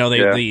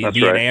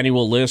 The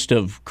annual list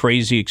of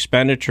crazy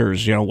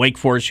expenditures. Wake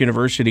Forest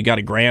University got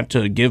a grant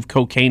to give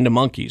cocaine to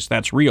monkeys.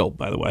 That's real,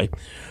 by the way.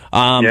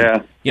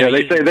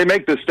 They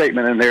make this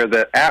statement in there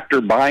that after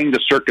buying the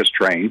circus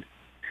train,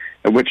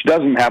 which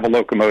doesn't have a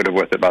locomotive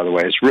with it, by the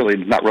way, it's really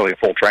not really a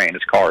full train;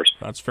 it's cars.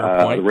 That's a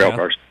fair point. The rail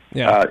cars.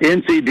 Yeah.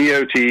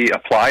 NCDOT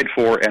applied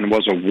for and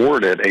was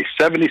awarded a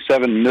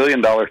 $77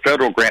 million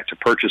federal grant to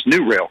purchase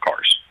new rail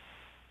cars.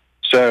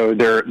 So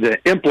the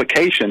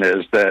implication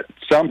is that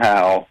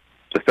somehow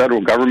the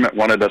federal government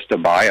wanted us to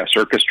buy a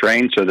circus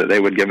train so that they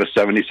would give us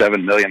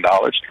 $77 million.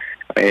 I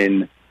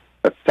mean,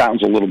 that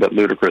sounds a little bit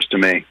ludicrous to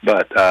me,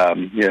 but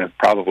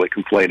probably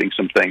conflating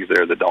some things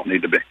there that don't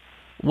need to be.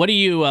 What do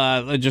you,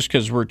 just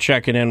because we're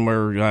checking in,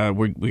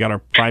 we got our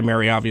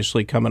primary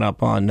obviously coming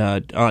up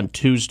on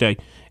Tuesday.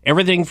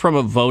 Everything from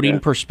a voting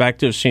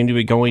perspective seemed to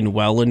be going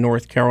well in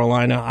North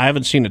Carolina. I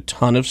haven't seen a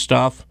ton of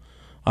stuff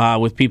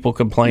with people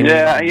complaining.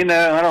 Yeah,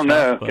 I don't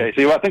know. Okay,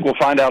 I think we'll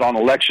find out on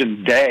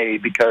election day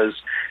because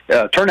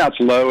turnout's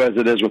low as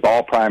it is with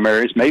all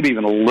primaries, maybe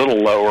even a little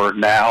lower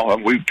now.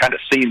 We've kind of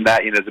seen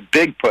that. The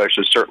big push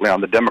is certainly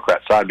on the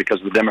Democrat side because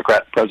of the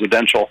Democrat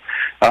presidential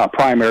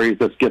primaries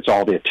that gets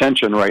all the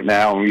attention right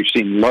now, and we've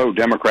seen low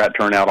Democrat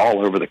turnout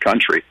all over the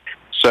country.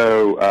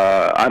 So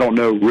I don't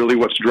know really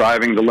what's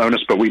driving the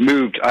lowness, but we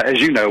moved, as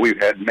you know,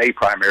 we've had May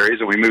primaries,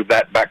 and we moved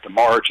that back to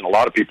March, and a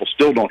lot of people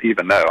still don't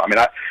even know. I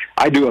mean,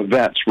 I do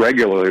events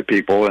regularly with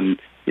people, and,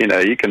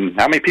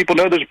 how many people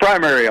know there's a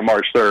primary on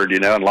March 3rd,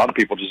 and a lot of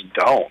people just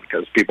don't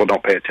because people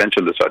don't pay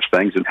attention to such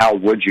things, and how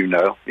would you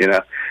know,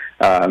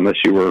 unless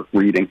you were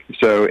reading.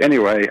 So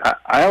anyway,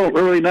 I don't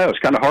really know. It's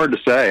kind of hard to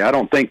say. I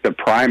don't think the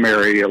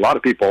primary, a lot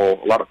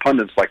of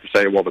pundits like to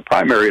say, well, the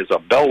primary is a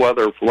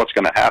bellwether for what's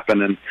going to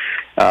happen in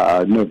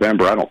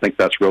November. I don't think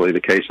that's really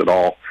the case at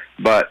all.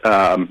 But,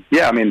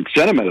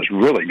 sentiment is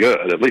really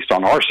good. At least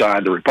on our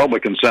side, the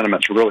Republican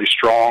sentiment's really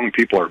strong.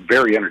 People are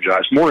very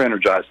energized, more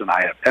energized than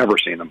I have ever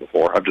seen them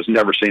before. I've just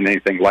never seen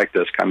anything like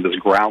this, kind of this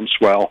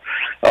groundswell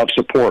of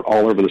support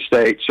all over the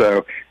state.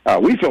 So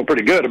we feel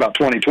pretty good about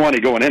 2020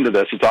 going into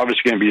this. It's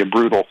obviously going to be a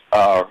brutal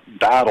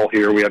battle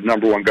here. We have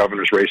number 1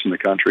 governor's race in the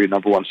country,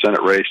 number 1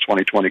 Senate race,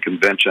 2020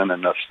 convention,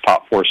 and the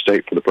top 4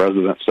 state for the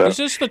president. So is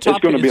this the top,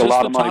 it's going to be a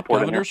lot of money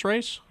poured in governor's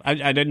race?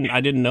 I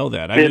didn't know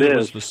that. I knew it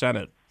was the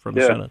Senate. From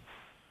the Senate.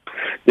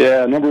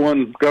 Yeah, number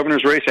 1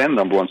 governor's race and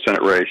number 1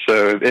 Senate race.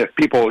 So if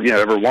people,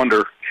 ever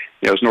wonder,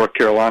 is North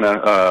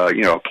Carolina,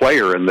 a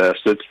player in this,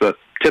 it's the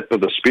tip of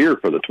the spear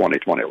for the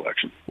 2020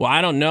 election. Well,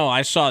 I don't know.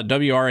 I saw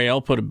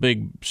WRAL put a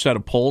big set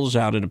of polls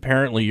out, and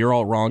apparently you're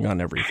all wrong on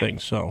everything.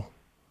 So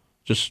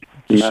just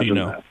so you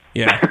know. That.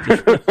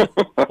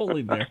 Yeah.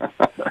 Holy there.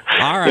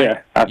 All right.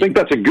 Yeah, I think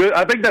that's a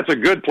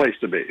good place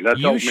to be. That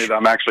tells me that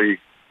I'm actually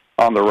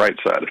on the right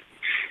side.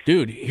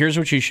 Dude, here's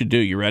what you should do.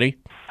 You ready?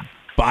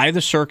 Buy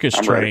the circus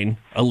train,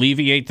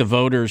 alleviate the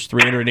voters'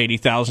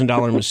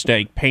 $380,000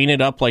 mistake, paint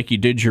it up like you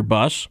did your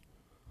bus,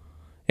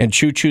 and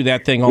choo-choo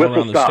that thing all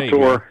around the state.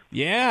 Tour.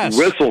 Yes.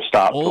 Whistle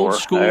stop Old tour. Old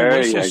school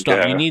whistle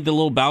stop. You need the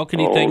little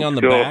balcony thing on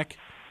the back.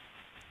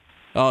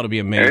 Oh, it'll be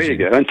amazing. There you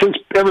go. And since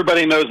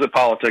everybody knows that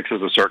politics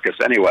is a circus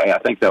anyway, I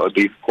think that would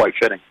be quite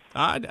fitting.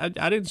 I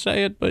didn't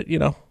say it, but,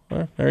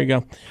 there you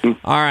go.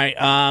 All right.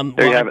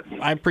 There you have it.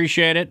 I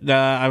appreciate it.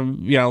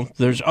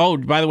 There's. Oh,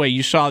 by the way,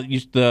 you saw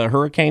the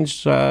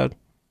hurricanes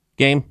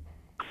game?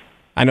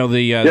 I know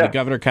the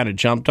governor kind of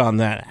jumped on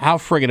that. How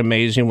friggin'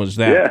 amazing was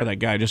that for that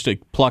guy just to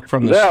pluck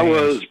from the stands? That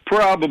was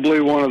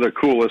probably one of the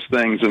coolest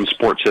things in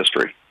sports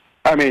history.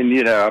 I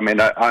mean,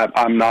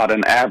 I'm not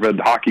an avid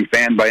hockey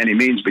fan by any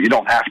means, but you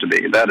don't have to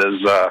be.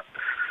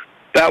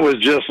 That was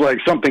just like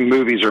something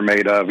movies are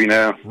made of, Rudy,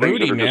 things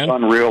that are just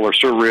unreal or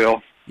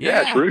surreal.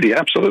 Yeah, it's Rudy.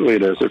 Absolutely,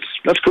 it is.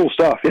 That's cool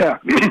stuff. Yeah,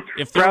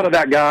 proud of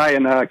that guy,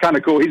 and kind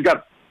of cool. He's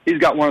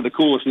got one of the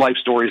coolest life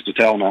stories to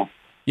tell now.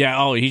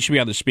 Yeah. He should be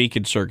on the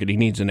speaking circuit. He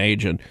needs an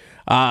agent.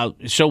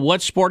 So,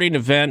 what sporting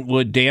event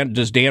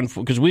does Dan?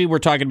 Because we were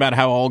talking about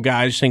how all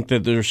guys think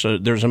that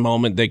there's a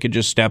moment they could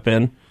just step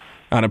in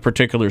on a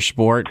particular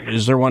sport.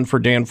 Is there one for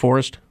Dan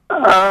Forrest?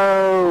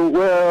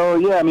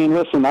 Well, yeah. I mean,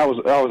 listen,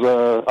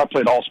 I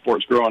played all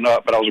sports growing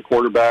up, but I was a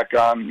quarterback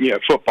on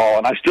football,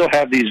 and I still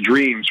have these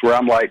dreams where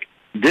I'm like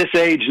this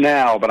age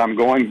now, but I'm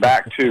going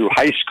back to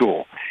high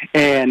school,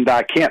 and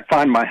I can't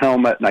find my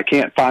helmet, and I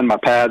can't find my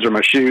pads or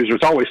my shoes.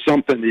 There's always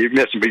something that you're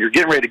missing, but you're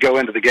getting ready to go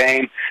into the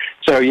game.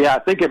 So, yeah, I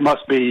think it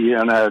must be,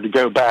 to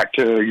go back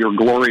to your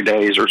glory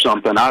days or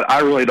something. I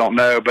really don't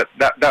know, but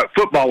that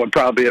football would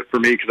probably be it for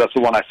me because that's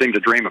the one I seem to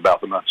dream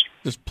about the most.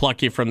 Just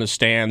pluck you from the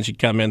stands. You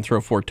come in,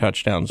 throw 4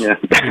 touchdowns. Yeah.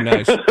 Pretty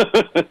nice.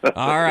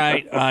 All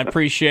right. I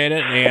appreciate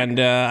it, and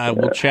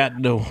we'll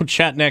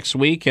chat next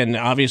week, and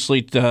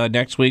obviously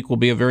next week will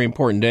be a very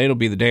important day. It'll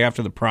be the day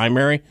after the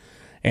primary,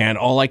 and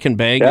all I can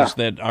beg is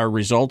that our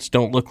results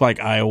don't look like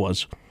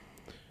Iowa's.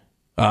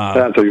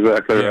 That's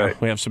exactly right.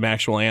 We have some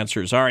actual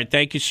answers. All right.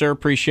 Thank you, sir.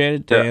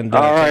 Appreciate it. Yeah. And,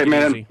 all right,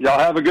 man. Easy. Y'all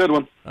have a good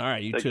one. All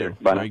right. You Take too. Care.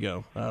 Bye there you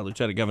go.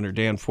 Lieutenant Governor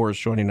Dan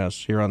Forrest joining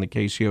us here on the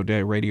KCO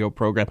Day radio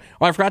program.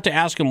 Oh, I forgot to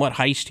ask him what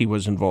heist he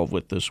was involved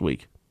with this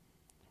week.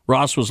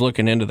 Ross was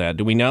looking into that.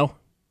 Do we know?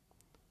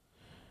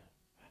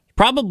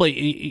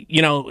 Probably,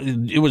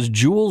 it was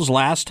jewels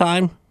last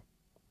time.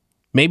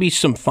 Maybe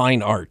some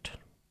fine art.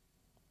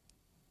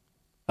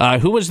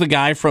 Who was the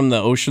guy from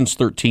the Ocean's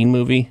 13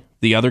 movie?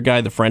 The other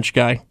guy, the French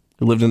guy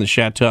who lived in the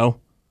chateau?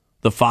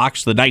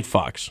 The night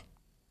fox.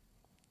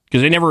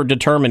 Because they never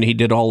determined he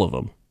did all of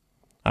them.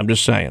 I'm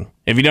just saying.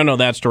 If you don't know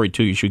that story,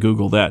 too, you should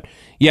Google that.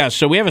 Yeah,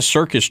 so we have a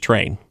circus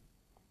train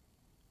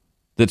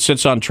that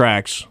sits on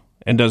tracks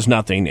and does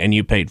nothing, and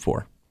you paid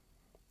for.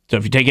 So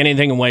if you take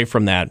anything away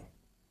from that,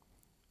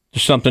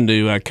 just something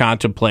to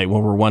contemplate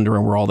when we're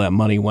wondering where all that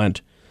money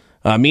went.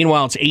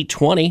 Meanwhile, it's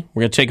 8:20.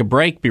 We're going to take a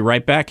break. Be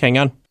right back. Hang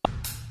on.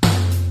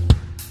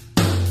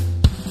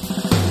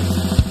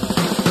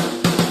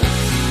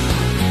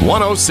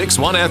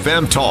 106.1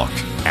 FM Talk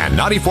and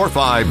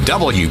 94.5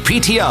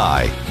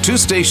 WPTI. 2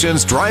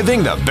 stations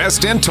driving the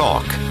best in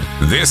talk.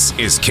 This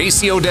is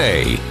KCO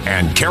Day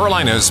and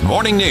Carolina's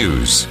Morning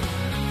News.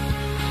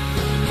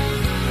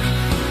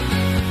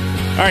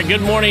 All right,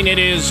 good morning. It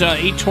is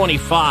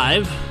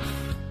 8:25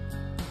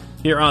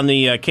 here on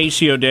the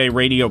KCO Day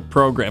radio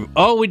program.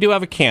 Oh, we do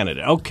have a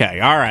candidate. Okay,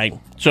 all right.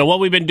 So what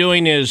we've been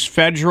doing is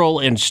federal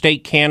and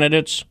state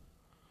candidates.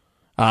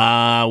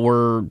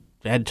 We're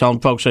telling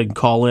folks they can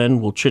call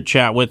in. We'll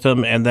chit-chat with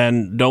them. And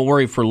then don't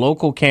worry, for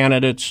local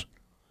candidates,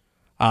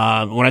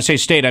 when I say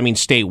state, I mean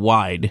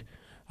statewide.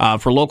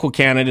 For local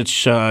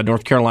candidates,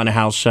 North Carolina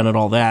House, Senate,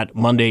 all that,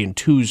 Monday and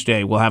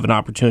Tuesday, we'll have an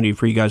opportunity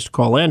for you guys to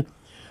call in.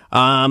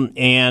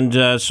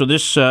 So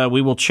this,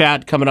 we will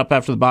chat coming up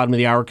after the bottom of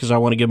the hour because I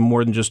want to give them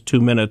more than just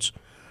 2 minutes.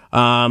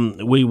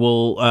 We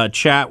will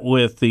chat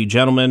with the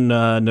gentleman,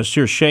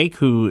 Nasir Sheikh,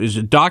 who is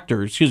a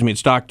doctor.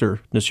 It's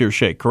Dr. Nasir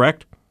Sheikh,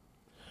 correct?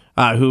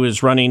 Who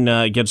is running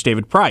against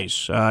David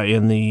Price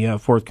in the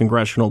 4th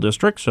Congressional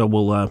District. So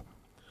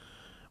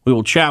we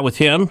will chat with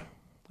him.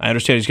 I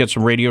understand he's got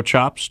some radio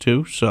chops,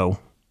 too, so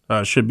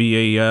should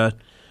be a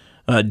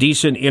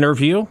decent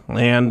interview.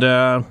 And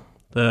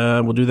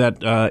we'll do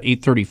that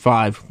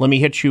 8:35. Let me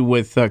hit you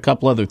with a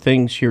couple other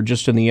things here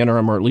just in the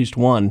interim, or at least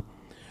one.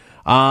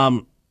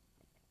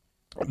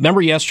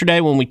 Remember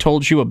yesterday when we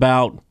told you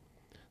about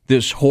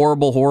this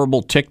horrible,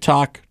 horrible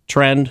TikTok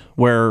trend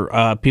where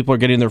people are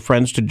getting their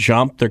friends to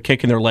jump, they're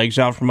kicking their legs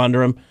out from under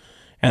them,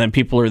 and then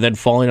people are then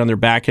falling on their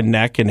back and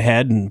neck and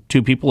head, and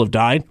 2 people have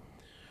died?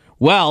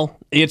 Well,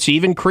 it's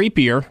even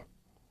creepier.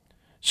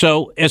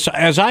 So as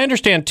I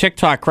understand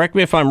TikTok, correct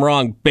me if I'm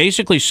wrong,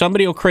 basically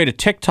somebody will create a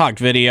TikTok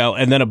video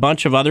and then a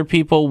bunch of other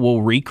people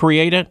will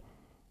recreate it.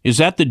 Is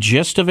that the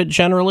gist of it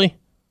generally?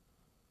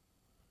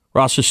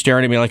 Ross is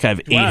staring at me like I have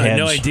 8 heads.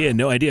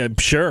 No idea. I'm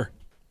sure.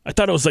 I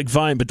thought it was like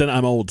Vine, but then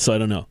I'm old, so I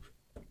don't know.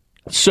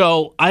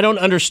 So I don't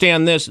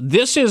understand this.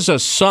 This is a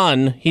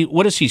son,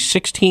 what is he,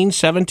 16,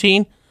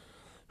 17?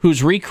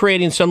 Who's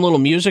recreating some little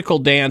musical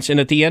dance, and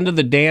at the end of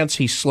the dance,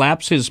 he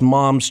slaps his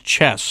mom's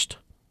chest.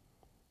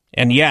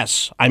 And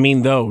yes, I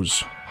mean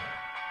those.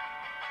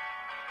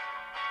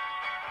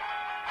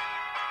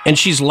 And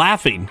she's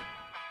laughing.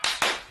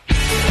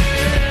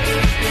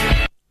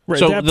 Right,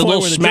 so the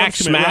little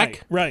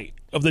smack. Right.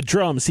 Of the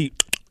drums,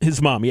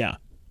 his mom, yeah.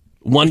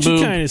 One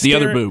boob, the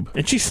other boob.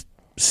 And she's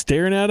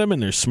staring at him,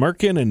 and they're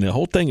smirking, and the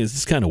whole thing is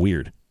just kind of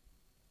weird.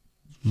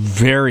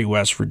 Very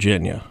West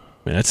Virginia.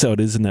 Man, that's how it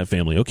is in that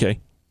family. Okay.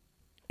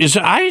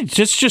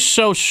 It's just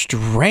so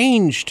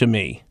strange to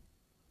me.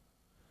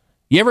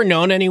 You ever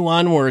known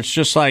anyone where it's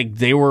just like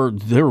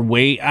they're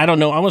way, I don't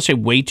know, I want to say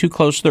way too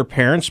close to their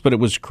parents, but it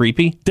was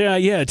creepy?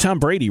 Yeah, Tom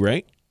Brady,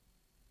 right?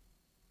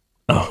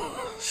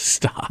 Oh,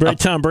 stop. Right,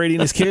 Tom Brady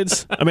and his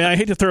kids? I mean, I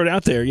hate to throw it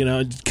out there,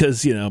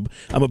 because, I'm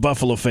a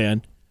Buffalo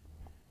fan,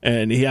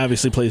 and he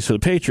obviously plays for the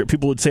Patriot.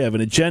 People would say I have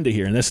an agenda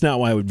here, and that's not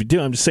what I would be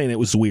doing. I'm just saying it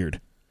was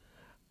weird.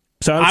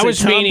 So I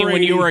was meaning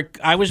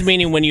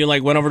when you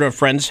went over to a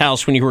friend's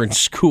house when you were in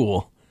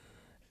school.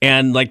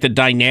 And, like, the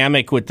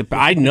dynamic with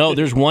I know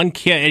there's one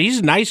kid, and he's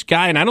a nice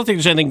guy, and I don't think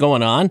there's anything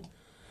going on.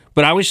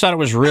 But I always thought it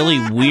was really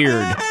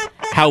weird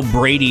how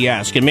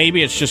Brady-esque. And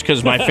maybe it's just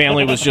because my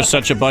family was just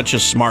such a bunch of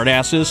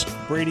smartasses.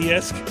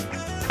 Brady-esque?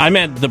 I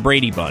meant the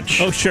Brady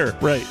bunch. Oh, sure,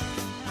 right.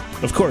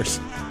 Of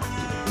course.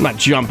 I'm not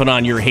jumping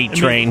on your hate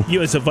train.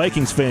 You, as a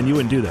Vikings fan, you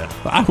wouldn't do that.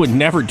 I would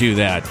never do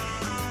that.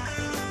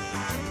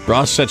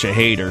 Ross is such a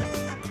hater.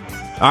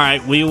 All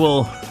right, we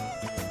will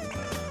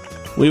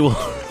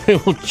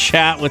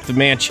chat with the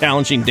man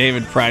challenging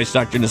David Price,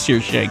 Dr. Nasir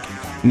Sheikh,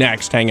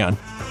 next. Hang on.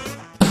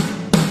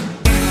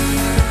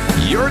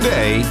 Your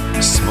day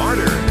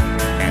smarter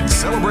and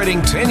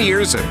celebrating 10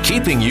 years of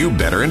keeping you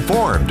better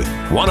informed.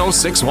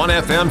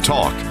 106.1 FM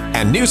Talk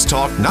and News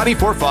Talk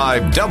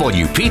 94.5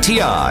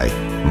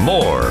 WPTI.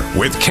 More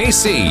with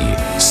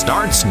KC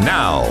starts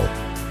now.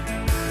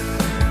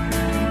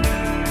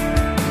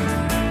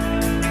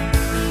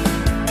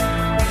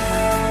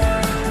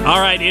 All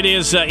right, it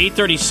is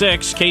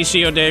 8:36,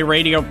 KCO Day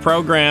radio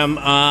program.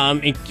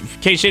 In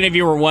case any of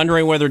you were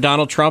wondering whether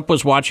Donald Trump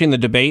was watching the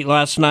debate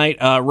last night,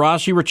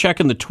 Ross, you were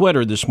checking the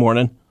Twitter this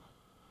morning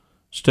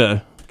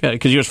because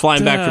he was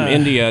flying back from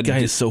India. Guy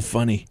is so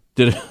funny.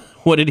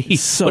 What did he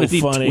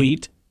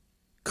tweet?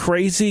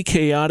 Crazy,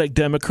 chaotic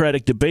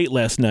Democratic debate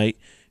last night.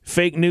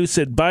 Fake news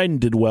said Biden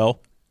did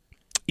well,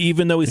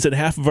 even though he said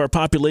half of our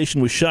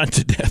population was shot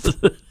to death.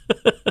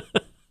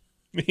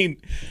 I mean,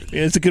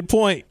 it's a good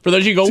point. For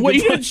those of you who go, well,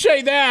 you didn't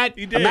say that.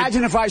 He did.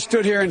 Imagine if I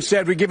stood here and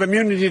said we give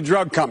immunity to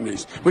drug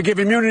companies. We give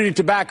immunity to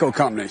tobacco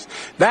companies.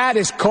 That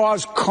has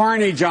caused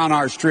carnage on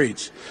our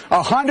streets.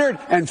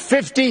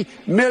 150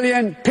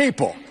 million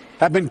people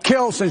have been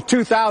killed since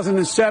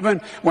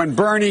 2007 when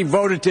Bernie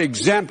voted to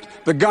exempt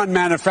the gun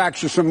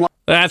manufacturers from...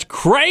 That's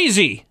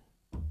crazy.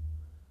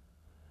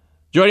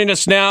 Joining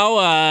us now,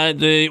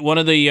 one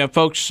of the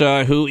folks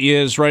who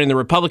is running the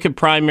Republican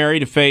primary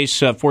to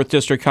face 4th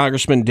District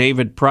Congressman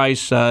David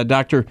Price,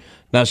 Dr.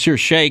 Nasir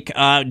Sheikh.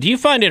 Do you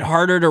find it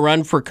harder to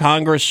run for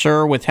Congress,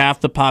 sir, with half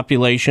the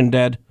population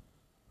dead?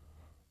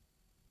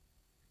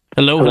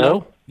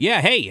 Hello? Yeah,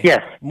 hey.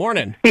 Yes.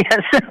 Morning.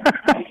 Yes.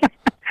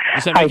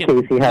 Does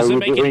that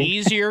make it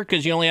easier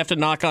because you only have to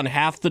knock on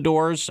half the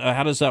doors?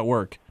 How does that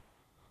work?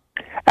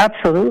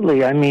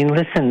 Absolutely. I mean,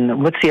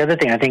 listen, what's the other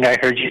thing? I think I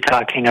heard you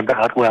talking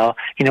about, well,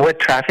 you know what?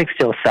 Traffic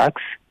still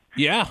sucks.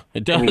 Yeah,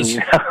 it does. I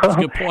mean, That's a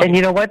good point. And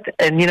you know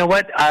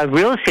what?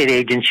 Real estate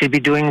agents should be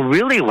doing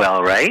really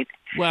well, right?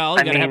 Well,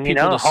 you got to have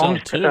people to sell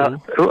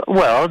too.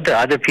 Well, the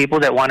other people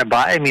that want to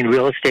buy, I mean,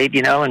 real estate,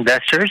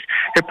 investors,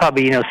 they're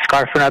probably,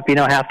 scarfing up,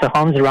 half the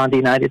homes around the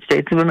United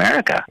States of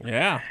America.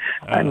 Yeah.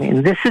 I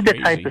mean, this is the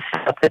type of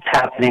stuff that's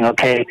happening,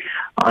 okay,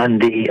 on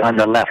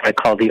the left, I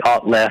call the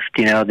alt-left,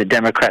 the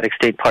Democratic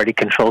State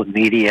Party-controlled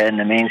media and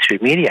the mainstream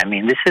media. I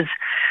mean, this is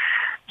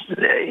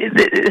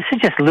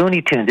just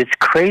Looney Tunes. It's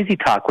crazy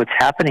talk what's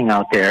happening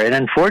out there. And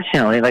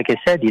unfortunately, like I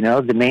said,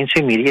 the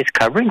mainstream media is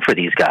covering for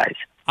these guys.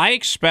 I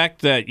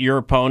expect that your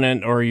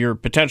opponent or your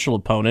potential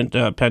opponent,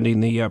 pending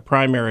the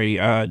primary,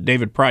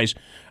 David Price,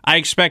 I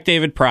expect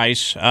David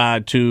Price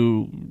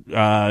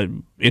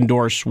to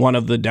endorse one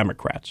of the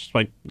Democrats.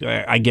 Like,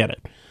 I get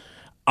it.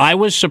 I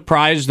was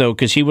surprised, though,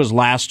 because he was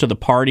last to the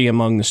party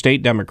among the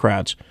state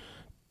Democrats,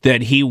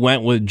 that he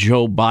went with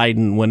Joe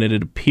Biden when it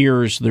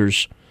appears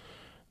there's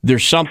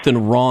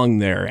something wrong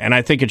there. And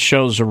I think it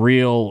shows a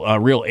real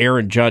error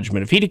in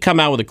judgment. If he'd come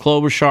out with a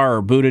Klobuchar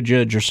or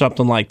Buttigieg or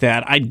something like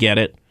that, I'd get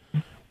it.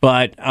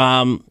 But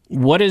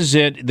what is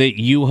it that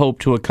you hope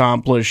to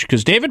accomplish?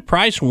 Because David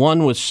Price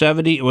won with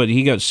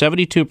he got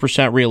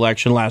 72%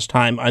 reelection last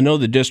time. I know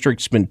the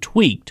district's been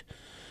tweaked.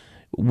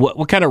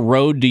 What kind of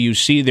road do you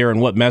see there, and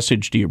what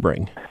message do you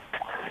bring?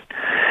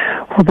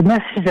 Well, the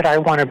message that I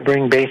want to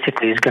bring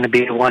basically is going to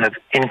be one of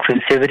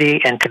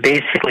inclusivity and to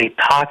basically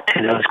talk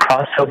to those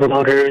crossover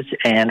voters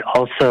and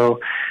also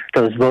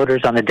those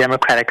voters on the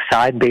Democratic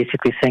side,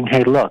 basically saying,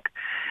 hey, look,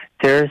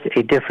 there's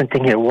a different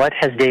thing here. What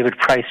has David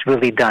Price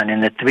really done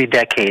in the 3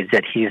 decades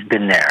that he's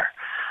been there?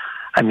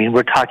 I mean,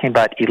 we're talking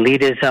about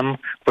elitism.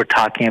 We're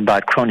talking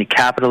about crony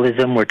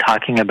capitalism. We're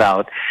talking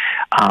about,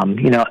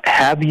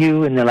 have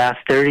you in the last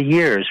 30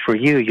 years, for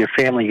you, your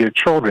family, your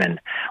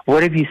children,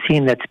 what have you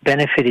seen that's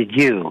benefited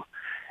you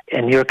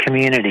in your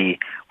community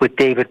with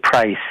David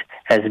Price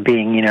as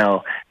being,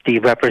 the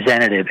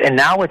representative? And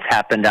now what's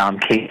happened,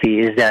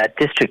 Casey, is that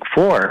District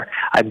 4,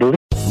 I believe.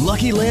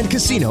 Lucky Land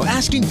Casino,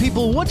 asking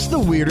people, what's the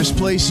weirdest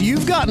place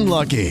you've gotten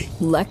lucky?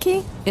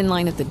 Lucky? In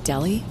line at the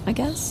deli, I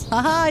guess?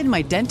 Aha, in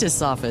my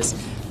dentist's office.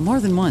 More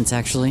than once,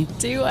 actually.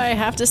 Do I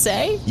have to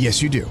say?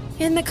 Yes, you do.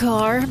 In the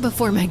car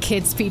before my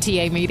kids'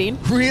 PTA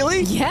meeting.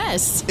 Really?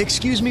 Yes.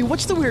 Excuse me,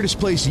 what's the weirdest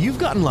place you've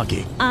gotten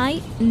lucky?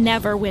 I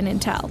never win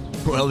and tell.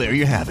 Well, there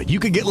you have it. You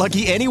can get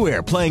lucky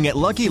anywhere, playing at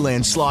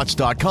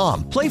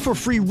LuckyLandSlots.com. Play for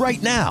free right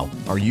now.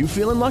 Are you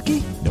feeling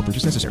lucky? No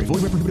purchase necessary.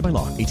 Void where prohibited by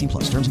law. 18+.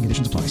 Terms and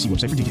conditions apply. See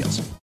website for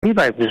details. I believe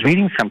I was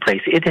reading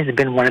someplace. It has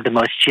been one of the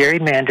most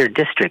gerrymandered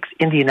districts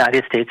in the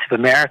United States of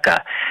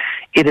America.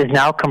 It is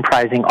now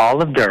comprising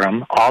all of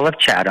Durham, all of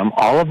Chatham,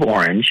 all of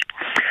Orange,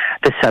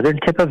 the southern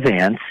tip of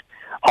Vance,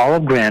 all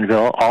of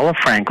Granville, all of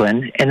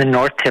Franklin, and the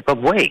north tip of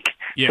Wake.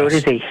 Yes. So it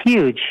is a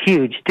huge,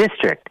 huge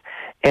district.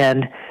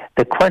 And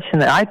the question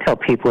that I tell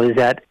people is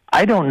that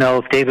I don't know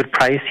if David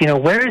Price,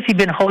 where has he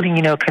been holding,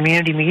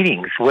 community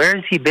meetings? Where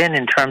has he been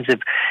in terms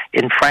of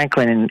in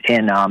Franklin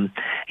and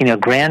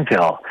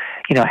Granville?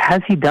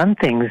 Has he done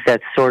things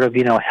that's sort of,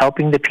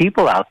 helping the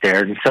people out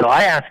there? And so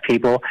I ask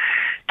people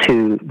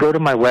to go to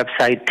my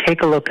website,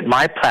 take a look at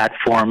my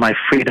platform, my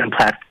freedom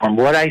platform,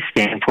 what I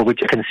stand for,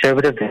 which are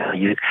conservative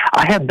values.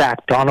 I have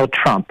backed Donald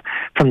Trump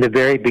from the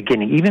very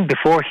beginning, even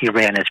before he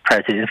ran as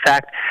president. In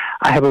fact,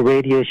 I have a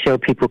radio show.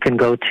 People can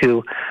go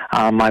to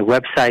my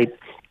website,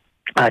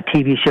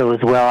 TV show as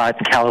well out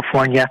in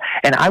California,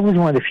 and I was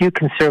one of the few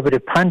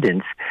conservative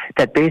pundits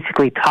that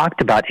basically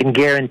talked about and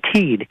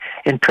guaranteed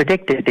and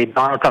predicted a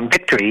Donald Trump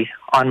victory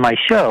on my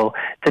show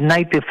the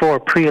night before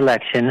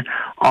pre-election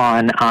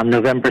on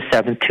November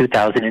 7th,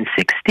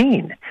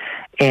 2016.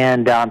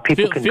 And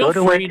people can go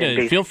to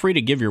it. Feel free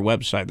to give your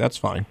website. That's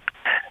fine.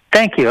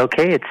 Thank you.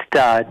 Okay, it's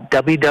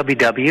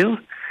www.dr,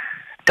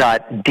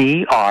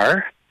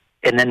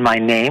 and then my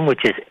name,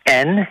 which is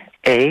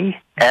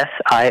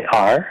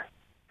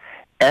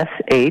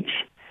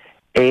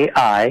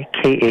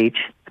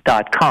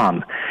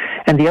NASIRSHAIKH.com.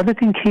 And the other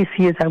thing,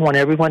 Casey, is I want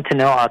everyone to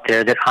know out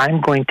there that I'm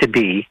going to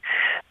be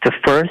the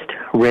first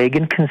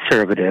Reagan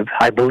conservative.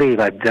 I believe,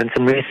 I've done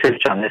some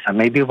research on this, I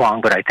may be wrong,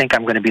 but I think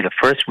I'm going to be the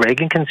first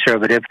Reagan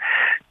conservative,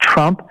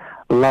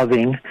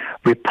 Trump-loving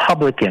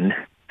Republican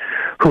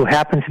who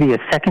happens to be a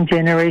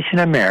second-generation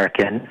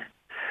American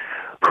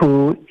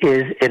who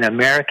is an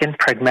American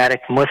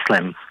pragmatic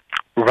Muslim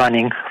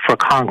running for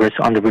Congress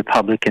on the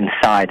Republican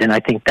side. And I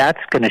think that's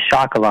going to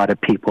shock a lot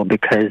of people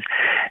because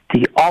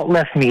the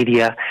alt-left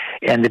media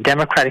and the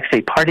Democratic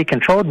State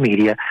Party-controlled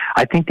media,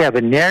 I think they have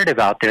a narrative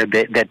out there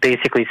that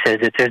basically says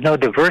that there's no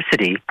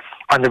diversity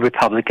on the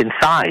Republican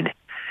side.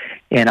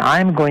 And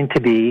I'm going to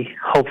be,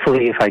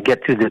 hopefully, if I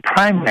get through the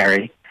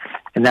primary,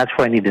 and that's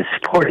why I need the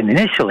support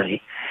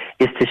initially,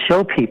 is to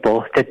show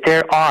people that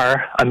there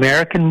are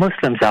American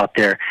Muslims out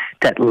there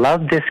that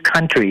love this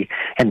country.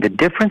 And the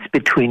difference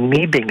between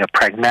me being a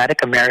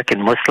pragmatic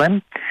American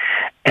Muslim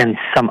and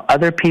some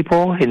other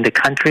people in the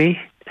country,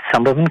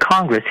 some of them in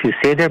Congress, who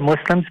say they're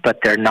Muslims, but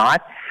they're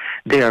not.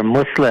 They are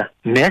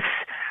Muslimists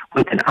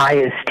with an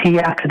IST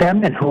after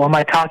them. And who am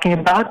I talking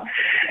about?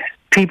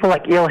 People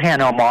like Ilhan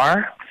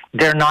Omar,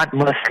 they're not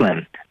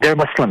Muslim. They're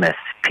Muslimists.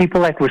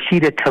 People like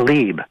Rashida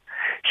Tlaib,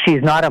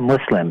 she's not a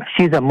Muslim.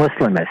 She's a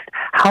Muslimist.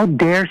 How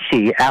dare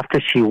she, after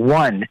she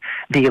won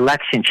the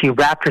election, she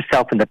wrapped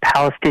herself in the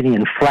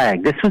Palestinian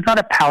flag. This was not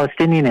a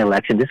Palestinian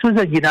election. This was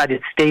a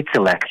United States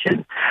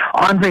election.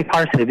 Andre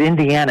Parson of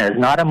Indiana is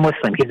not a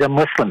Muslim. He's a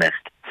Muslimist.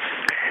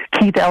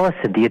 Keith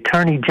Ellison, the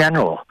Attorney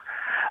General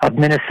of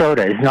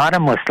Minnesota, is not a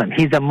Muslim.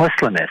 He's a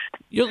Muslimist.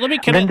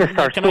 Linda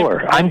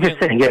Sarsour. I'm just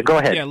saying. Yeah, go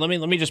ahead. Yeah, let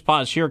me just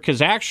pause here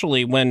because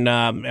actually, when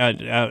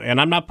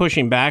and I'm not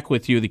pushing back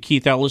with you, the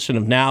Keith Ellison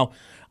of now.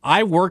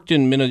 I worked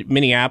in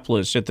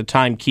Minneapolis at the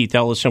time Keith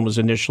Ellison was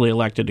initially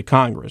elected to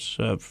Congress.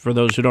 For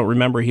those who don't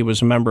remember, he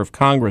was a member of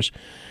Congress.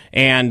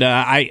 And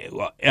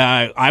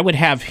I would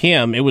have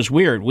him. It was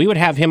weird. We would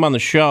have him on the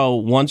show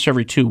once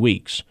every 2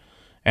 weeks.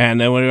 And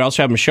then we would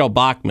also have Michelle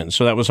Bachmann.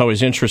 So that was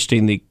always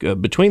interesting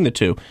between the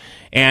two.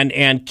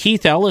 And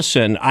Keith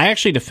Ellison, I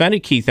actually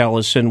defended Keith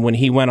Ellison when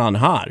he went on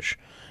Hajj.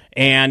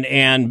 And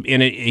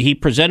he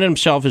presented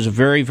himself as a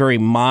very, very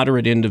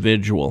moderate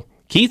individual.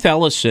 Keith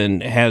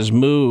Ellison has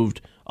moved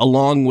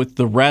along with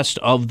the rest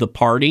of the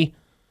party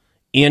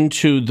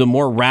into the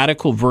more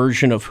radical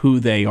version of who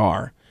they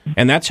are.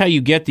 And that's how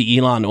you get the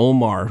Ilhan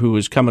Omar, who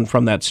is coming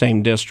from that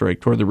same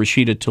district, or the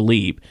Rashida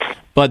Tlaib.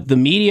 But the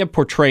media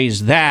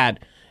portrays that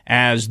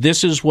as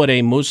this is what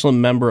a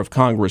Muslim member of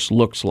Congress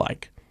looks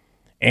like.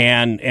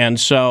 And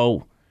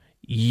so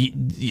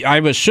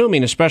I'm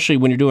assuming, especially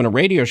when you're doing a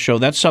radio show,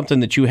 that's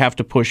something that you have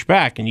to push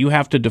back and you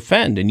have to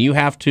defend. And you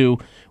have to,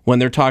 when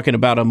they're talking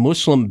about a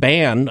Muslim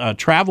ban, a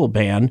travel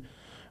ban,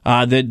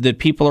 that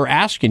people are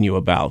asking you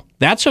about.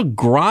 That's a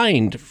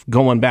grind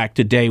going back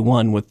to day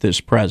one with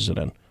this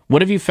president.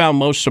 What have you found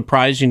most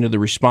surprising to the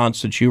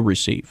response that you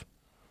receive?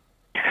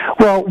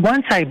 Well,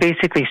 once I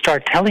basically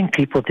start telling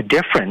people the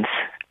difference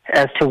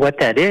as to what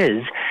that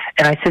is,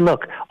 and I say,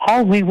 look,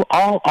 all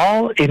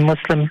a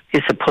Muslim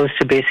is supposed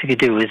to basically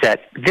do is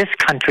that this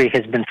country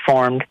has been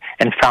formed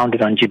and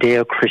founded on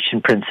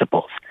Judeo-Christian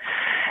principles.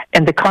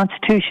 And the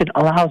Constitution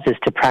allows us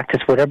to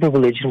practice whatever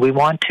religion we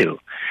want to.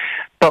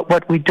 But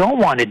what we don't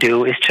want to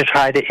do is to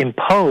try to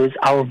impose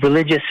our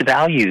religious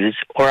values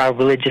or our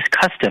religious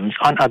customs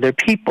on other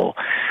people.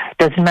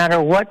 Doesn't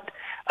matter what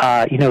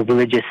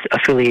religious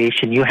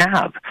affiliation you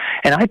have.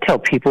 And I tell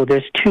people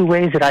there's two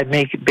ways that I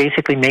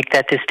basically make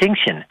that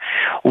distinction.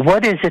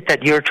 What is it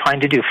that you're trying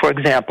to do? For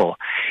example,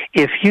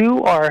 if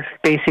you are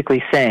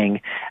basically saying,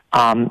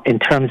 in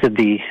terms of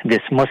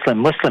this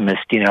Muslimist,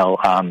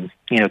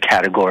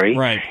 category,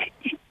 right?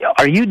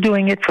 Are you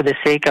doing it for the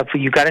sake of,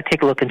 you got to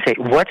take a look and say,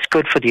 what's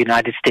good for the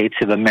United States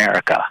of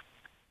America?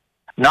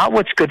 Not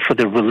what's good for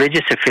the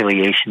religious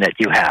affiliation that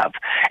you have.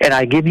 And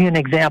I give you an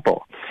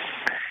example.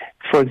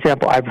 For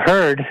example, I've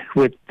heard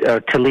with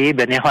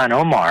Tlaib and Ilhan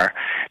Omar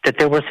that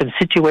there were some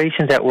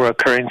situations that were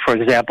occurring, for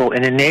example,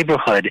 in a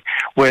neighborhood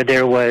where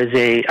there was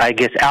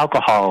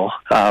alcohol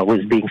was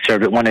being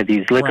served at one of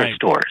these liquor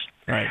stores.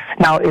 Right.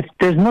 Now, if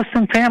there's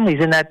Muslim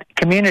families in that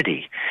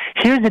community,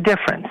 here's the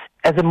difference.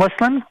 As a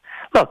Muslim,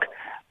 look,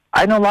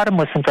 I know a lot of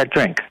Muslims that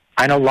drink.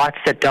 I know lots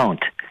that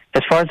don't.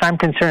 As far as I'm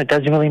concerned, it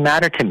doesn't really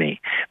matter to me.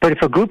 But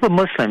if a group of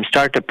Muslims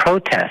start to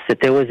protest that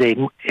there was a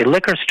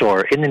liquor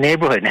store in the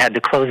neighborhood and had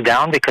to close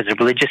down because of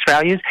religious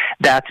values,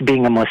 that's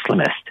being a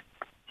Muslimist.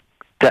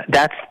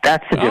 That's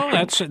the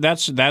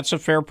difference. That's a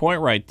fair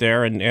point right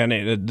there,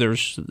 and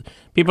there's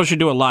people should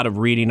do a lot of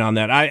reading on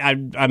that.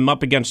 I'm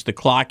up against the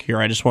clock here.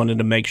 I just wanted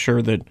to make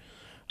sure that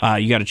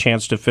you got a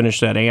chance to finish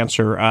that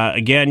answer.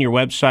 Again, your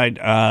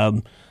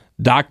website,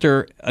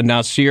 Dr.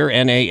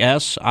 Nasir,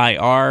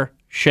 Nasir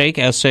Shaikh,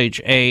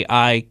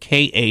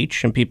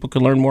 Shaikh, and people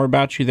can learn more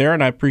about you there,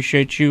 and I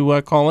appreciate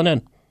you calling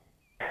in.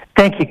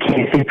 Thank you,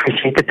 Casey.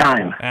 Appreciate the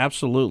time.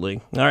 Absolutely.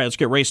 All right, let's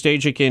get Ray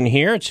Stajic in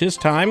here. It's his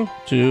time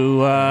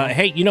to,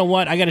 hey, you know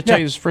what? I got to tell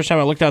you, this is the first time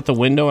I looked out the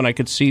window and I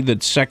could see the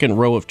second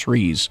row of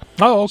trees.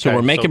 Oh, okay. So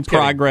we're making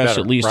progress,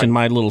 at least in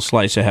my little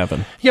slice of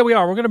heaven. Yeah, we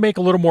are. We're going to make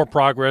a little more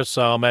progress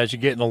as you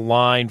get in the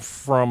line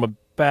from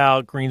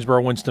about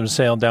Greensboro,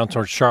 Winston-Salem down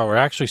towards Charlotte. We're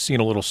actually seeing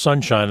a little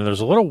sunshine, and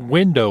there's a little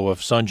window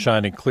of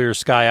sunshine and clear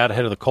sky out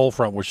ahead of the cold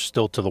front, which is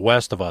still to the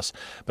west of us.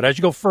 But as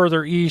you go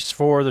further east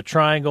for the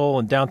Triangle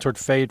and down toward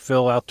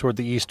Fayetteville, out toward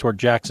the east toward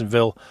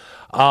Jacksonville,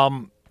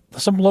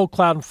 some low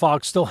cloud and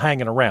fog still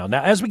hanging around.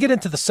 Now, as we get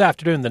into this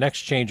afternoon, the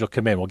next change will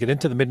come in. We'll get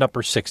into the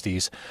mid-upper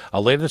 60s.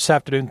 Later this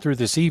afternoon through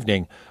this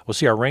evening, we'll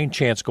see our rain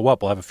chance go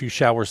up. We'll have a few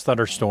showers,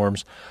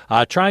 thunderstorms.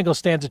 Triangle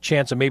stands a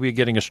chance of maybe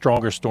getting a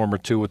stronger storm or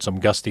two with some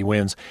gusty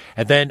winds.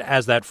 And then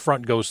as that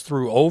front goes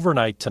through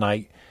overnight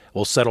tonight,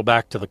 we'll settle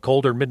back to the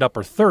colder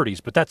mid-upper 30s,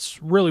 but that's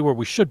really where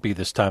we should be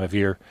this time of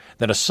year.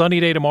 Then a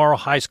sunny day tomorrow,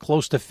 highs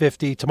close to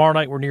 50. Tomorrow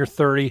night we're near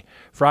 30.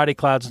 Friday,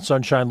 clouds and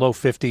sunshine, low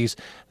 50s.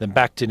 Then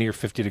back to near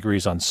 50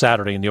 degrees on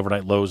Saturday, and the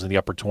overnight lows in the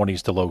upper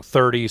 20s to low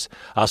 30s.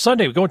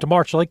 Sunday, we go into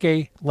March like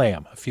a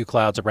lamb. A few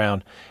clouds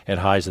around and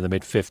highs in the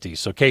mid-50s.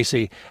 So,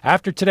 Casey,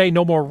 after today,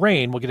 no more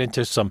rain. We'll get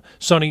into some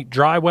sunny,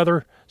 dry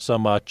weather,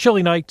 some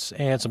chilly nights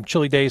and some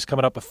chilly days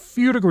coming up a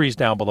few degrees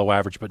down below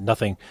average, but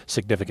nothing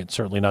significant.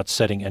 Certainly not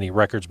setting any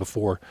records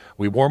before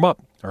we warm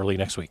up early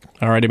next week.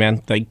 All righty, man.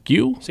 Thank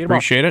you. See you tomorrow.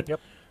 Appreciate it.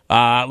 Yep.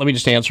 Let me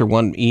just answer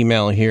one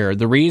email here.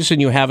 The reason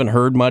you haven't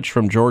heard much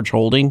from George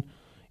Holding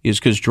is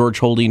because George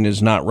Holding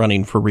is not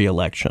running for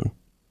re-election.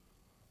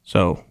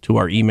 So, to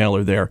our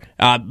emailer there.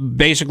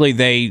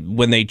 Basically,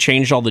 when they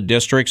changed all the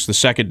districts, the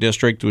 2nd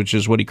district, which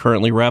is what he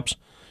currently reps,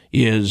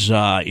 is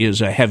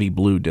a heavy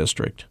blue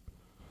district.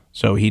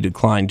 So he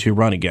declined to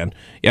run again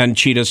and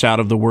cheat us out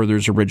of the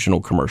Werther's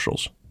original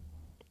commercials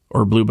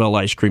or Bluebell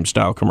ice cream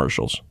style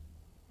commercials.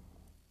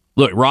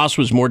 Look, Ross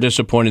was more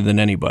disappointed than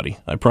anybody,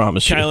 I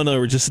promise you. Kyle and I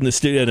were just in the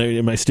studio,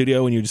 in my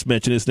studio, when you just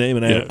mentioned his name,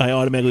 and I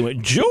automatically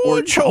went,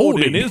 George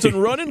Holding isn't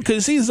running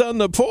because he's on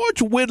the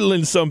porch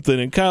whittling something.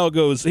 And Kyle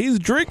goes, he's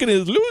drinking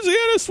his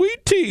Louisiana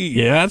sweet tea.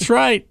 Yeah, that's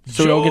right.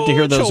 So we don't get to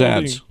hear those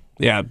ads.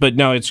 Yeah, but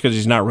no, it's because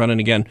he's not running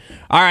again.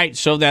 All right,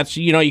 so that's,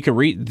 you can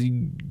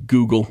read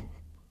Google.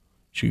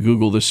 You should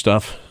Google this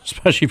stuff,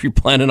 especially if you're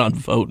planning on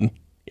voting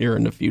here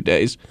in a few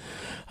days.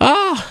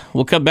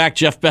 We'll come back.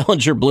 Jeff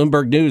Bellinger,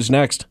 Bloomberg News,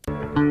 next.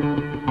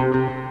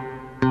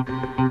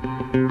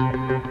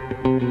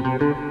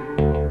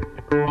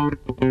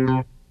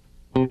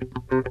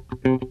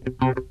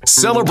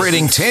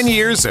 Celebrating 10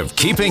 years of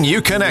keeping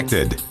you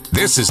connected.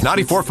 This is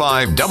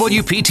 94.5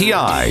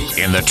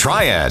 WPTI in the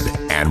Triad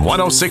and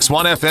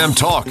 106.1 FM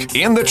Talk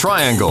in the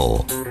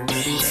Triangle.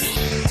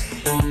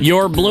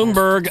 Your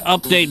Bloomberg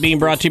update being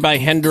brought to you by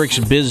Hendricks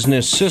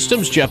Business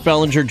Systems. Jeff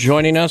Bellinger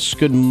joining us.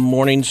 Good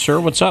morning, sir.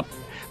 What's up?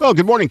 Well,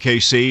 good morning,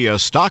 Casey.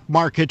 Stock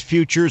market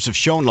futures have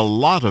shown a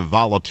lot of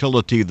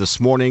volatility this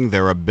morning.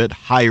 They're a bit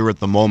higher at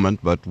the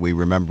moment, but we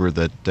remember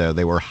that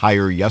they were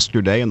higher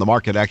yesterday, and the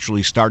market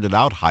actually started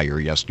out higher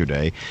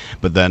yesterday,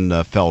 but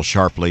then fell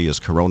sharply as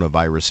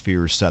coronavirus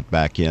fears set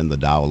back in. The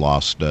Dow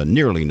lost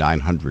nearly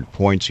 900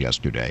 points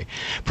yesterday.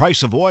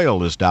 Price of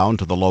oil is down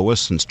to the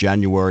lowest since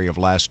January of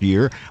last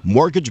year.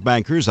 Mortgage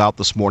bankers out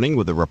this morning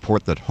with a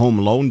report that home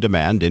loan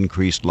demand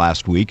increased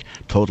last week.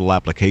 Total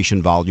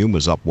application volume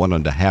was up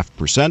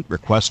 1.5%. 2%.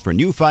 Requests for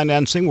new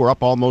financing were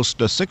up almost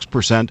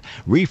 6%.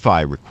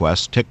 Refi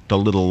requests ticked a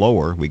little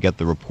lower. We get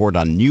the report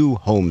on new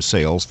home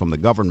sales from the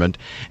government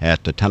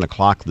at 10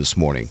 o'clock this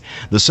morning.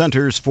 The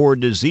Centers for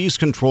Disease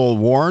Control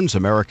warns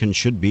Americans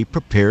should be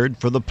prepared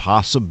for the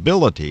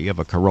possibility of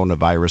a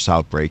coronavirus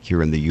outbreak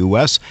here in the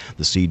U.S.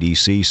 The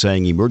CDC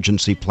saying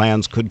emergency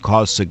plans could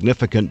cause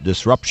significant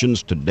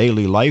disruptions to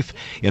daily life.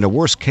 In a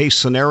worst-case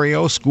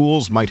scenario,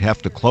 schools might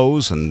have to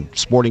close and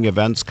sporting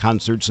events,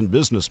 concerts, and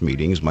business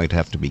meetings might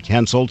have to be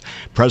canceled.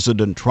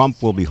 President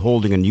Trump will be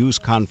holding a news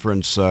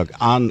conference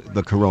on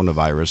the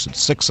coronavirus at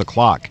 6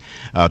 o'clock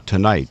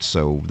tonight,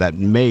 so that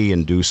may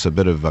induce a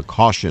bit of a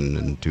caution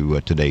into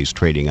today's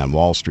trading on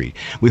Wall Street.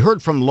 We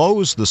heard from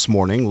Lowe's this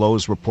morning.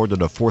 Lowe's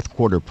reported a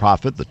fourth-quarter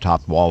profit that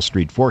topped Wall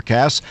Street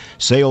forecasts.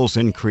 Sales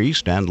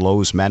increased, and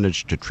Lowe's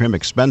managed to trim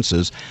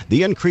expenses.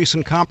 The increase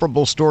in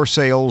comparable store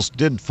sales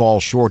did fall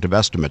short of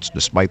estimates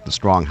despite the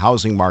strong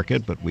housing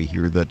market, but we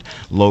hear that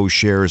Lowe's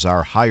shares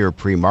are higher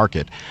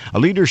pre-market. A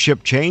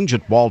leadership change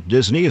at Walt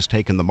Disney has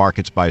taken the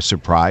markets by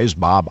surprise.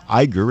 Bob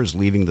Iger is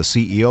leaving the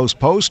CEO's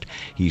post.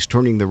 He's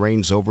turning the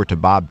reins over to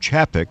Bob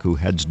Chapek, who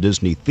heads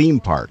Disney theme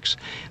parks.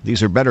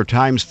 These are better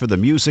times for the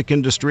music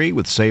industry,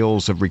 with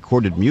sales of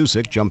recorded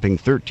music jumping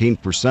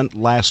 13%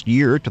 last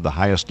year to the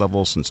highest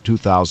level since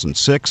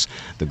 2006.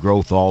 The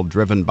growth all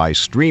driven by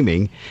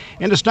streaming.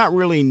 And it's not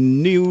really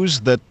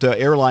news that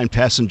airline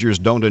passengers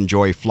don't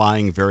enjoy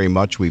flying very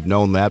much. We've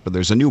known that, but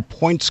there's a new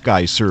Point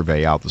Sky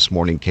survey out this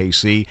morning,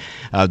 KC,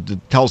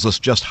 that tells us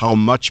just how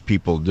much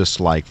people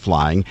dislike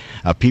flying.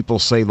 People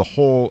say the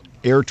whole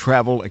air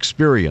travel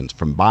experience,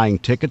 from buying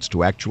tickets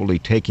to actually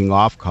taking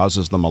off,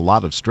 causes them a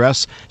lot of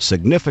stress.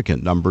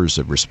 Significant numbers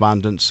of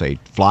respondents say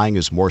flying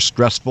is more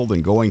stressful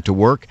than going to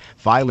work,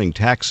 filing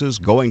taxes,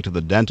 going to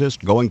the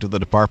dentist, going to the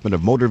Department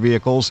of Motor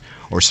Vehicles,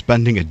 or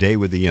spending a day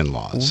with the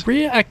in-laws.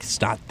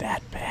 It's not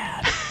that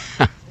bad.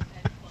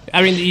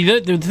 I mean,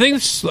 the thing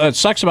that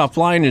sucks about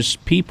flying is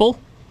people.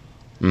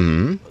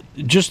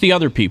 Mm-hmm. Just the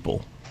other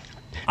people.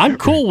 I'm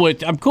cool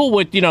with,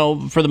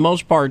 for the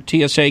most part,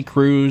 TSA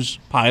crews,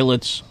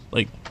 pilots,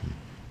 but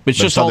it's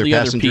just all the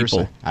other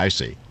people. I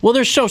see. Well,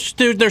 they're so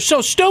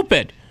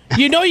stupid.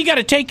 You got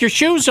to take your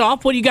shoes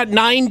off when you got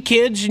 9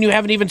 kids and you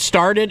haven't even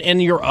started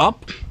and you're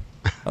up.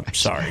 I'm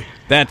sorry.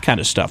 That kind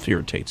of stuff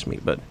irritates me.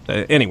 But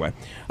anyway.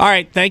 All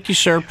right. Thank you,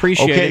 sir.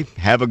 Appreciate it.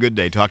 Okay. Have a good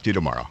day. Talk to you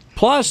tomorrow.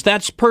 Plus,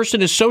 that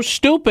person is so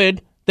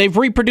stupid, they've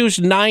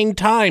reproduced 9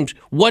 times.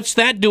 What's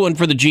that doing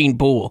for the gene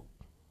pool?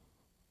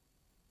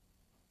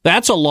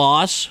 That's a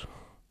loss.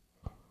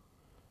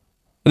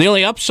 The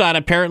only upside,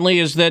 apparently,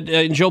 is that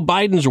in Joe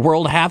Biden's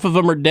world, half of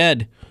them are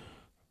dead.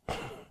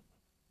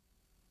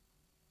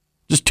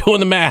 Just doing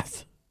the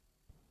math.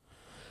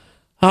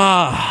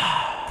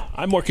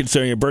 I'm more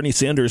concerned. Bernie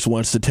Sanders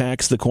wants to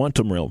tax the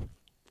quantum realm.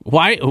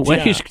 Why?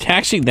 He's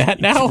taxing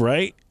that now?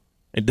 Right?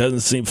 It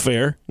doesn't seem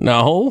fair.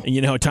 No. And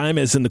you know how time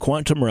is in the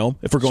quantum realm,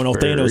 if we're going all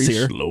Thanos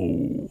here.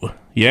 Slow.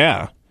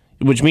 Yeah.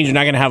 Which means you're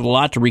not going to have a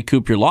lot to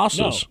recoup your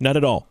losses. No, not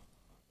at all.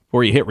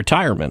 Before you hit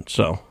retirement.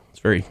 So it's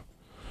very,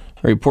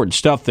 very important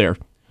stuff there.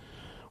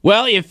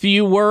 Well, if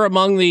you were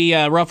among the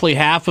roughly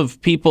half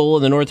of people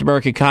in the North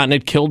American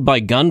continent killed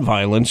by gun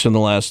violence in the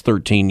last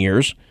 13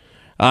 years,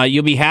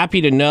 you'll be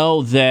happy to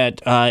know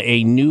that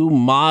a new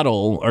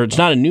model, or it's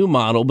not a new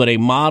model, but a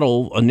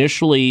model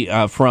initially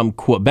from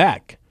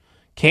Quebec,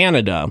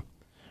 Canada,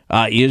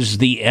 is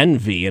the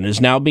Envy, and is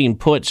now being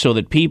put so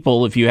that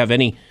people, if you have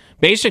any,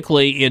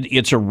 basically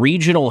it's a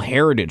regional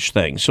heritage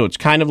thing. So it's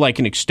kind of like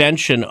an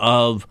extension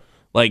of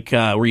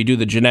where you do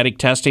the genetic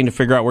testing to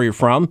figure out where you're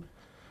from.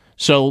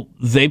 So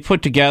they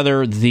put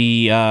together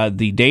the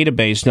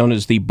database known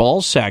as the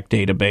BALSAC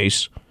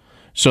database,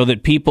 so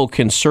that people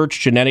can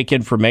search genetic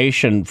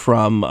information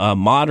from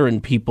modern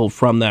people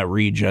from that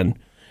region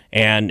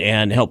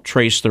and help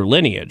trace their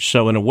lineage.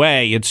 So in a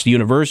way, it's the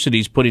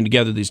universities putting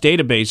together these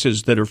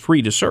databases that are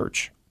free to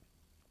search.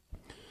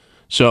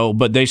 So,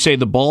 but they say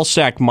the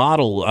BALSAC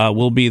model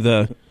will be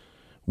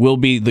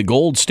the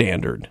gold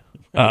standard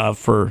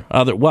for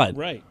other what?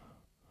 Right.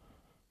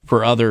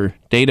 For other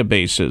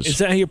databases. Is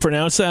that how you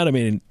pronounce that? I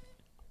mean,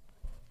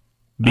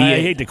 I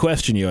hate to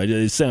question you.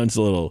 It sounds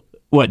a little...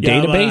 What,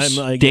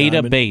 database?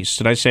 Database.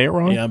 Did I say it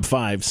wrong? Yeah, I'm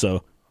 5,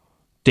 so...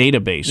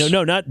 Database.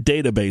 No, not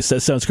database.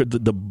 That sounds good.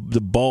 The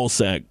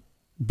BALSAC.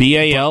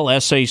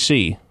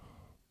 BALSAC.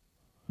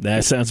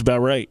 That sounds about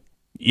right.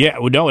 Yeah,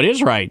 well, no, it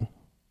is right.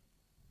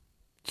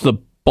 It's the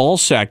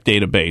BALSAC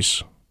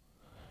database,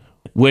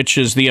 which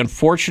is the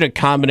unfortunate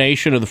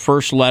combination of the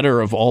first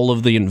letter of all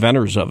of the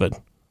inventors of it.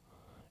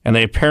 And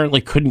they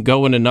apparently couldn't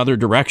go in another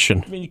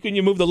direction. I mean, couldn't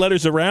you move the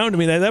letters around? I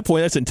mean, at that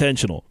point, that's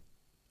intentional.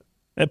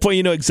 At that point,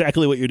 you know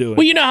exactly what you're doing.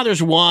 Well, you know how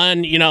there's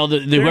one,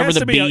 whoever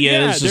the B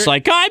is, it's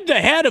like, I'm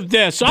the head of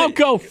this. I'll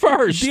go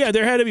first. Yeah,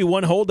 there had to be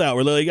one holdout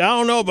where they're like, I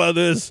don't know about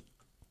this.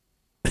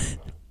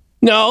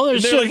 No,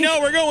 there's no,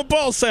 we're going with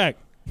BALSAC.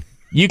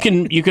 You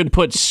can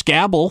put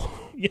Scabble.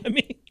 Yeah, I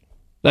mean,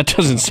 that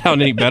doesn't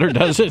sound any better,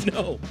 does it?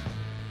 No.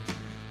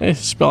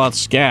 Spell out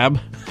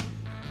scab.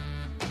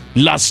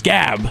 La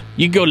Scab.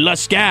 You go La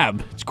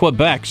Scab. It's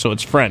Quebec, so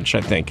it's French,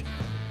 I think.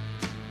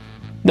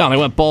 No, they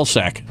went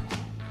ballsack.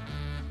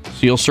 So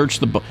you'll search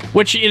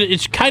which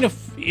it's kind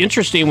of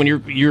interesting when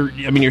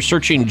you're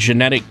searching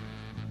genetic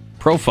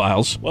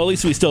profiles. Well, at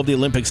least we still have the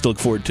Olympics to look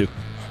forward to.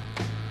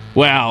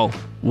 Well,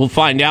 we'll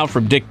find out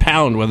from Dick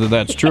Pound whether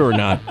that's true or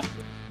not.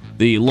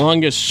 The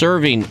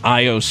longest-serving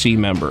IOC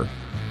member.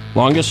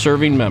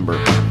 Longest-serving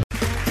member.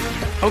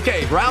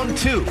 Okay, round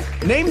 2.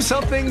 Name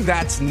something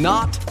that's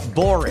not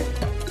boring.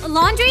 A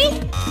laundry?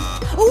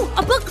 Ooh,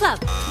 a book club.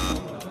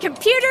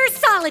 Computer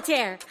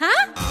solitaire,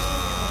 huh?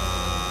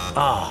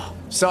 Ah,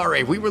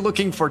 sorry, we were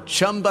looking for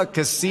Chumba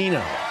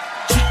Casino.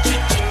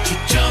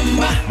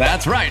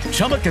 That's right,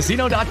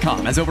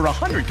 ChumbaCasino.com has over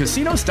 100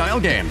 casino-style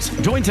games.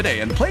 Join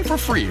today and play for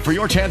free for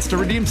your chance to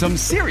redeem some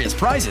serious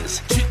prizes.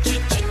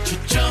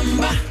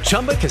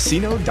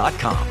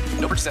 ChumbaCasino.com.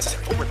 No purchase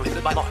necessary. Void where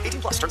prohibited by law.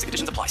 18+. Terms and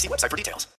conditions apply. See website for details.